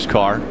that race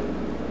car.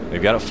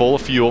 They've got it full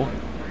of fuel.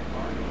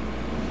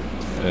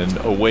 And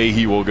away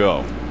he will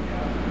go.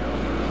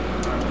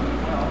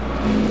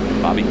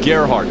 Bobby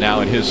Gerhart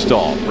now in his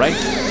stall, right?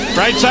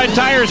 Right side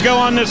tires go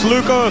on this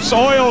Lucas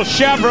Oil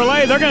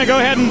Chevrolet. They're going to go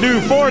ahead and do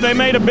 4. They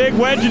made a big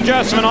wedge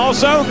adjustment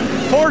also.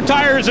 4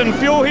 tires and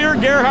fuel here.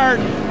 Gerhart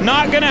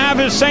not going to have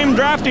his same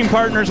drafting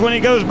partners when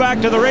he goes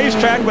back to the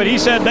racetrack, but he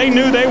said they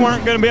knew they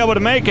weren't going to be able to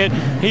make it.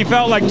 He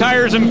felt like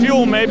tires and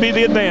fuel may be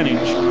the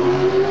advantage.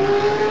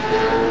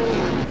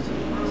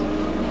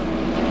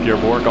 Pierre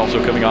Bourque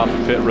also coming off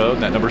of pit road,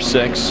 that number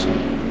 6.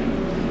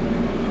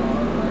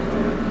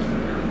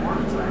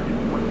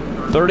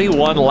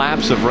 31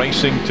 laps of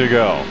racing to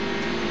go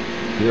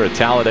here at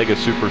Talladega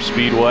Super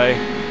Speedway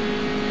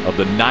of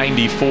the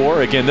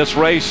 94. Again, this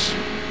race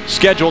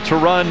scheduled to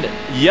run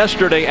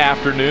yesterday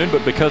afternoon,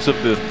 but because of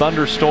the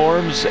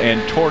thunderstorms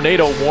and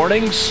tornado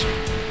warnings,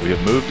 we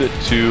have moved it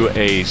to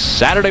a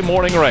Saturday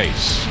morning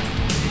race.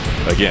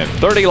 Again,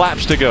 30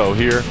 laps to go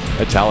here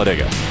at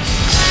Talladega.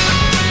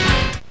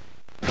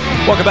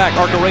 Welcome back,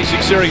 ARCA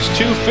Racing Series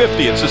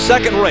 250. It's the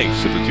second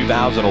race of the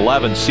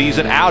 2011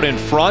 season. Out in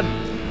front,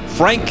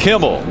 Frank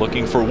Kimmel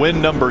looking for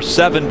win number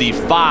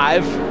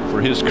 75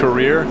 for his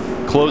career,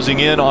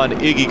 closing in on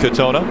Iggy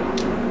Katona.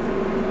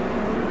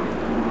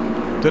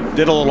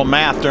 Did a little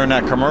math during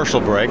that commercial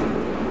break.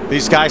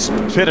 These guys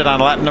pitted on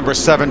lap number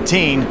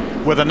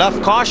 17 with enough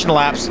caution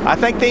laps. I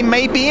think they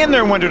may be in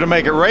their window to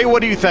make it. Ray,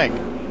 what do you think?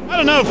 I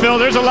don't know, Phil.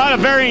 There's a lot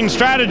of varying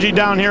strategy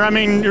down here. I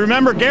mean, you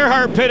remember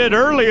Gerhart pitted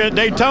earlier at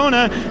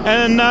Daytona,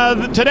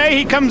 and today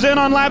he comes in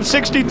on lap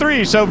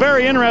 63, so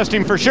very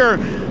interesting for sure.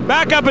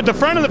 Back up at the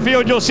front of the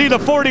field, you'll see the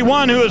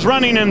 41 who is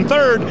running in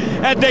third.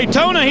 At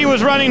Daytona, he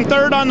was running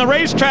third on the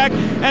racetrack,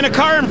 and a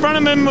car in front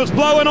of him was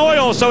blowing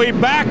oil, so he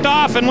backed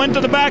off and went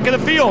to the back of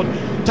the field.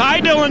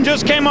 Ty Dillon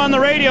just came on the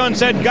radio and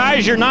said,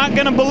 guys, you're not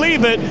going to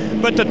believe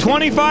it, but the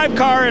 25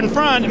 car in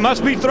front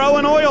must be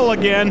throwing oil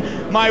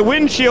again. My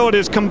windshield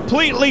is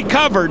completely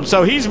covered,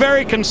 so he's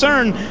very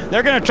concerned.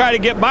 They're going to try to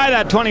get by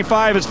that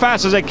 25 as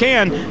fast as they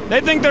can.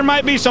 They think there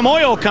might be some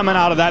oil coming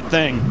out of that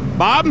thing.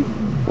 Bob?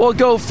 Well,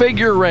 go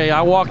figure, Ray.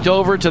 I walked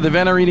over to the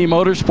Venerini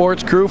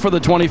Motorsports crew for the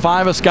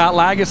 25 of Scott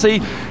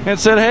Lagasse and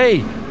said,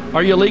 hey,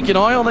 are you leaking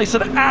oil? And they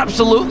said,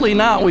 absolutely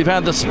not. We've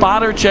had the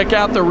spotter check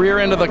out the rear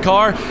end of the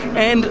car,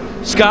 and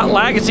Scott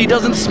Lagasse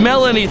doesn't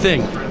smell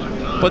anything.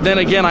 But then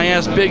again, I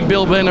asked Big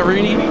Bill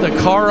Benarini, the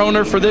car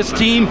owner for this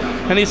team,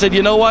 and he said,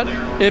 you know what?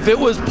 If it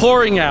was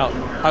pouring out,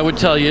 I would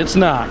tell you it's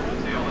not.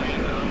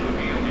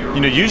 You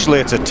know, usually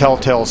it's a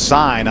telltale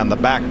sign on the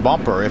back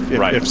bumper.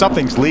 If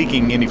something's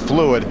leaking any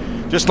fluid,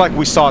 just like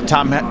we saw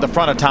the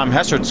front of Tom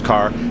Hessard's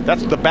car,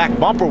 that's the back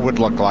bumper would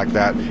look like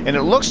that. And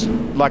it looks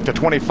like the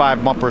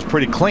 25 bumper is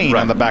pretty clean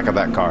on the back of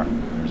that car.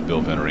 There's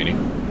Bill Benarini,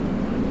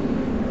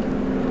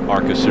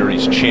 ARCA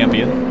Series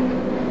champion.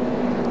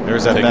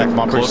 There's that back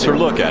bumper. Closer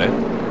look at it.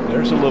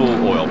 There's a little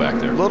oil back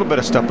there. A little bit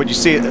of stuff, but you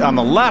see it on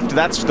the left,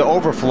 that's the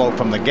overflow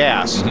from the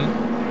gas.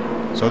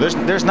 So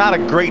there's not a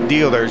great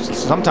deal there.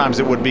 Sometimes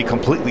it would be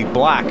completely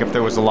black if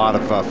there was a lot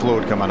of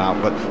fluid coming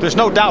out, but there's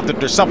no doubt that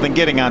there's something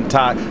getting on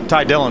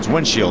Ty Dillon's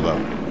windshield, though.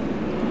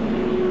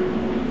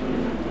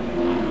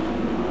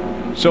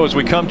 So as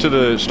we come to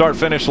the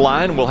start-finish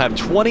line, we'll have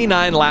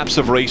 29 laps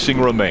of racing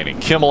remaining.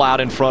 Kimmel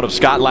out in front of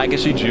Scott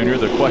Lagasse Jr.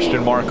 The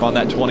question mark on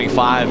that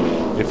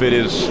 25, if it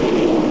is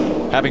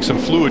having some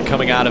fluid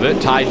coming out of it.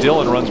 Ty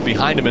Dillon runs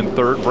behind him in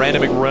third.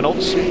 Brandon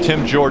McReynolds,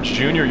 Tim George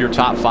Jr. your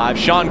top 5.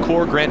 Sean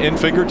Corr, Grant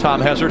Enfinger, Tom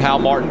Hessard, Hal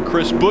Martin,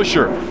 Chris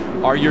Buescher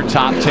are your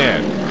top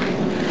 10.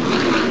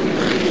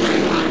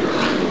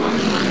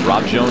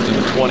 Rob Jones in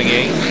the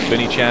 28,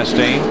 Benny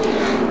Chastain,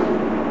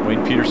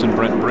 Wayne Peterson,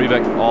 Brent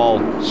Breivik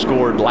all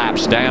scored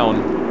laps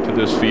down to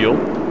this field.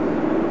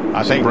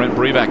 I think Brent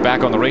Breivik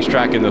back on the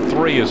racetrack in the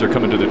 3 as they're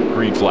coming to the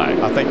green flag.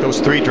 I think those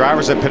 3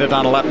 drivers that pitted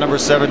on lap number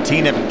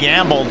 17 have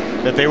gambled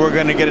that they were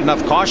going to get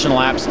enough caution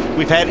laps.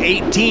 We've had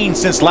 18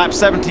 since lap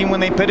 17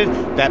 when they pitted.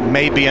 That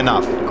may be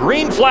enough.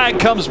 Green flag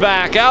comes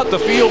back out the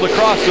field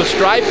across the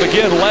stripe,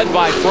 again led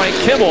by Frank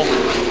Kimmel.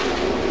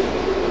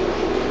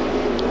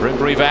 Brent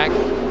Breivik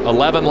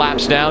 11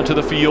 laps down to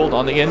the field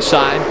on the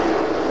inside.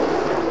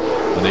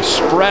 And they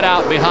spread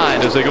out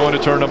behind as they go into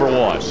turn number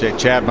 1. See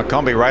Chad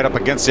McCumbee right up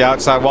against the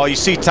outside wall. You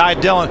see Ty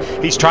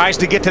Dillon. He tries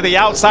to get to the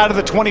outside of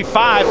the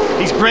 25.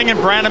 He's bringing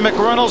Brandon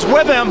McReynolds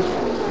with him.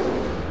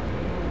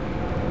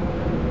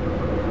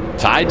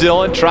 Ty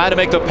Dillon trying to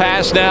make the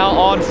pass now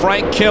on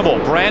Frank Kimmel.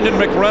 Brandon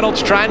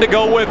McReynolds trying to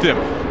go with him.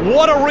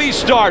 What a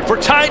restart for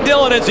Ty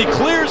Dillon as he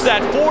clears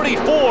that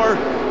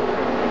 44.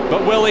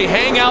 But will he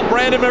hang out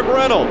Brandon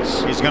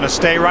McReynolds? He's going to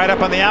stay right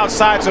up on the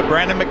outside so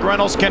Brandon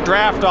McReynolds can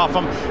draft off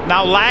him.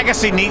 Now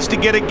Lagasse needs to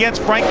get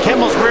against Frank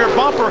Kimmel's rear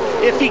bumper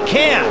if he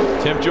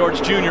can. Tim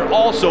George Jr.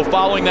 also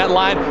following that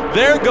line.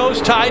 There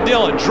goes Ty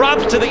Dillon.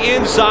 Drops to the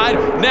inside.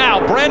 Now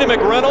Brandon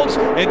McReynolds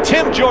and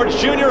Tim George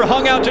Jr.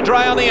 hung out to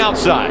dry on the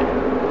outside.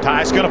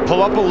 Ty's going to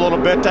pull up a little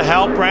bit to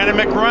help Brandon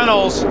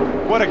McReynolds.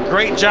 What a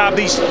great job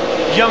these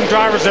young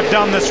drivers have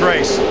done this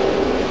race.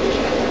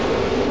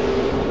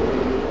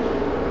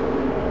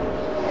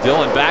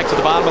 Dillon back to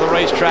the bottom of the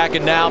racetrack,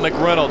 and now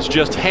McReynolds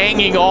just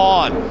hanging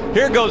on.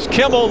 Here goes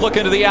Kimmel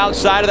looking to the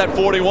outside of that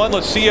 41.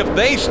 Let's see if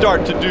they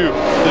start to do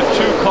the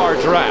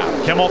 2-car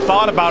draft. Kimmel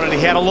thought about it.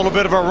 He had a little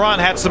bit of a run,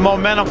 had some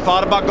momentum,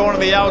 thought about going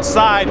to the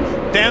outside,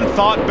 then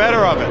thought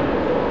better of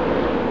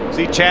it.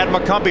 See Chad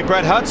McCumbee,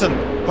 Brett Hudson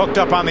hooked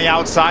up on the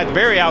outside,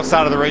 very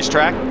outside of the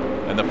racetrack.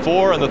 And the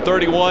 4 and the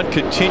 31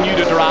 continue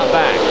to drop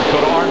back.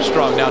 Dakota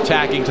Armstrong now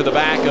tacking to the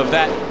back of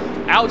that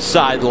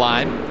outside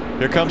line.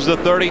 Here comes the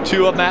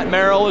 32 of Matt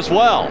Merrill as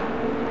well.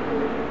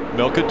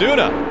 Milka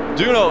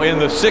Duno in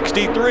the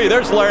 63.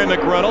 There's Larry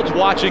McReynolds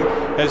watching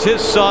as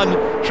his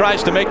son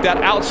tries to make that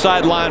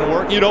outside line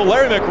work. You know,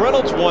 Larry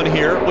McReynolds won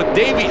here with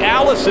Davey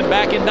Allison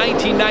back in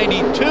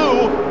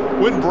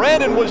 1992 when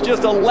Brandon was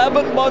just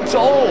 11 months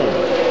old.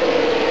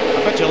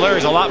 I bet you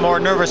Larry's a lot more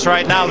nervous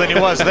right now than he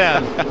was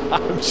then.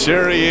 I'm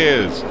sure he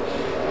is.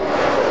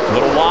 A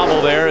little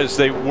wobble there as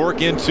they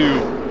work into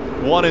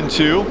 1 and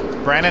 2.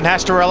 Brandon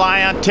has to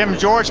rely on Tim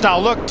George. Now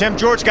look, Tim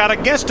George got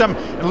against him,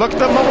 and look at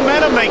the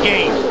momentum they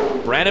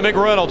gained. Brandon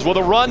McReynolds with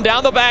a run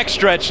down the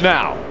backstretch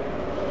now.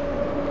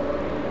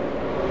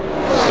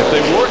 If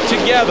they work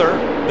together,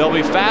 they'll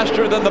be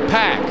faster than the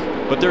pack,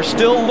 but they're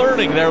still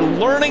learning. They're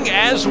learning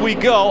as we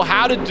go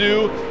how to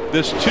do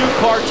this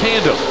 2-car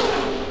tandem.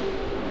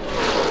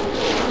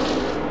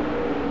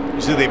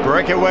 You see, they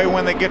break away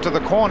when they get to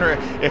the corner.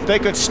 If they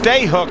could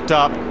stay hooked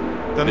up,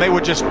 then they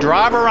would just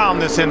drive around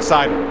this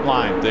inside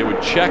line. They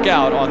would check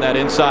out on that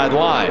inside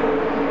line.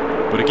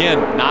 But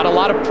again, not a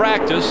lot of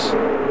practice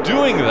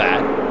doing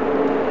that.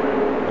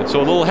 And so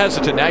a little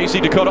hesitant. Now you see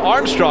Dakota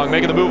Armstrong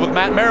making the move with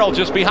Matt Merrill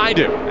just behind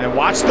him. And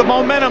watch the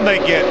momentum they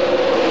get.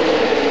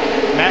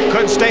 Matt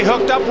couldn't stay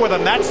hooked up with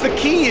him. That's the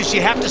key, is you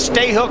have to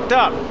stay hooked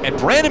up. And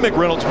Brandon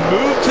McReynolds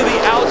moved to the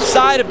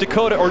outside of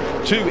Dakota, or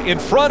in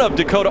front of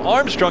Dakota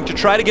Armstrong to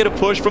try to get a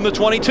push from the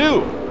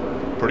 22.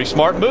 Pretty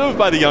smart move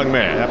by the young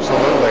man.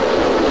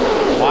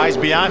 Absolutely. Wise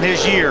beyond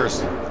his years.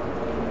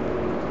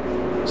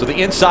 So the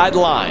inside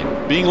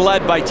line being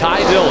led by Ty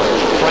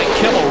Dillon. Frank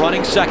Kimmel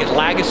running second.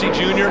 Lagasse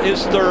Jr.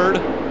 is third.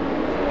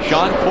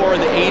 Sean Corr in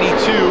the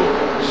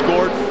 82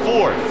 scored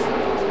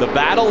fourth. The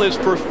battle is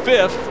for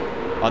fifth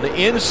On the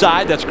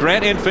inside, that's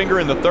Grant Enfinger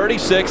in the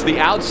 36. The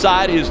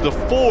outside is the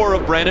 4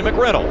 of Brandon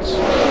McReynolds.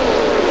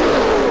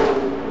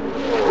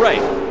 Ray.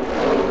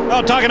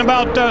 Well, talking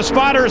about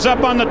spotters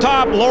up on the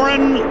top,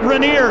 Lauren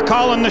Rainier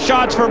calling the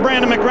shots for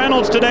Brandon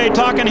McReynolds today,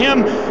 talking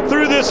him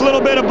through this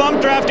little bit of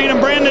bump drafting, and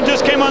Brandon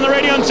just came on the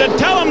radio and said,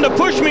 tell him to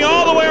push me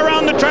all the way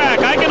around the track.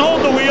 I can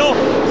hold the wheel.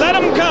 Let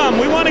him come.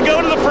 We want to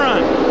go to the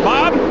front.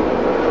 Bob?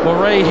 Well,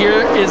 Ray,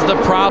 here is the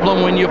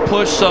problem when you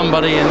push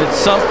somebody, and it's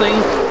something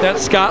that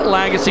Scott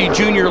Lagasse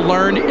Jr.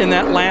 learned in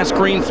that last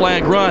green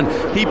flag run.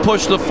 He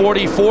pushed the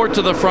 44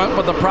 to the front,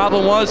 but the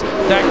problem was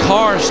that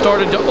car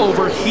started to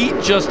overheat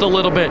just a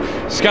little bit.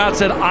 Scott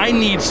said, I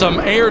need some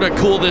air to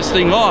cool this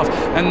thing off,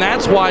 and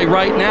that's why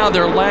right now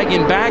they're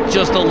lagging back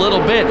just a little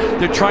bit.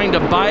 They're trying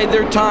to bide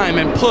their time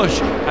and push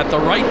at the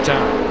right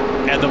time.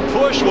 And the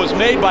push was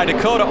made by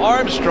Dakota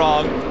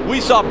Armstrong. We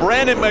saw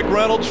Brandon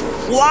McReynolds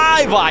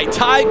fly by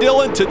Ty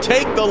Dillon to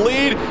take the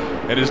lead,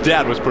 and his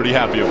dad was pretty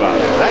happy about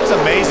it. That's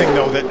amazing,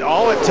 though, that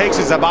all it takes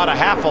is about a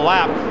half a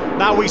lap.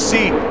 Now we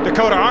see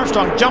Dakota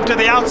Armstrong jump to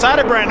the outside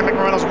of Brandon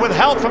McReynolds with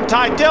help from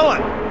Ty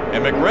Dillon.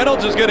 And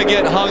McReynolds is going to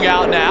get hung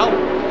out now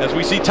as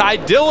we see Ty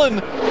Dillon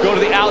go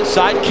to the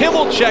outside.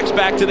 Kimmel checks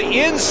back to the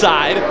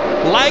inside.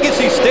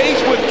 Lagasse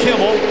stays with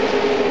Kimmel.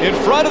 In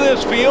front of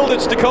this field,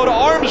 it's Dakota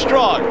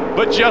Armstrong,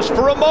 but just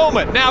for a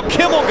moment. Now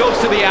Kimmel goes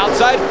to the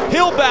outside.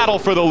 He'll battle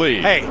for the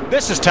lead. Hey,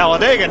 this is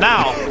Talladega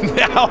now.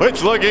 Now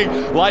it's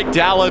looking like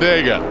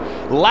Talladega.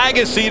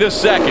 Lagasse to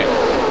second.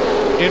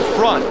 In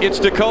front, it's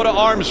Dakota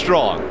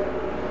Armstrong.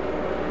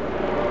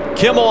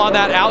 Kimmel on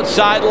that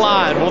outside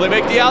line. Will they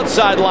make the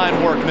outside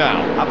line work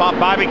now? How about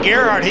Bobby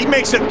Gerhart? He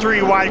makes it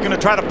 3 wide. Going to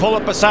try to pull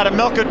up beside of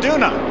Milka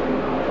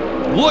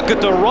Duna. Look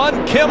at the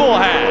run Kimmel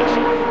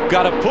has.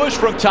 Got a push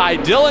from Ty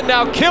Dillon.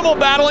 Now Kimmel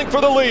battling for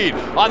the lead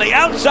on the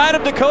outside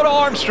of Dakota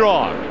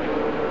Armstrong.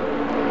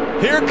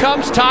 Here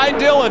comes Ty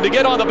Dillon to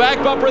get on the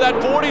back bumper of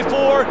that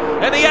 44,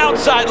 and the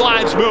outside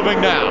line's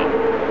moving now.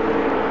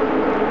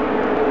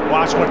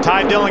 Watch when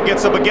Ty Dillon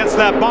gets up against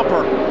that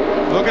bumper.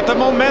 Look at the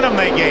momentum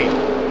they gain.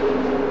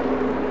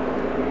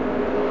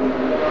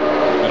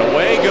 And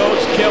away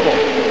goes Kimmel.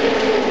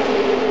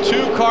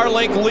 2-car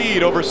length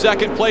lead over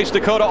second place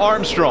Dakota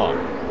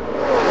Armstrong.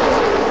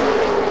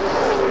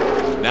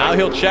 Now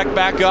he'll check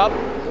back up.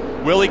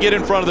 Will he get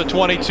in front of the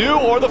 22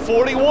 or the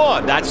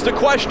 41? That's the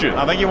question.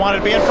 I think he wanted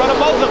to be in front of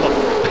both of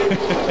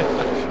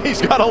them.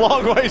 He's got a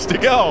long ways to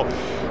go.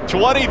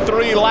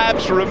 23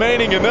 laps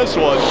remaining in this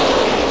one.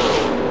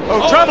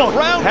 Oh, trouble.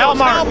 Around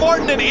Hal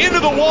Martin and into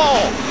the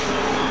wall.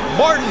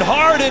 Martin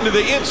hard into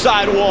the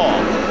inside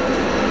wall.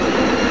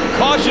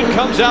 Caution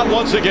comes out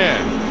once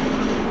again.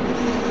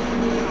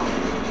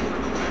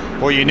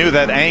 Well, you knew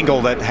that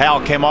angle that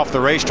Hal came off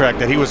the racetrack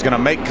that he was going to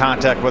make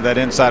contact with that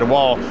inside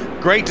wall.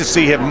 Great to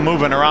see him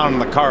moving around in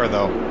the car,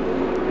 though.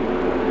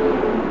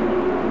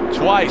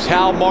 Twice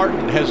Hal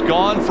Martin has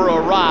gone for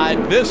a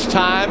ride. This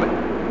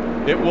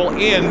time it will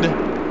end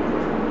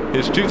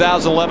his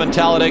 2011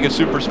 Talladega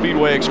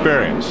Superspeedway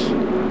experience.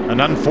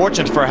 And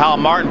unfortunate for Hal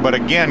Martin, but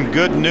again,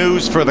 good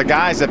news for the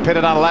guys that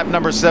pitted on lap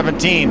number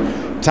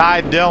 17. Ty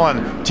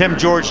Dillon, Tim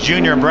George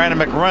Jr., and Brandon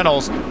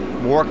McReynolds.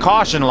 More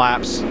caution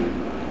laps.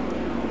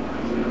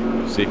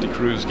 Safety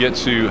crews get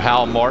to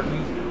Hal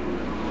Martin.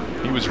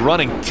 He was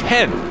running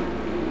 10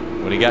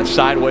 when he got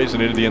sideways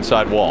and into the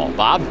inside wall.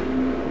 Bob?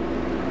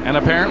 And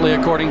apparently,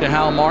 according to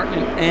Hal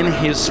Martin and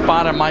his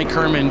spotter, Mike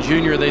Herman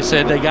Jr., they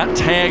said they got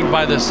tagged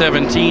by the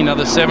 17. Now,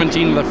 the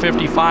 17 and the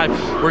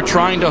 55 were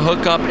trying to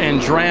hook up and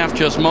draft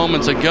just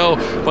moments ago,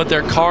 but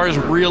their cars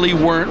really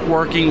weren't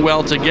working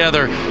well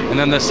together. And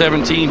then the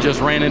 17 just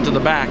ran into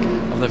the back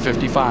of the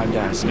 55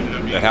 guys.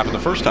 That happened the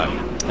first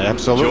time.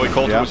 Absolutely. Joey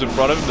Coulter was in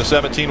front of him. The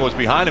 17 was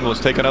behind him. Let's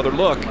take another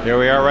look. Here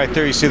we are right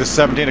there. You see the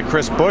 17 of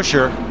Chris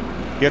Buescher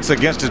gets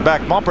against his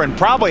back bumper, and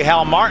probably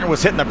Hal Martin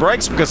was hitting the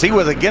brakes because he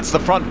was against the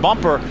front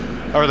bumper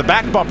or the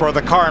back bumper of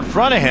the car in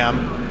front of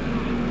him.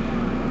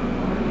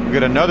 We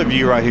get another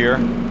view right here.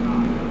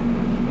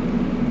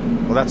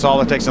 Well, that's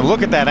all it takes. And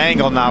look at that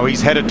angle now.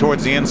 He's headed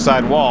towards the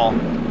inside wall.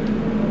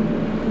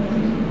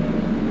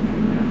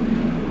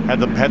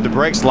 Had the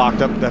brakes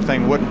locked up, that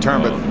thing wouldn't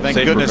turn, but thank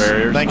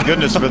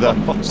goodness for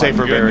the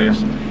safer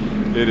barriers.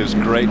 It is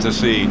great to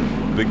see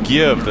the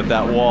give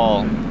that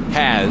wall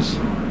has,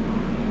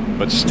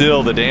 but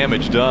still the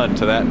damage done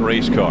to that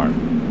race car.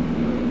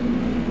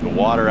 The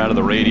water out of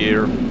the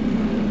radiator.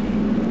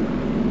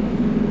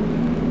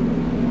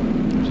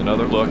 There's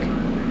another look.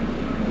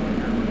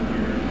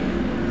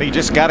 He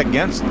just got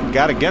against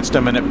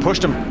him, and it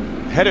pushed him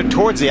headed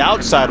towards the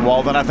outside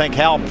wall. Then I think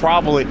Hal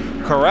probably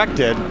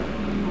corrected.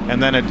 And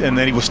then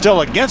he was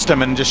still against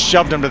him and just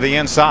shoved him to the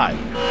inside.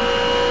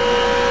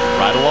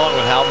 Right along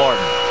with Hal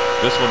Martin.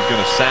 This one's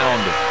going to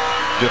sound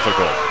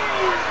difficult.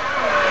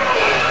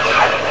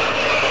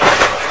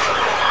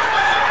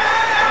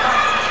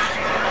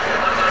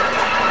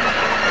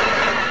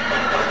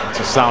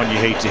 It's a sound you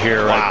hate to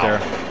hear right there.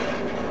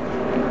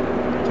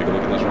 Take a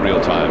look at this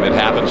real time. It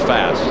happens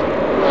fast.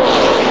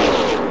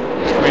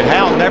 I mean,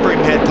 Hal never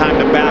even had time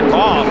to back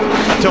off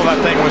until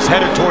that thing was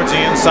headed towards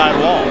the inside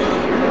wall.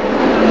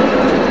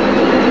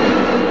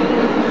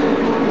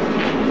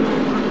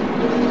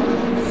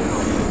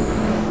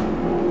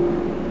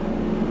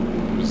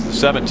 It was the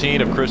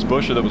 17 of Chris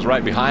Buescher that was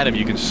right behind him.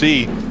 You can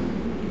see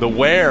the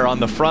wear on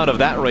the front of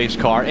that race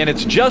car, and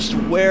it's just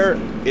where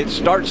it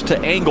starts to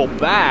angle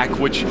back,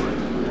 which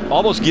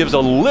almost gives a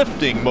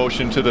lifting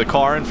motion to the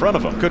car in front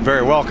of them. Could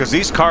very well, because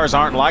these cars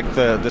aren't like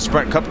the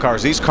Sprint Cup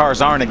cars. These cars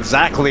aren't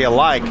exactly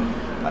alike,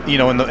 you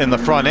know, in the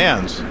front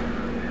ends.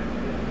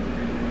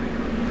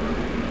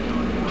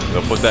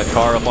 They'll put that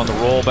car up on the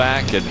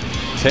rollback and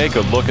take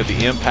a look at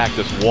the impact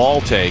this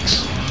wall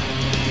takes.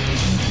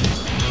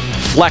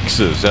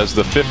 Flexes as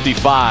the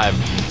 55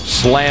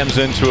 slams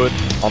into it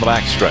on the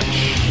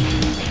backstretch.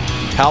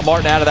 Hal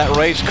Martin out of that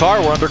race car.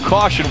 We're under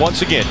caution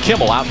once again.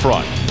 Kimmel out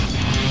front.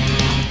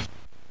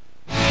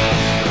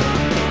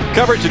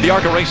 Coverage of the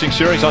ARCA Racing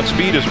Series on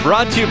Speed is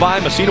brought to you by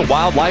Messina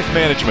Wildlife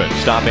Management.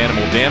 Stop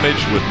animal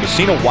damage with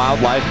Messina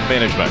Wildlife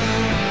Management.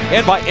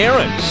 And by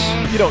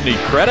Aaron's. You don't need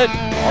credit.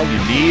 All you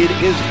need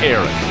is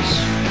Aaron's.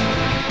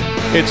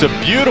 It's a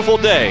beautiful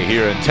day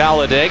here in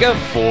Talladega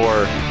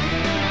for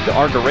the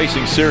ARCA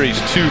Racing Series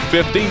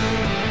 250.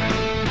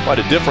 Quite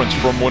a difference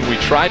from when we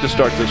tried to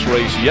start this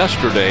race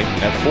yesterday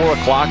at 4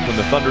 o'clock when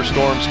the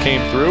thunderstorms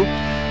came through.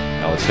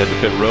 Now let's head to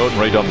pit road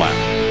and Ray Dunlap.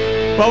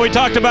 Well, we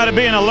talked about it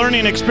being a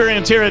learning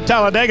experience here at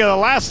Talladega. The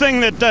last thing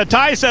that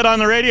Ty said on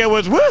the radio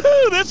was,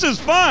 woohoo, this is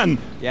fun.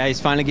 Yeah, he's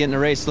finally getting to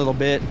race a little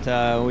bit.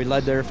 We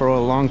led there for a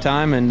long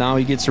time, and now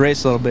he gets to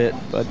race a little bit.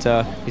 But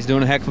he's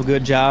doing a heck of a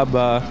good job.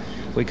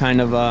 We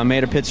kind of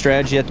made a pit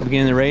strategy at the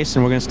beginning of the race,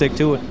 and we're going to stick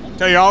to it.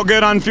 So you're all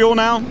good on fuel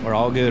now? We're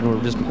all good.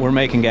 We're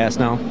making gas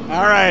now.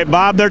 All right,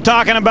 Bob, they're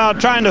talking about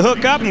trying to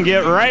hook up and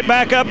get right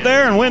back up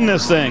there and win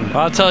this thing.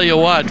 I'll tell you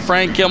what,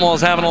 Frank Kimmel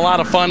is having a lot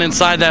of fun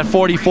inside that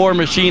 44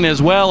 machine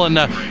as well, and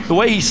the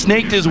way he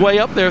snaked his way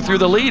up there through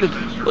the lead, it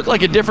looked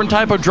like a different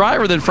type of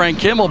driver than Frank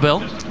Kimmel, Bill.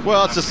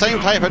 Well, it's the same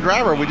type of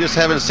driver. We just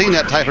haven't seen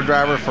that type of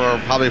driver for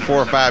probably 4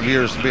 or 5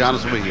 years, to be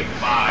honest with you.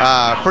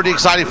 Pretty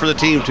exciting for the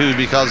team, too,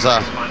 because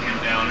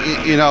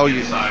you know,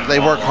 they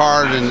work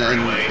hard, and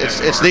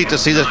it's neat to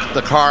see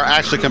the car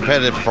actually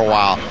competitive for a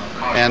while.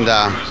 And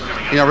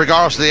you know,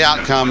 regardless of the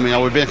outcome, you know,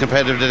 we've been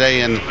competitive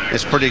today, and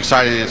it's pretty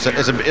exciting.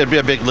 It'd be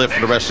a big lift for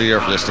the rest of the year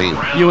for this team.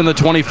 You and the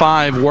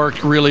 25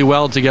 worked really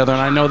well together,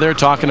 and I know they're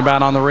talking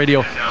about on the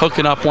radio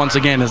hooking up once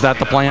again. Is that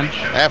the plan?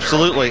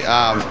 Absolutely.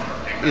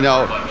 You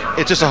know,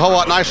 it's just a whole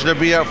lot nicer to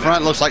be up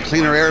front. It looks like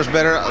cleaner air is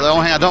better. The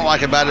only thing I don't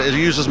like about it is it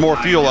uses more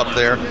fuel up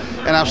there,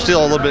 and I'm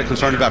still a little bit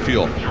concerned about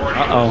fuel.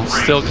 Uh-oh,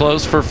 still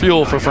close for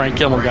fuel for Frank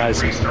Kimmel,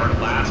 guys.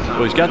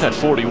 Well, he's got that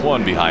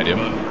 41 behind him,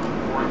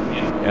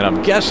 and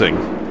I'm guessing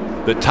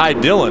that Ty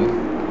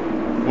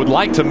Dillon would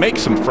like to make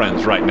some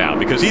friends right now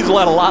because he's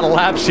led a lot of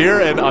laps here,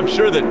 and I'm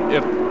sure that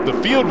if the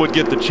field would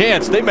get the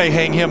chance, they may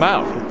hang him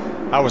out.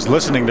 I was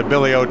listening to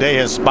Billy O'Day,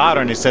 his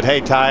spotter, and he said,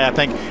 hey, Ty, I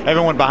think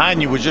everyone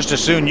behind you would just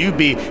as soon you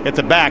be at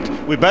the back.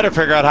 We better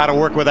figure out how to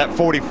work with that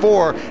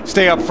 44,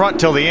 stay up front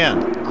till the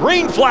end.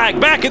 Green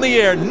flag back in the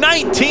air,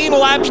 19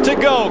 laps to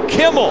go.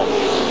 Kimmel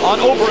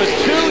on over a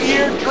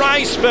 2-year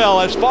dry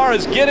spell as far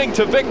as getting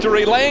to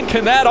victory lane.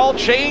 Can that all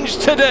change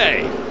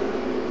today?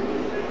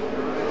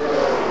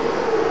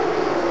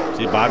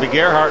 See Bobby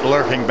Gerhart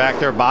lurking back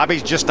there.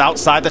 Bobby's just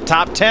outside the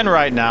top 10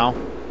 right now.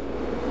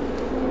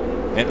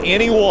 And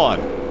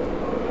anyone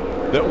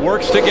that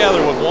works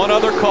together with one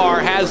other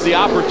car has the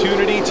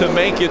opportunity to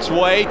make its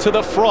way to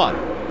the front.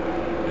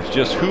 It's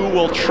just who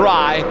will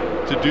try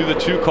to do the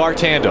 2-car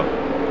tandem.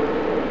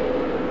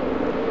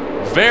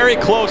 Very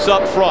close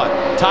up front.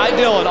 Ty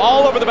Dillon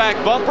all over the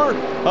back bumper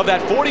of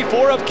that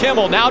 44 of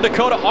Kimmel. Now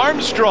Dakota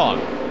Armstrong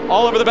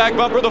all over the back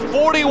bumper of the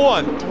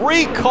 41.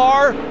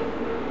 3-car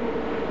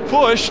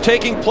push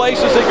taking place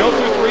as they go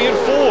through 3 and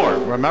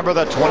 4. Remember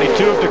that 22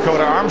 of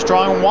Dakota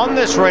Armstrong won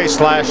this race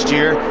last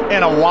year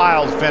in a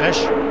wild finish.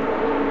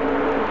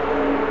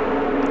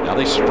 Now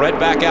they spread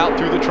back out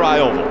through the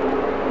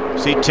tri-oval.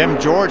 See Tim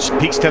George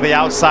peeks to the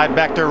outside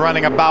back there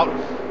running about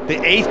the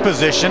 8th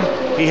position.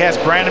 He has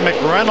Brandon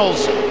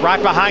McReynolds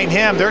right behind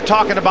him. They're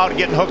talking about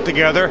getting hooked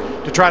together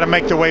to try to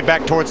make their way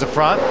back towards the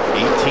front.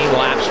 18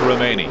 laps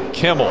remaining.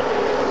 Kimmel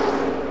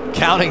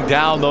counting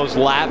down those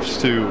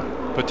laps to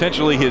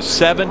potentially his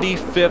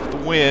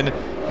 75th win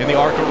in the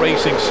ARCA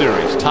Racing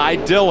Series. Ty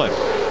Dillon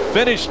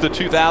finished the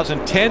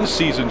 2010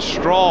 season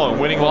strong,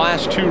 winning the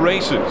last 2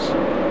 races.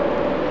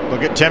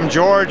 Look at Tim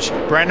George,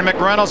 Brandon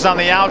McReynolds on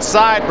the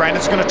outside.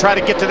 Brandon's going to try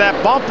to get to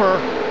that bumper.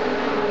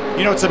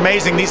 You know, it's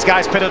amazing. These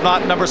guys pitted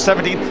lot number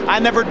 17. I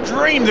never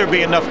dreamed there'd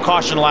be enough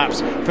caution laps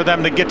for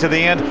them to get to the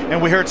end.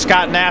 And we heard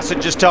Scott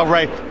Nassett just tell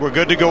Ray, we're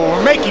good to go.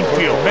 We're making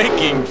fuel.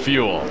 Making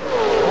fuel.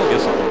 Well, I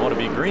guess if you want to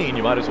be green,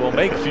 you might as well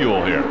make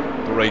fuel here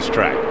at the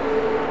racetrack.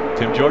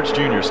 Tim George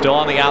Jr. still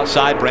on the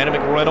outside. Brandon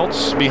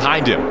McReynolds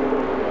behind him.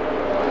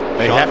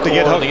 They have to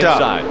get hooked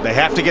up. They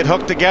have to get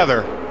hooked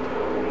together.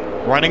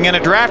 Running in a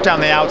draft on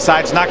the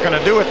outside is not going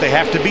to do it. They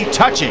have to be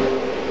touching.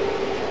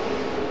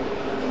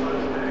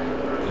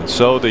 And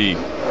so the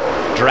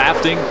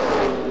drafting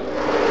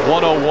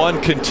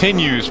 101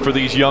 continues for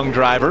these young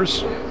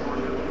drivers.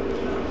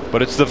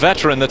 But it's the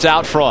veteran that's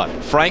out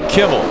front. Frank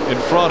Kimmel in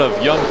front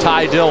of young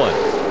Ty Dillon.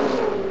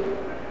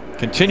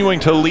 Continuing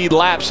to lead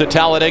laps at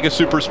Talladega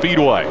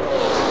Superspeedway.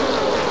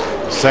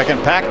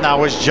 Second pack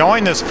now has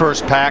joined this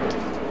first pack.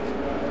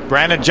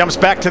 Brandon jumps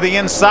back to the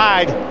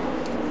inside.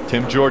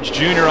 Tim George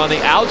Jr. on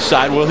the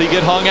outside. Will he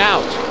get hung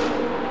out?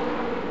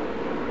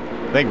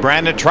 I think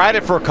Brandon tried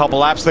it for a couple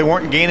laps. They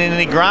weren't gaining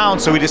any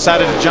ground, so he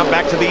decided to jump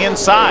back to the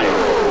inside.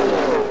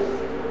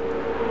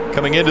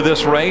 Coming into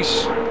this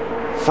race,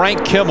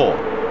 Frank Kimmel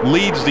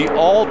leads the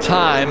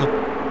all-time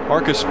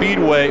ARCA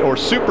Speedway or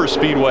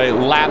Superspeedway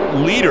lap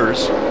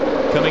leaders.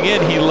 Coming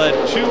in, he led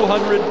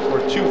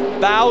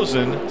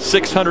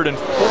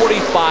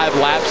 2,645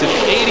 laps in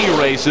 80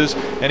 races,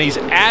 and he's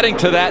adding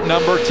to that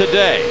number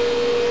today.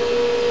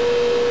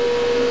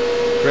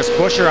 Chris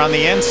Buescher on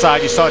the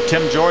inside. You saw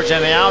Tim George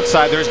on the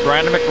outside. There's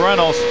Brandon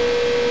McReynolds.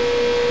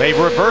 They've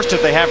reversed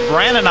it. They have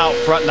Brandon out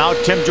front now,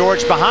 Tim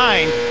George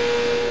behind.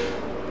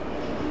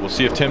 We'll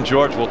see if Tim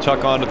George will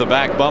tuck onto the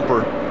back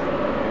bumper.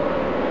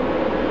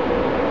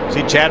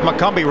 See Chad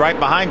McCumbee right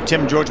behind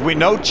Tim George. We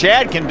know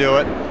Chad can do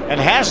it and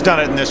has done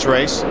it in this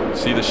race.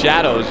 See the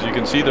shadows. You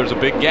can see there's a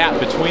big gap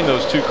between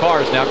those two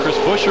cars. Now Chris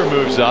Buescher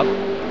moves up.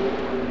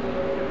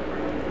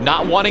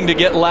 Not wanting to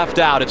get left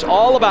out. It's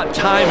all about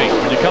timing.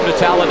 When you come to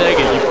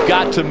Talladega, you've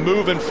got to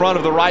move in front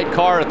of the right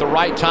car at the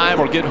right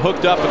time or get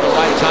hooked up at the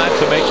right time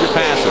to make your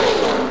passes.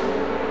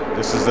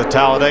 This is the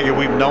Talladega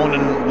we've known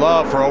and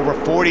loved for over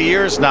 40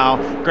 years now.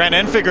 Grant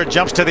Enfinger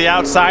jumps to the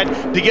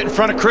outside to get in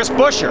front of Chris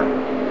Buescher.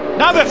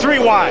 Now they're 3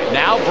 wide.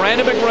 Now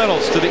Brandon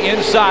McReynolds to the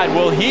inside.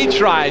 Will he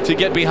try to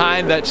get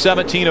behind that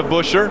 17 of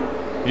Buescher?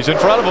 He's in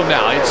front of him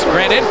now. It's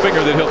Grant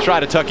Enfinger that he'll try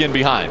to tuck in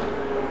behind.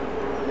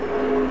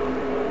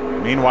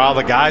 Meanwhile,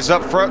 the guys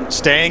up front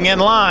staying in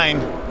line.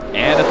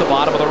 And at the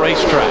bottom of the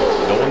racetrack,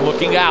 no one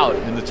looking out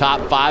in the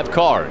top 5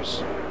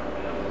 cars.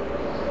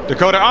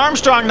 Dakota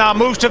Armstrong now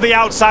moves to the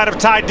outside of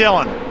Ty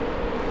Dillon.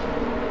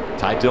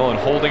 Ty Dillon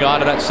holding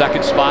on to that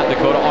second spot.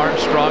 Dakota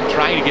Armstrong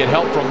trying to get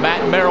help from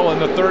Matt Merrill in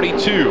the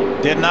 32.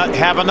 Did not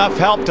have enough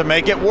help to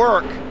make it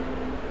work.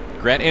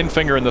 Grant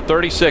Enfinger in the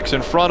 36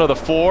 in front of the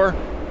 4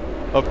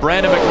 of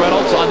Brandon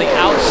McReynolds on the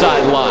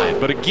outside line.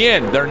 But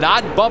again, they're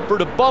not bumper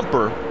to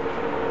bumper.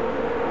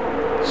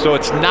 So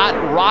it's not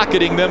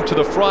rocketing them to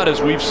the front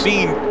as we've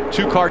seen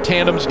 2-car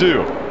tandems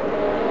do.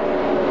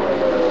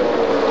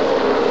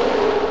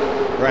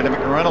 Brandon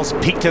McReynolds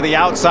peeked to the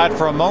outside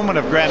for a moment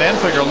of Grant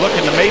Enfinger,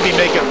 looking to maybe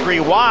make it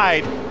 3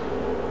 wide.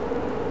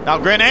 Now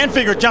Grant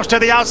Enfinger jumps to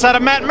the outside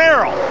of Matt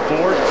Merrill.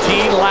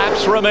 14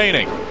 laps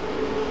remaining.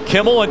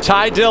 Kimmel and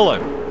Ty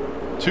Dillon.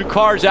 2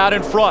 cars out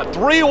in front.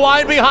 3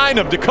 wide behind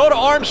them. Dakota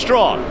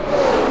Armstrong.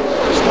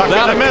 Stuck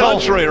down in the middle.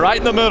 Country, right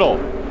in the middle.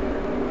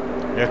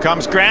 Here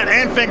comes Grant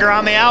Enfinger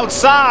on the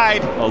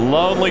outside. A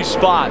lonely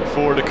spot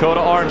for Dakota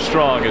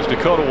Armstrong as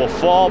Dakota will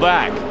fall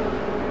back.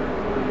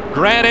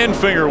 Grant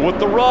Enfinger with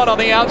the run on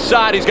the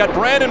outside. He's got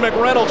Brandon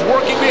McReynolds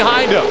working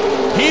behind him.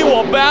 He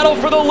will battle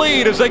for the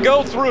lead as they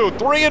go through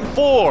 3 and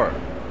 4.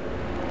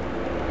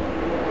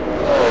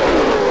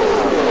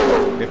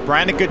 If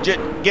Brandon could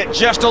get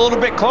just a little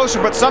bit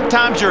closer, but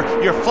sometimes you're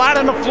flat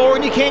on the floor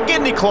and you can't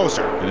get any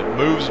closer. And it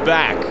moves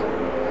back.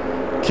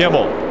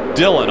 Kimmel,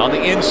 Dillon on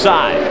the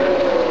inside.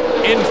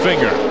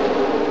 Enfinger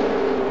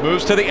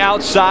moves to the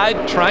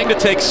outside, trying to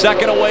take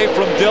second away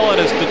from Dillon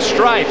as the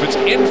stripe. It's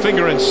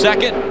Enfinger in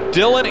second,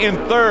 Dillon in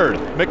third.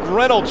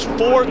 McReynolds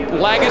 4th,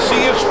 Legacy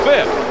is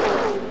 5th.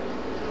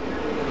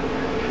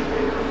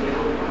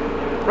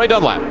 Ray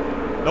Dunlap.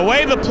 The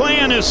way the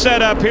plan is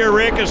set up here,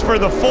 Rick, is for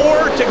the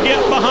 4 to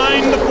get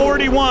behind the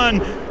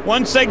 41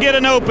 once they get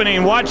an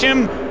opening. Watch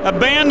him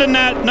abandon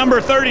that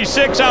number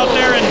 36 out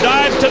there and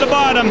dive to the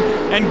bottom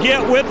and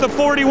get with the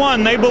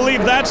 41. They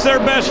believe that's their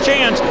best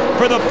chance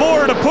for the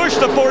 4 to push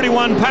the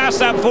 41 past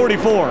that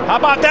 44. How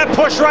about that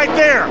push right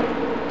there?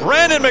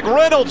 Brandon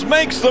McReynolds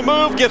makes the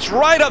move, gets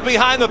right up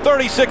behind the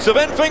 36 of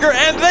Enfinger,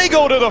 and they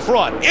go to the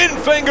front.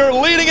 Enfinger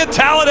leading at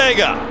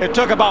Talladega. It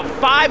took about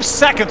 5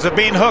 seconds of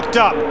being hooked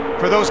up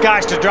for those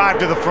guys to drive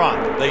to the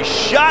front. They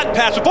shot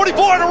past the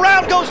 44 and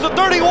around goes the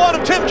 31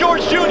 of Tim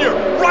George Jr.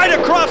 Right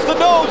across the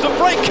nose of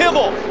Frank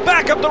Kimmel.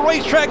 Back up the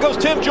racetrack goes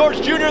Tim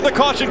George Jr. and the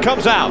caution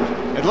comes out.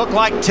 It looked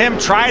like Tim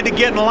tried to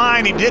get in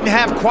line. He didn't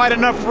have quite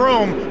enough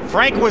room.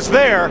 Frank was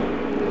there.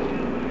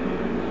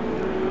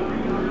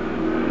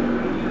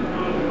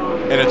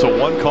 And it's a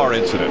 1-car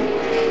incident.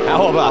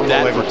 How about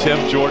that for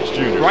Tim George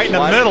Jr.? Right in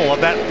the middle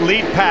of that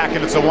lead pack,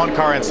 and it's a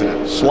 1-car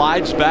incident.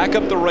 Slides back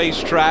up the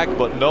racetrack,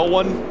 but no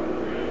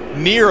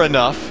one near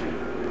enough.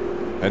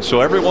 And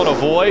so everyone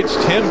avoids.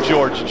 Tim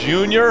George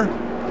Jr.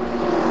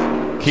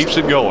 keeps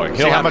it going.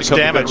 See how much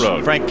damage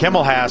Frank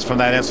Kimmel has from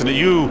that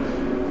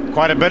incident.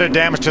 Quite a bit of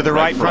damage to the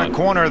right front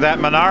corner of that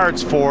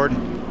Menards Ford.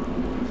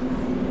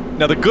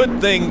 Now the good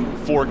thing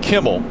for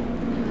Kimmel,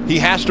 he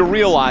has to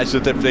realize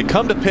that if they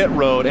come to pit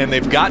road and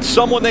they've got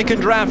someone they can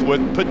draft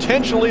with,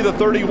 potentially the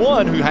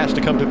 31 who has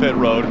to come to pit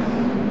road,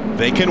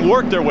 they can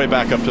work their way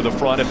back up to the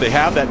front if they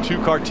have that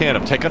 2-car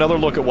tandem. Take another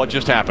look at what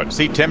just happened.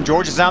 See, Tim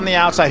George is on the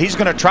outside. He's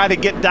going to try to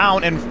get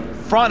down in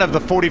front of the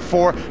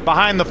 44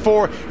 behind the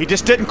 4. He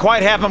just didn't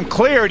quite have him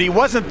cleared. He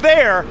wasn't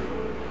there.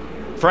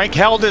 Frank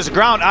held his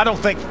ground. I don't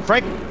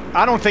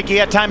think he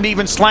had time to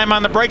even slam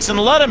on the brakes and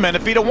let him in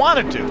if he'd have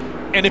wanted to.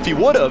 And if he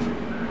would have,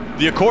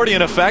 the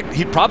accordion effect,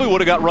 he probably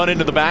would have got run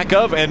into the back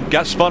of and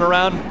got spun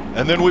around,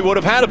 and then we would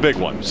have had a big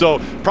one. So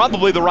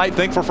probably the right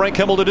thing for Frank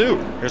Kimmel to do.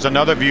 Here's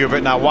another view of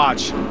it. Now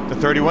watch. The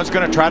 31's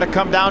going to try to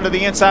come down to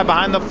the inside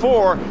behind the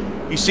 4.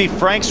 You see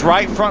Frank's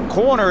right front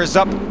corner is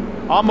up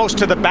almost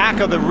to the back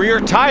of the rear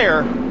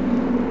tire.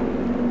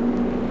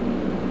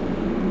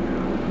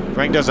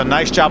 Frank does a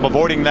nice job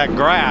avoiding that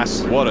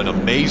grass. What an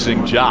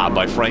amazing job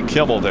by Frank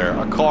Kimmel there.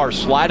 A car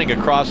sliding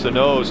across the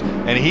nose,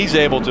 and he's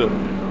able to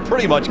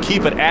pretty much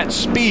keep it at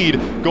speed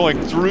going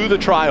through the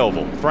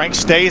tri-oval. Frank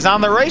stays on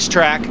the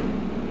racetrack.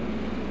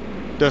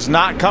 Does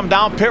not come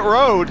down pit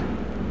road.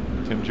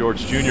 Tim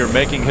George Jr.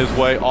 making his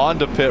way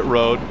onto pit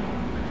road.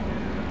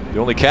 The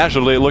only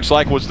casualty, it looks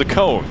like, was the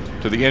cone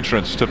to the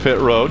entrance to pit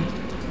road.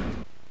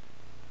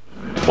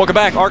 Welcome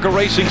back, ARCA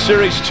Racing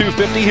Series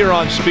 250 here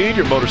on Speed,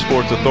 your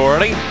motorsports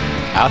authority.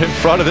 Out in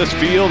front of this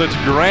field, it's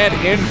Grant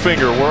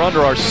Enfinger. We're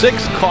under our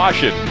 6th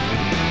caution.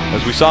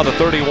 As we saw the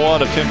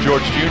 31 of Tim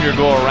George Jr.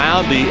 go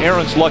around, the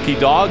Aaron's lucky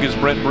dog is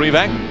Brent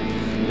Brevak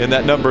in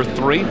that number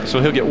 3. So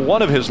he'll get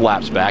one of his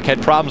laps back.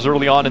 Had problems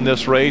early on in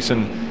this race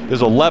and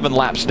is 11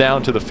 laps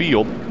down to the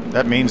field.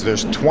 That means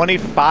there's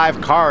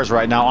 25 cars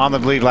right now on the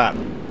lead lap.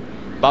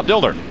 Bob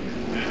Dillner.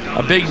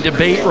 A big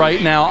debate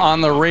right now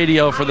on the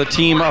radio for the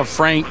team of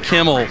Frank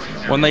Kimmel.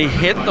 When they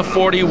hit the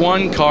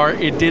 41 car,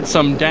 it did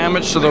some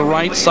damage to the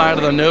right side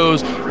of the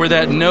nose where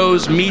that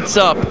nose meets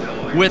up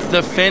with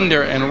the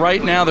fender, and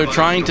right now they're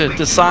trying to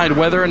decide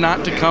whether or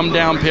not to come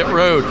down pit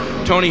road.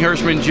 Tony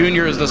Hirschman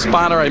Jr. is the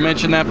spotter. I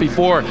mentioned that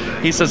before.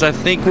 He says, I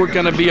think we're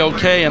going to be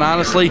okay, and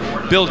honestly,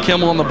 Bill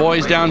Kimmel and the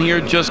boys down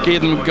here just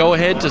gave them go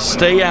ahead to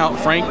stay out.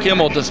 Frank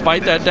Kimmel,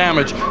 despite that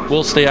damage,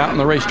 will stay out on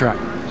the racetrack.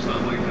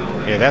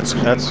 Yeah,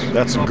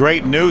 that's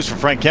great news for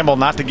Frank Kimmel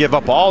not to give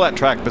up all that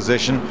track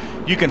position.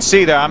 You can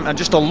see there, I'm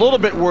just a little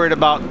bit worried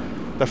about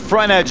the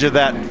front edge of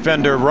that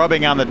fender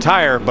rubbing on the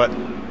tire, but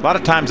a lot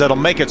of times that'll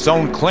make its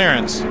own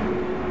clearance.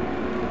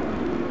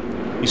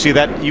 You see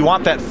that you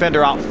want that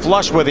fender out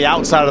flush with the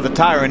outside of the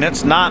tire, and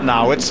it's not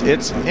now. It's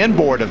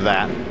inboard of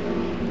that.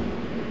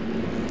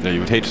 Yeah, you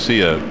would hate to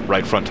see a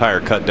right front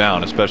tire cut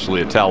down,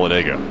 especially at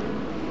Talladega,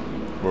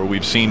 where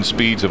we've seen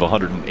speeds of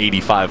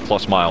 185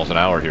 plus miles an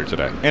hour here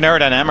today. And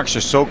aerodynamics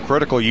are so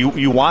critical.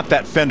 You want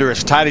that fender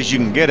as tight as you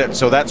can get it,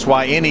 so that's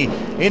why any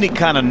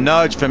kind of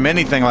nudge from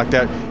anything like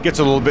that gets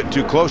a little bit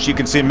too close. You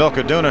can see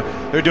Milka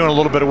Duna, they're doing a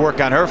little bit of work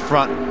on her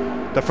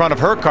front, the front of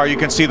her car. You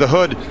can see the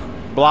hood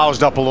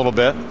bloused up a little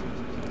bit.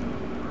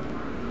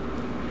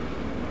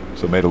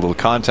 So made a little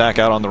contact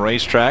out on the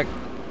racetrack.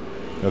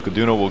 Milka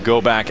Duna will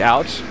go back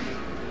out.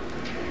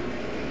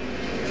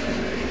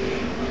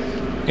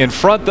 In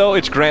front, though,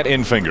 it's Grant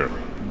Enfinger.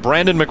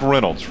 Brandon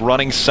McReynolds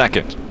running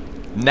second.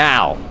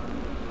 Now,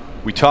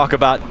 we talk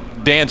about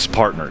dance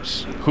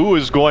partners. Who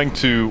is going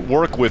to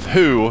work with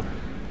who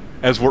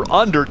as we're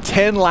under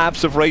 10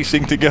 laps of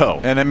racing to go?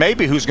 And then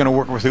maybe who's going to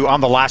work with who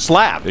on the last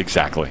lap.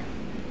 Exactly.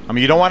 I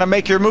mean, you don't want to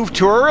make your move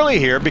too early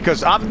here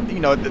because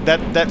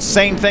that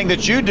same thing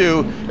that you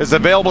do is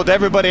available to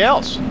everybody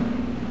else.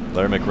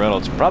 Larry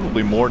McReynolds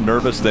probably more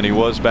nervous than he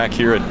was back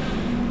here in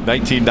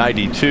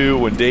 1992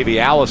 when Davey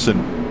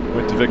Allison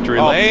went to victory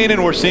lane,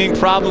 and we're seeing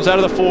problems out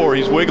of the 4.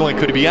 He's wiggling.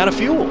 Could he be out of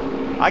fuel?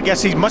 I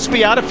guess he must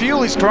be out of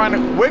fuel. He's trying to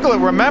wiggle it.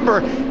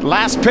 Remember,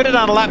 last pitted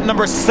on lap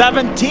number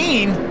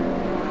 17.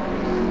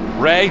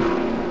 Ray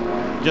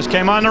just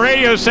came on the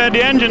radio, said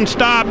the engine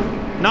stopped,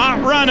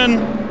 not running.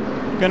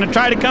 Going to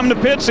try to come to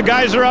pits. The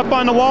guys are up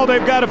on the wall.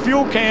 They've got a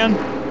fuel can.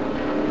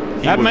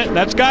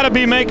 That's got to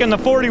be making the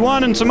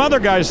 41 and some other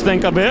guys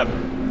think a bit.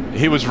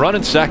 He was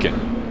running second.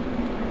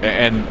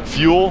 And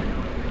fuel,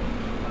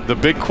 the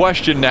big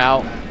question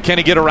now, can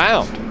he get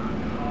around?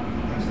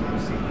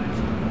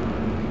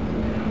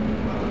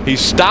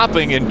 He's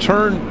stopping in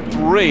turn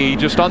 3,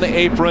 just on the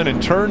apron in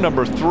turn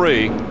number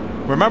 3.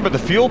 Remember, the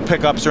fuel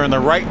pickups are in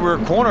the right rear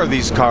corner of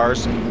these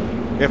cars.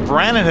 If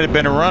Brandon had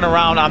been run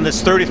around on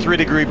this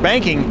 33-degree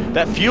banking,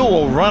 that fuel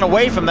will run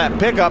away from that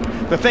pickup.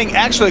 The thing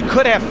actually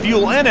could have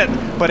fuel in it,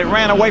 but it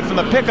ran away from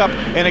the pickup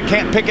and it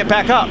can't pick it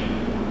back up.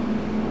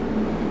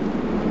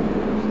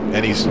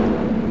 And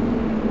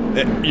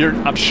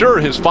I'm sure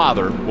his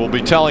father will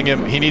be telling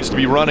him he needs to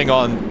be running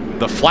on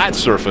the flat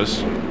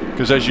surface,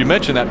 because as you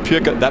mentioned,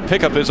 that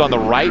pickup is on the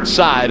right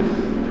side.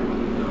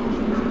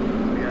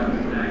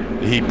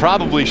 He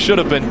probably should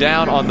have been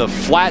down on the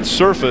flat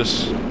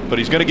surface, but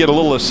he's going to get a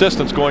little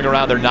assistance going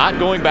around. They're not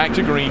going back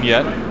to green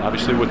yet,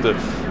 obviously with the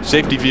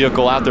safety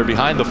vehicle out there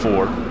behind the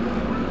 4.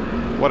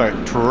 What a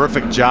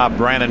terrific job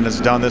Brandon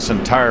has done this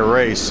entire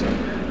race.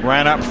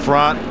 Ran up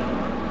front,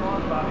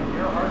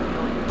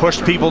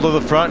 pushed people to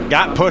the front,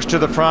 got pushed to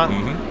the front.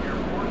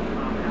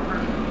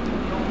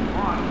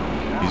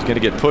 He's going to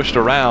get pushed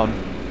around,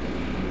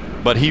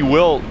 but he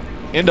will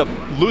end up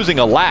losing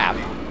a lap.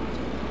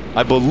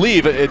 I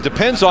believe it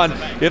depends on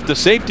if the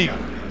safety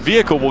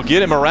vehicle will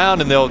get him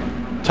around, and they'll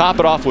top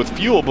it off with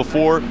fuel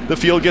before the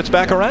field gets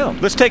back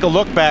around. Let's take a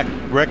look back,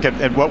 Rick,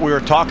 at what we were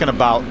talking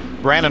about.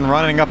 Brandon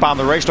running up on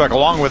the racetrack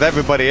along with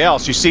everybody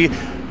else. You see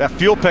that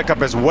fuel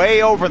pickup is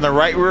way over in the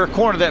right rear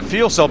corner of that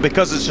fuel cell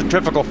because of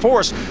centrifugal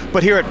force.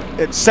 But here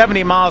at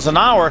 70 miles an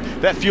hour,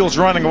 that fuel's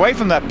running away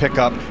from that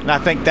pickup. And I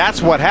think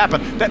that's what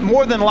happened. That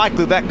more than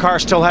likely that car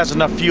still has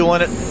enough fuel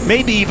in it,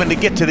 maybe even to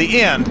get to the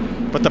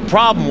end. But the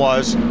problem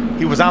was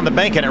he was on the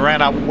bank and it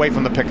ran out away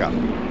from the pickup.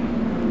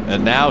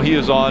 And now he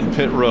is on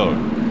pit road.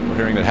 We're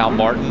hearing that Hal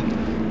Martin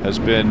has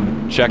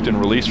been checked and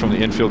released from the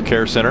infield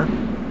care center.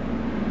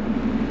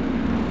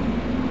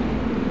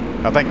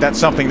 I think that's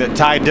something that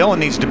Ty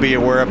Dillon needs to be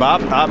aware of.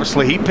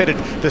 Obviously, he pitted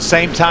the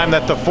same time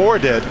that the 4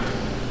 did.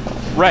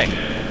 Right.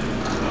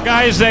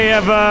 Guys, they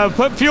have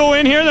put fuel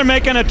in here. They're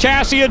making a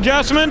chassis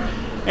adjustment,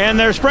 and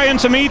they're spraying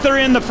some ether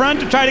in the front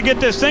to try to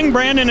get this thing.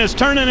 Brandon is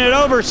turning it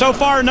over. So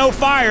far, no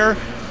fire.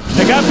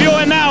 They got fuel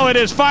in now. It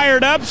is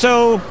fired up,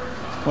 so,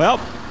 well,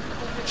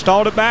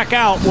 stalled it back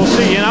out. We'll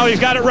see. You know, he's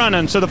got it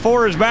running, so the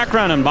 4 is back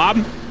running. Bob?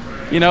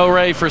 You know,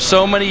 Ray, for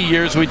so many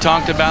years we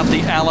talked about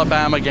the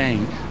Alabama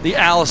gang, the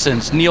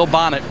Allisons, Neil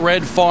Bonnet,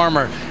 Red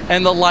Farmer,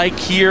 and the like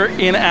here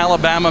in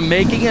Alabama,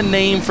 making a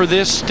name for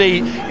this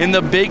state in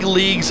the big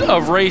leagues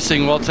of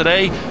racing. Well,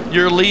 today,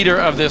 your leader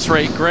of this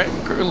race, Grant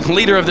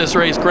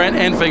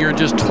Enfinger,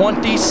 just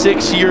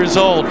 26 years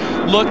old,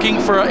 looking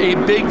for a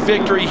big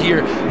victory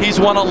here. He's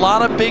won a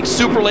lot of big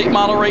super late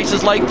model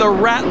races like the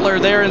Rattler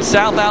there in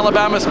South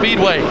Alabama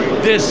Speedway.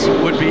 This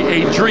would be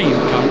a dream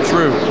come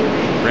true.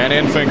 Grant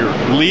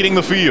Enfinger leading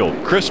the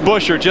field. Chris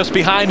Buescher just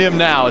behind him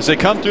now as they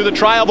come through the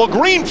tri-oval.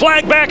 Green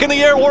flag back in the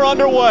air. We're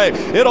underway.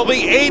 It'll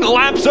be 8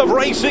 laps of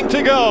racing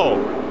to go.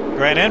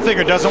 Grant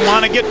Enfinger doesn't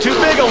want to get too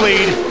big a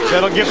lead.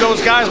 That'll give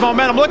those guys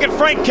momentum. Look at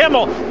Frank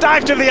Kimmel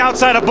dive to the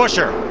outside of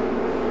Buescher.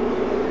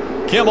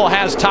 Kimmel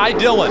has Ty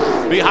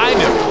Dillon behind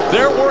him.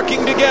 They're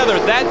working together.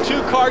 That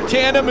 2-car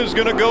tandem is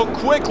going to go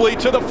quickly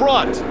to the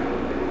front.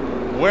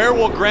 Where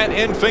will Grant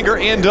Enfinger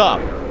end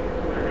up?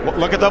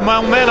 Look at the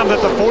momentum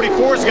that the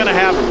 44 is going to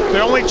have.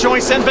 The only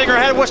choice Enfinger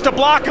had was to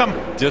block him.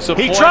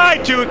 He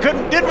tried to, it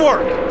didn't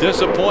work.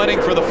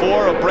 Disappointing for the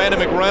 4 of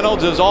Brandon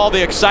McReynolds as all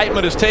the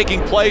excitement is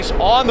taking place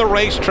on the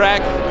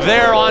racetrack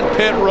there on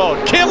pit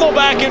road. Kimmel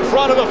back in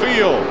front of the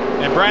field.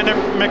 And Brandon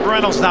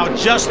McReynolds now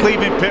just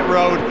leaving pit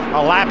road,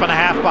 a lap and a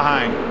half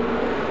behind.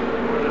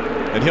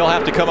 And he'll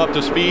have to come up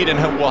to speed and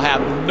will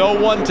have no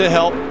one to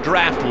help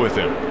draft with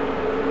him.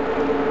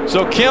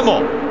 So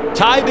Kimmel,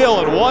 Ty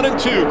Dillon 1 and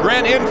 2.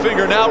 Grant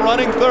Enfinger now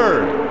running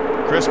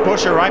 3rd. Chris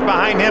Buescher right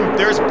behind him.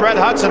 There's Brett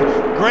Hudson.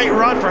 Great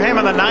run for him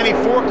in the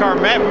 94 car.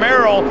 Matt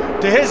Merrill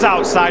to his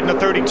outside in the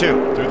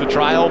 32. Through the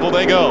tri-oval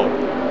they go.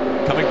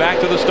 Coming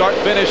back to the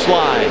start-finish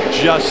line.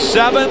 Just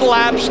 7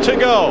 laps to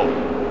go.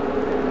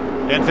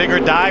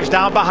 Enfinger dives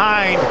down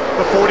behind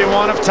the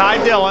 41 of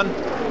Ty Dillon.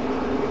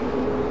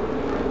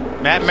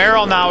 Matt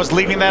Merrill now is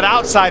leading that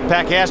outside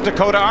pack. He has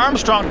Dakota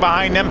Armstrong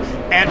behind him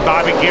and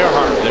Bobby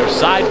Gerhart. They're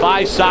side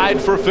by side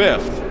for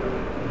 5th.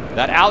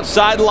 That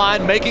outside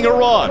line making a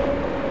run.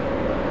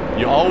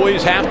 You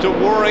always have to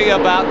worry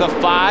about the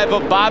 5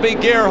 of Bobby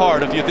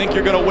Gerhart. If you think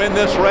you're going to win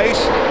this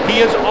race, he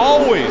is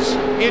always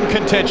in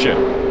contention.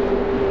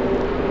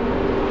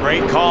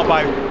 Great call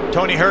by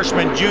Tony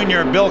Hirschman Jr.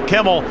 and Bill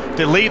Kimmel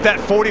to leave that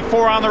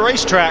 44 on the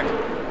racetrack.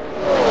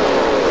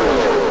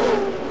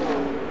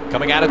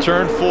 Coming out of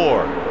turn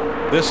 4.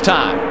 This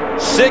time,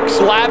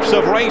 6 laps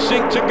of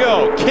racing to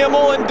go.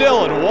 Kimmel and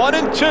Dillon 1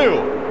 and 2.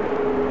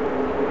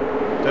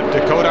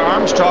 Dakota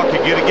Armstrong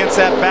could get against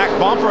that back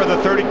bumper of the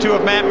 32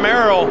 of Matt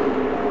Merrill.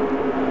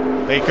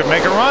 They could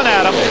make a run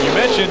at him. And you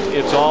mentioned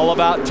it's all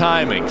about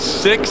timing.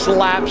 6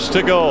 laps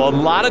to go. A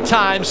lot of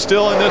time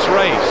still in this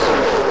race.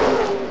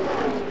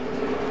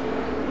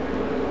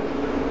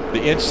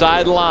 The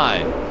inside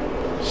line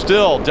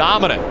still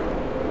dominant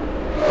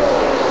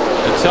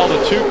until the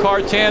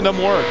 2-car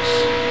tandem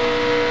works.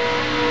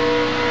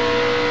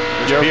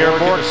 Pierre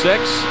Bourque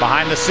 6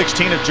 behind the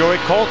 16 of Joey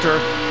Coulter.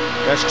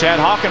 That's Chad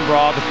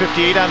Hockenbraw, the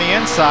 58 on the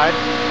inside.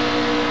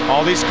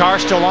 All these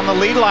cars still on the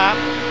lead lap.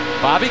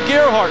 Bobby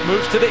Gerhart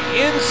moves to the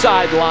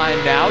inside line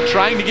now,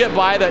 trying to get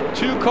by that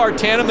 2-car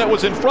tandem that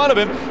was in front of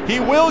him. He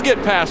will get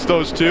past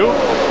those 2.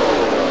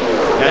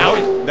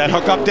 That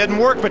hookup didn't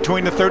work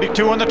between the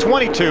 32 and the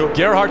 22.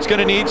 Gerhart's going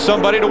to need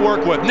somebody to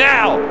work with.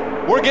 Now,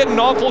 we're getting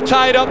awful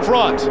tight up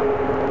front.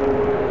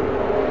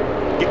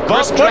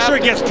 Chris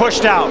Buescher gets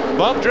pushed out.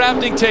 Bump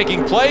drafting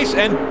taking place,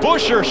 and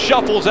Buescher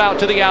shuffles out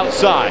to the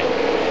outside.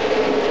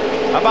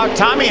 How about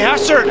Tommy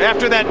Hessert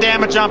after that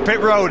damage on pit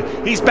road?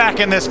 He's back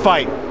in this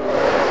fight.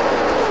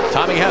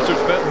 Tommy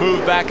Hessert's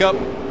moved back up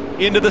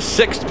into the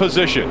 6th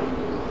position.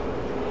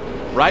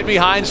 Right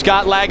behind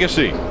Scott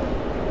Lagasse.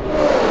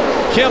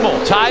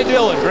 Kimmel, Ty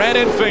Dillon, Grant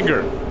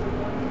Enfinger.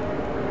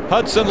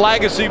 Hudson,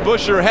 Lagasse,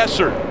 Buescher,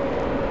 Hessert.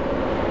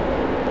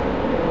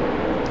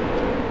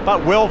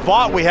 But Will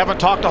Vaught, we haven't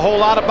talked a whole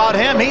lot about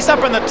him. He's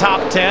up in the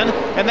top 10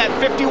 in that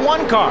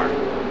 51 car.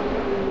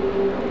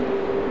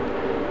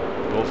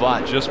 Will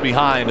Vaught just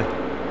behind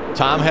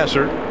Tom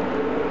Hessert.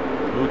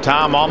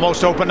 Tom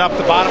almost opened up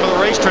the bottom of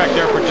the racetrack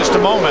there for just a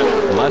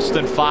moment. Less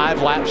than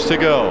 5 laps to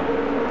go.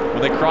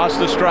 When they cross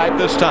the stripe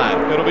this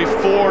time, it'll be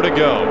 4 to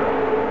go.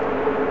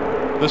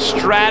 The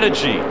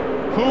strategy,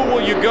 who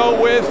will you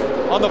go with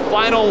on the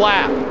final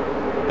lap?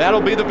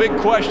 That'll be the big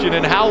question,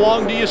 and how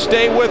long do you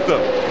stay with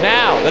them?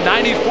 Now, the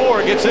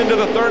 94 gets into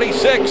the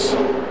 36.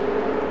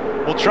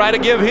 We'll try to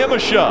give him a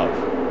shove.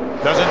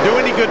 Doesn't do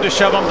any good to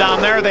shove them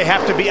down there. They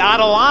have to be out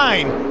of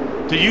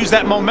line to use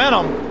that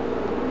momentum.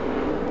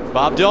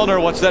 Bob Dillner,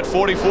 what's that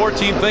 44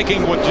 team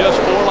thinking with just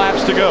 4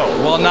 laps to go?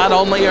 Well, not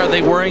only are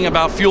they worrying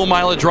about fuel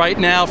mileage right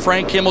now,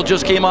 Frank Kimmel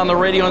just came on the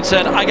radio and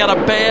said, I got a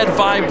bad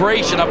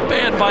vibration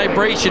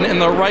in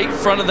the right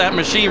front of that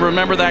machine.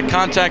 Remember that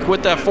contact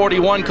with that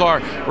 41 car.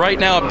 Right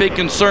now, a big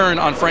concern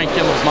on Frank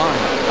Kimmel's mind.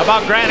 How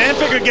about Grant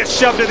Enfinger gets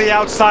shoved to the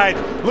outside,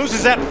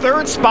 loses that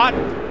 3rd spot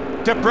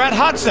to Brett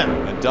Hudson.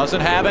 And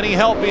doesn't have any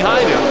help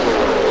behind him.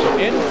 So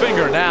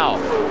Enfinger now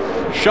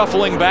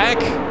shuffling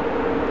back.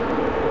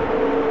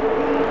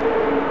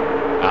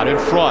 Out in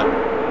front,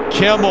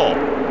 Kimmel,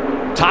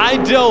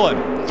 Ty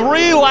Dillon,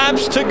 3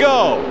 laps to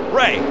go.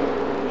 Ray.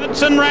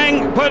 Hudson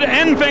put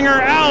Enfinger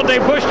out. They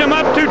pushed him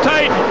up too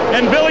tight,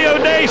 and Billy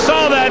O'Day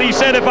saw that. He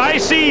said, if I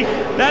see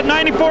that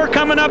 94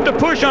 coming up to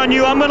push on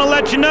you, I'm going to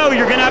let you know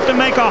you're going to have to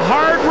make a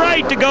hard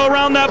right to go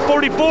around that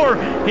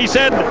 44. He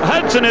said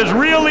Hudson is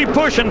really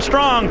pushing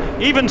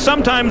strong, even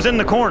sometimes in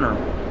the corner.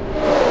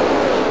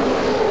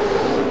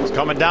 It's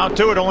coming down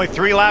to it, only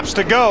 3 laps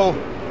to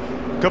go.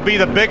 Could be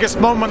the biggest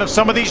moment of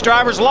some of these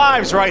drivers'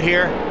 lives right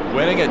here.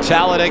 Winning at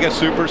Talladega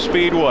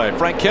Superspeedway.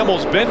 Frank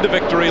Kimmel's been to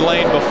victory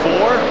lane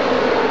before.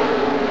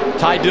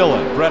 Ty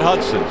Dillon, Brett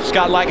Hudson,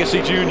 Scott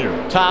Lagasse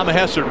Jr., Tom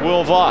Hessert,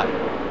 Will Vaught.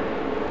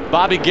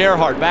 Bobby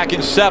Gerhart back in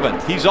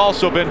 7th. He's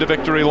also been to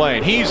victory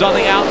lane. He's on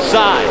the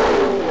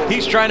outside.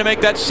 He's trying to make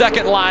that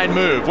second line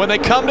move. When they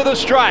come to the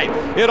stripe,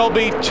 it'll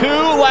be 2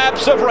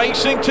 laps of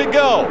racing to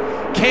go.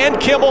 Can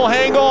Kimmel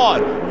hang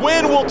on?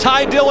 When will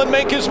Ty Dillon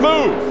make his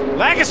move?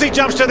 Lagasse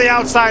jumps to the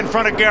outside in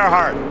front of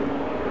Gerhart.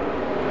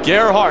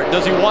 Gerhart,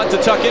 does he want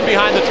to tuck in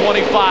behind the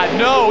 25?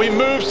 No, he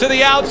moves to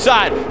the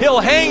outside. He'll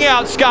hang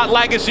out Scott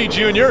Lagasse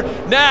Jr.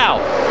 Now,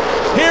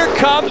 here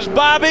comes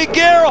Bobby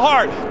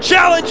Gerhart,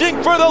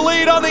 challenging for the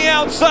lead on the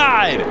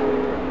outside.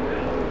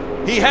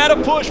 He had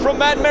a push from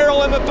Matt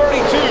Merrill in the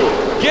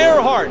 32.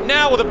 Gerhart,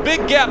 now with a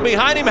big gap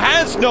behind him,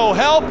 has no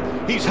help.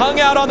 He's hung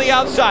out on the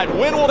outside.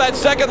 When will that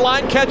second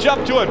line catch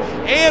up to him?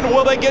 And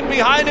will they get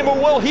behind him, or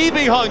will he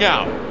be hung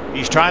out?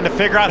 He's trying to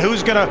figure out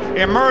who's going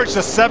to emerge,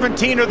 the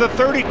 17 or the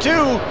 32.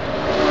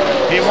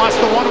 He wants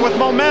the one with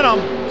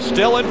momentum.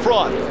 Still in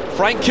front,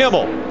 Frank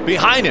Kimmel.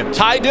 Behind him,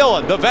 Ty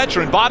Dillon, the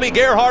veteran. Bobby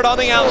Gerhart on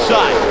the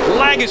outside.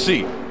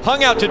 Lagasse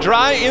hung out to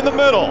dry in the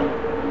middle.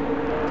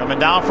 Coming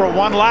down for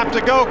 1 lap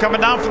to go,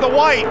 coming down for the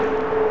white.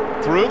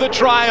 Through the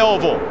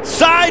tri-oval,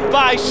 side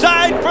by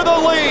side for the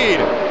lead.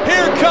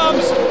 Here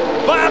comes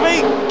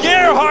Bobby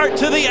Gerhart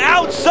to the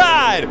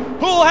outside.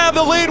 Who'll have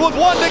the lead with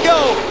 1 to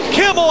go?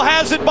 Kimmel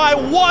has it by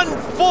 1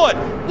 foot.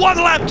 1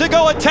 lap to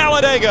go at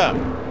Talladega.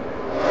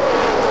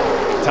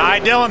 Ty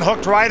Dillon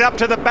hooked right up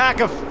to the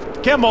back of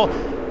Kimmel.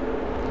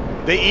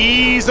 They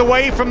ease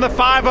away from the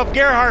 5 of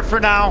Gerhart for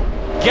now.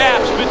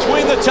 Gaps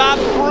between the top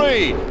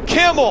 3.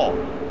 Kimmel,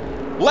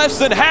 less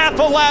than half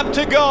a lap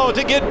to go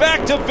to get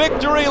back to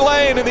victory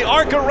lane in the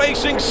ARCA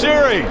Racing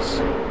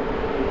Series.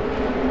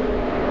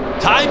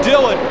 Ty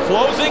Dillon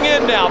closing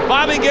in now.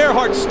 Bobby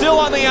Gerhart still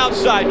on the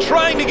outside,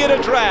 trying to get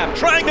a draft,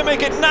 trying to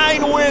make it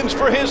 9 wins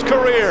for his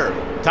career.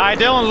 Ty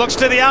Dillon looks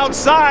to the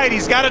outside.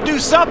 He's got to do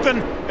something.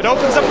 It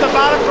opens up the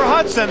bottom for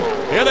Hudson.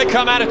 Here they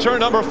come out of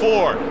turn number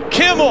 4.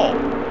 Kimmel,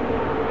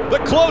 the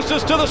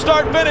closest to the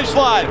start-finish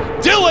line.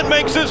 Dillon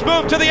makes his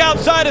move to the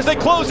outside as they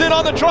close in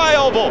on the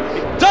tri-oval.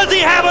 Does he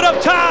have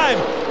enough time?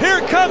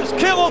 Here comes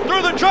Kimmel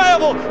through the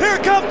tri-oval. Here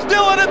comes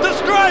Dillon at the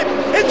stripe.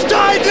 It's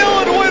Ty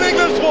Dillon winning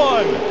this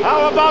one.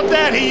 How about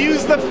that? He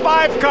used the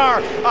 5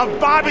 car of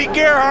Bobby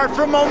Gerhart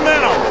for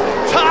momentum.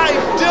 Ty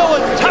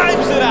Dillon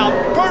times it out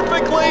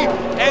perfectly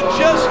and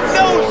just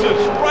noses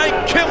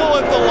Frank Kimmel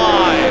at the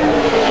line.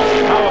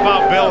 How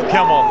about Bill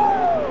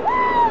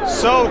Kimmel?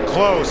 So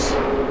close.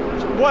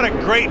 What a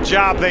great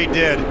job they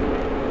did.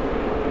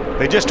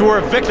 They just were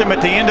a victim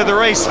at the end of the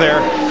race there.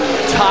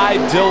 Ty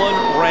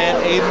Dillon ran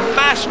a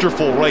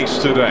masterful race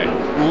today.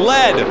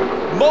 Led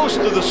most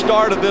of the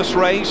start of this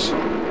race.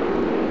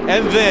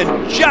 And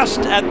then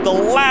just at the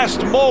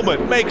last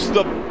moment makes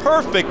the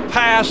perfect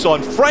pass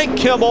on Frank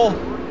Kimmel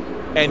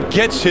and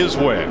gets his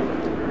win.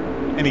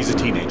 And he's a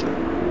teenager.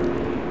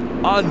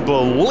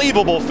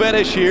 Unbelievable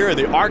finish here in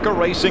the ARCA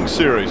Racing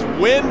Series.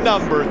 Win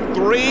number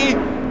 3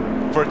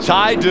 for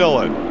Ty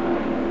Dillon.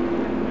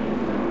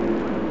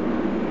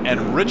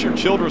 And Richard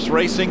Childress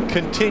Racing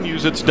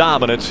continues its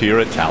dominance here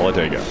at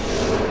Talladega.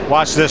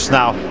 Watch this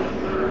now.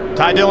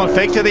 Ty Dillon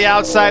fake to the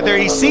outside there.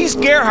 He sees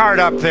Gerhart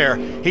up there.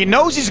 He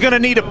knows he's going to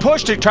need a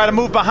push to try to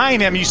move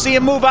behind him. You see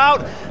him move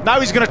out. Now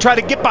he's going to try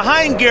to get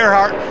behind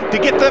Gerhart to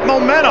get that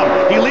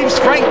momentum. He leaves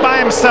Frank by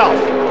himself.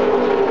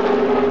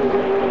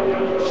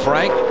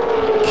 Frank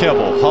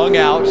Kimmel hung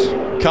out,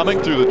 coming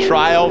through the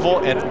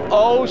tri-oval, and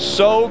oh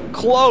so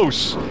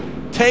close.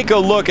 Take a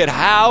look at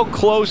how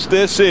close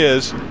this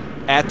is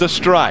at the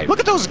stripe. Look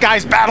at those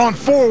guys battling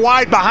 4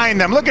 wide behind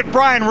them. Look at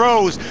Brian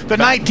Rose, the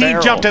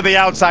 19 jumped to the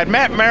outside.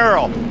 Matt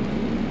Merrill,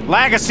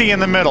 Lagacy in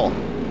the middle.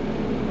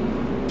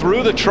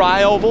 Through the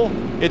tri-oval,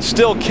 it's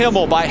still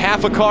Kimmel by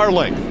half a car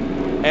length.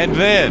 And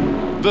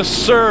then the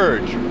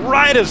surge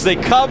right as they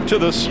come to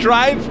the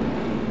stripe,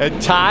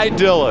 and Ty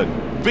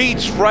Dillon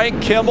beats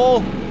Frank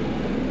Kimmel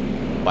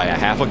by a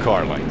half a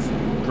car length.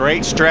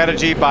 Great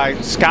strategy by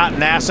Scott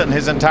Nassett and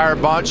his entire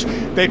bunch.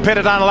 They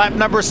pitted on lap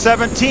number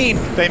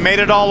 17. They made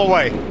it all the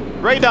way.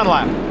 Ray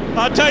Dunlap.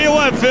 I'll tell you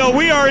what, Phil,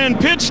 we are in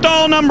pit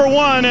stall number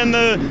 1, and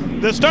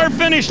the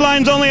start-finish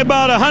line's only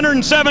about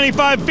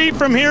 175 feet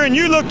from here, and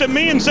you looked at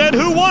me and said,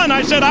 who won?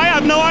 I said, I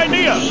have no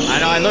idea. I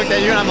know, I looked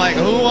at you and I'm like,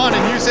 who won?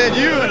 And you said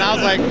you, and I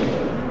was like,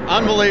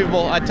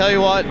 unbelievable. I tell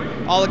you what,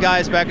 all the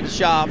guys back at the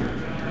shop,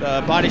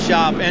 the body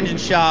shop, engine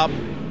shop,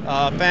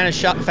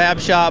 fab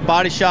shop,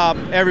 body shop,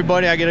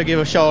 everybody, I gotta give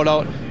a shout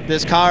out.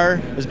 This car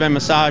has been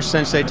massaged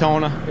since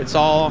Daytona. It's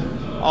all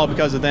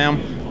because of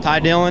them. Ty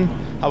Dillon,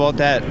 how about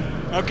that?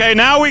 Okay,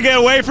 now we get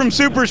away from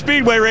super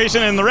speedway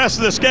racing, and the rest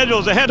of the schedule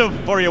is ahead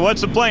for you.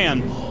 What's the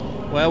plan?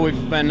 Well,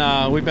 we've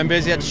been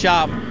busy at the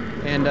shop,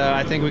 and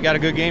I think we got a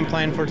good game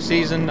plan for the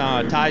season.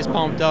 Ty's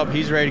pumped up.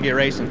 He's ready to get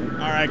racing.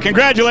 All right,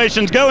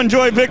 congratulations. Go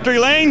enjoy Victory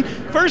Lane.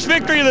 First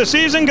victory of the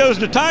season goes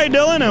to Ty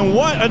Dillon, and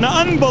what an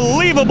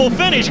unbelievable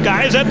finish,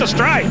 guys, at the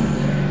stripe.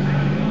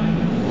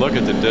 Look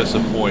at the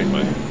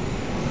disappointment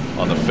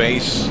on the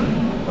face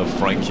of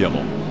Frank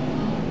Kimmel.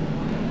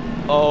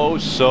 Oh,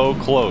 so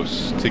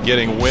close to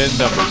getting win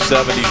number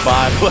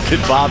 75. Look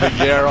at Bobby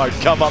Gerhart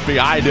come up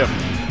behind him,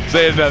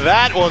 saying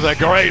that was a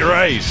great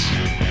race.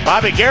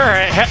 Bobby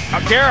Gerhart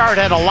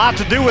had a lot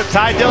to do with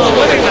Ty Dillon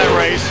winning that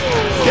race.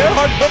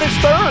 Gerhart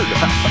finished 3rd.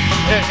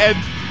 and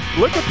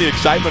look at the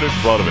excitement in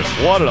front of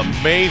him. What an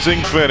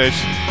amazing finish.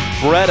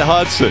 Brett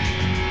Hudson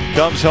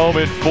comes home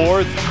in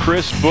 4th.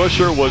 Chris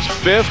Buescher was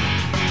 5th.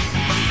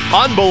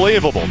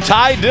 Unbelievable.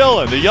 Ty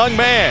Dillon, the young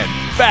man,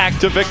 back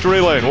to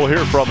victory lane. We'll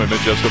hear from him in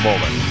just a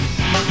moment.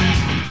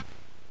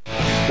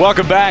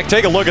 Welcome back.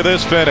 Take a look at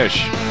this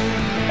finish.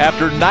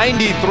 After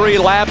 93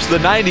 laps, the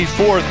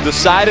 94th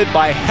decided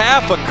by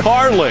half a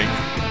car length.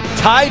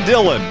 Ty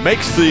Dillon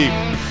makes the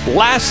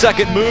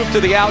last-second move to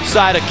the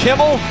outside of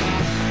Kimmel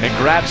and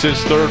grabs his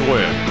 3rd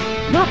win.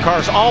 There are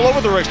cars all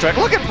over the racetrack.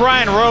 Look at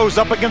Brian Rose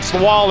up against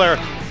the wall there.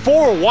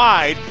 4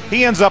 wide.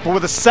 He ends up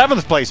with a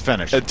 7th place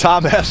finish. And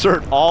Tom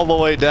Hessert all the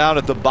way down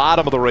at the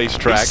bottom of the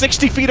racetrack. He's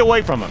 60 feet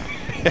away from him.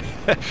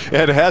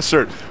 And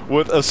Hessert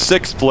with a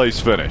 6th place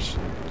finish.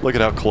 Look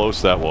at how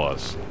close that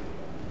was.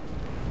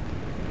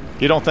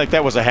 You don't think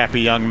that was a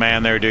happy young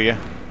man there, do you?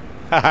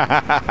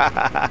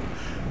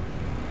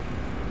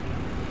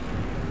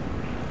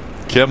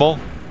 Kimmel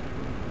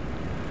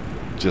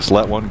just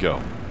let one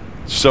go.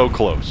 So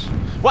close.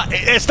 Well,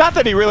 it's not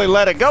that he really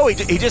let it go.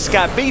 He just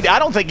got beat. I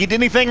don't think he did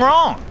anything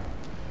wrong.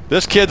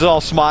 This kid's all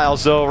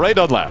smiles, though. Ray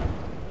Dunlap.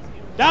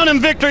 Down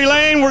in victory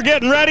lane, we're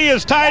getting ready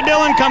as Ty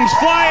Dillon comes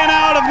flying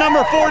out of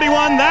number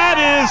 41. That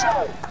is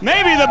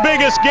maybe the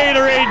biggest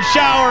Gatorade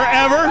shower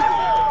ever.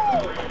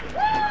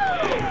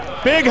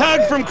 Big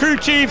hug from crew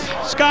chief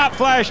Scott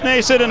Flash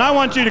Nassett, and I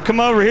want you to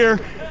come over here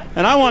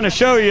and I want to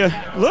show you.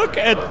 Look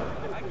at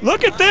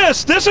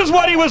this. This is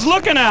what he was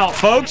looking at,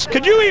 folks.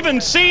 Could you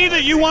even see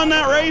that you won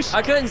that race?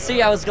 I couldn't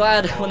see. I was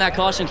glad when that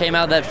caution came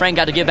out that Frank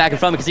got to get back in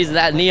front because he's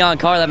that neon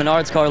car, that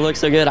Menards car looks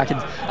so good. I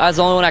was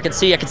the only one I could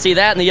see. I could see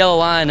that in the yellow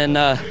line, and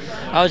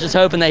I was just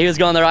hoping that he was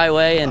going the right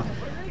way. And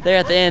there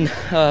at the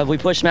end, we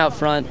pushed him out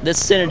front.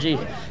 This Synergy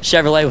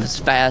Chevrolet was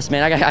fast,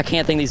 man. I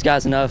can't thank these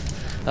guys enough.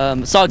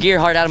 Saw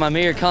Gerhart out of my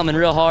mirror coming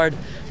real hard.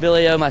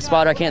 Billy O, my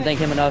spotter, I can't thank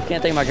him enough.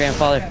 Can't thank my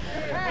grandfather.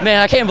 Man,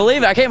 I can't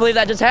believe it. I can't believe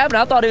that just happened.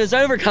 I thought it was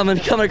over coming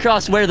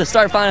across where the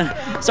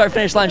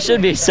start-finish line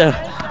should be. So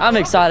I'm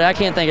excited. I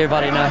can't thank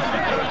everybody enough.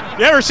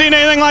 You ever seen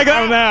anything like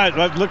that?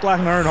 That looked like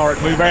an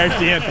Earnhardt move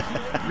back in.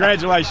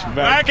 Congratulations,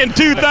 buddy. Back in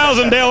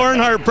 2000, Dale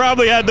Earnhardt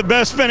probably had the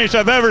best finish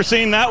I've ever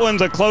seen. That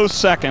one's a close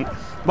second.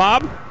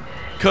 Bob?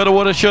 Coulda,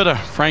 woulda, shoulda.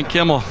 Frank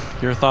Kimmel,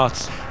 your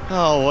thoughts?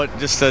 Oh, what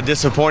just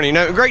disappointing.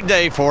 A great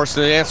day for us.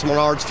 The Ansel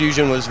Menards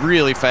Fusion was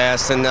really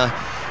fast, and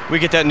we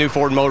get that new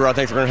Ford motor. I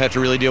think they're going to have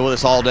to really deal with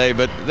us all day,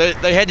 but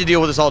they had to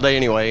deal with us all day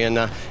anyway. And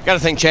got to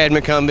thank Chad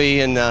McCumbee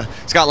and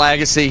Scott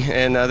Lagacy.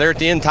 And there at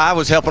the end, Ty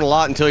was helping a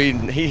lot until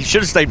he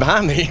should have stayed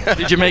behind me.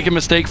 Did you make a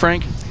mistake,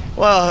 Frank?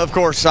 Well, of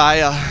course,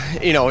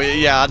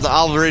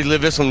 I'll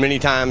relive this one many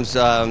times.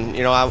 I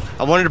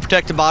wanted to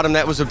protect the bottom.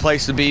 That was the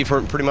place to be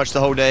for pretty much the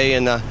whole day.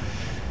 And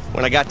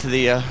when I got to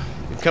the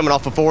coming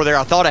off of 4 there,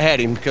 I thought I had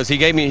him because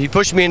he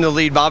pushed me into the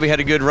lead. Bobby had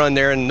a good run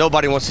there, and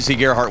nobody wants to see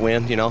Gerhart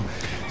win,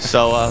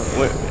 So I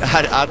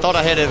thought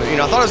I had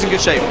I thought I was in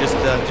good shape. Just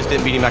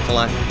didn't beat him back to the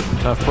line.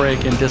 Tough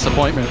break and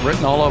disappointment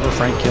written all over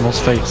Frank Kimmel's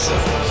face.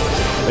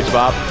 Thanks,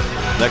 Bob.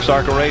 Next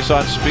ARCA race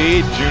on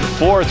speed, June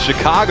 4th,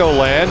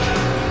 Chicagoland.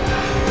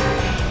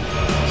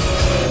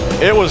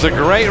 It was a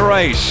great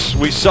race.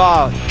 We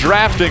saw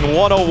drafting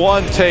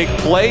 101 take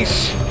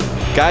place.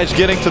 Guys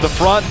getting to the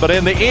front, but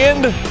in the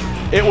end,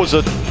 it was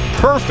a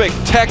perfect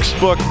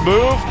textbook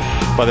move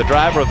by the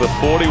driver of the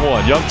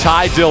 41. Young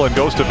Ty Dillon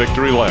goes to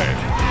victory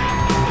lane.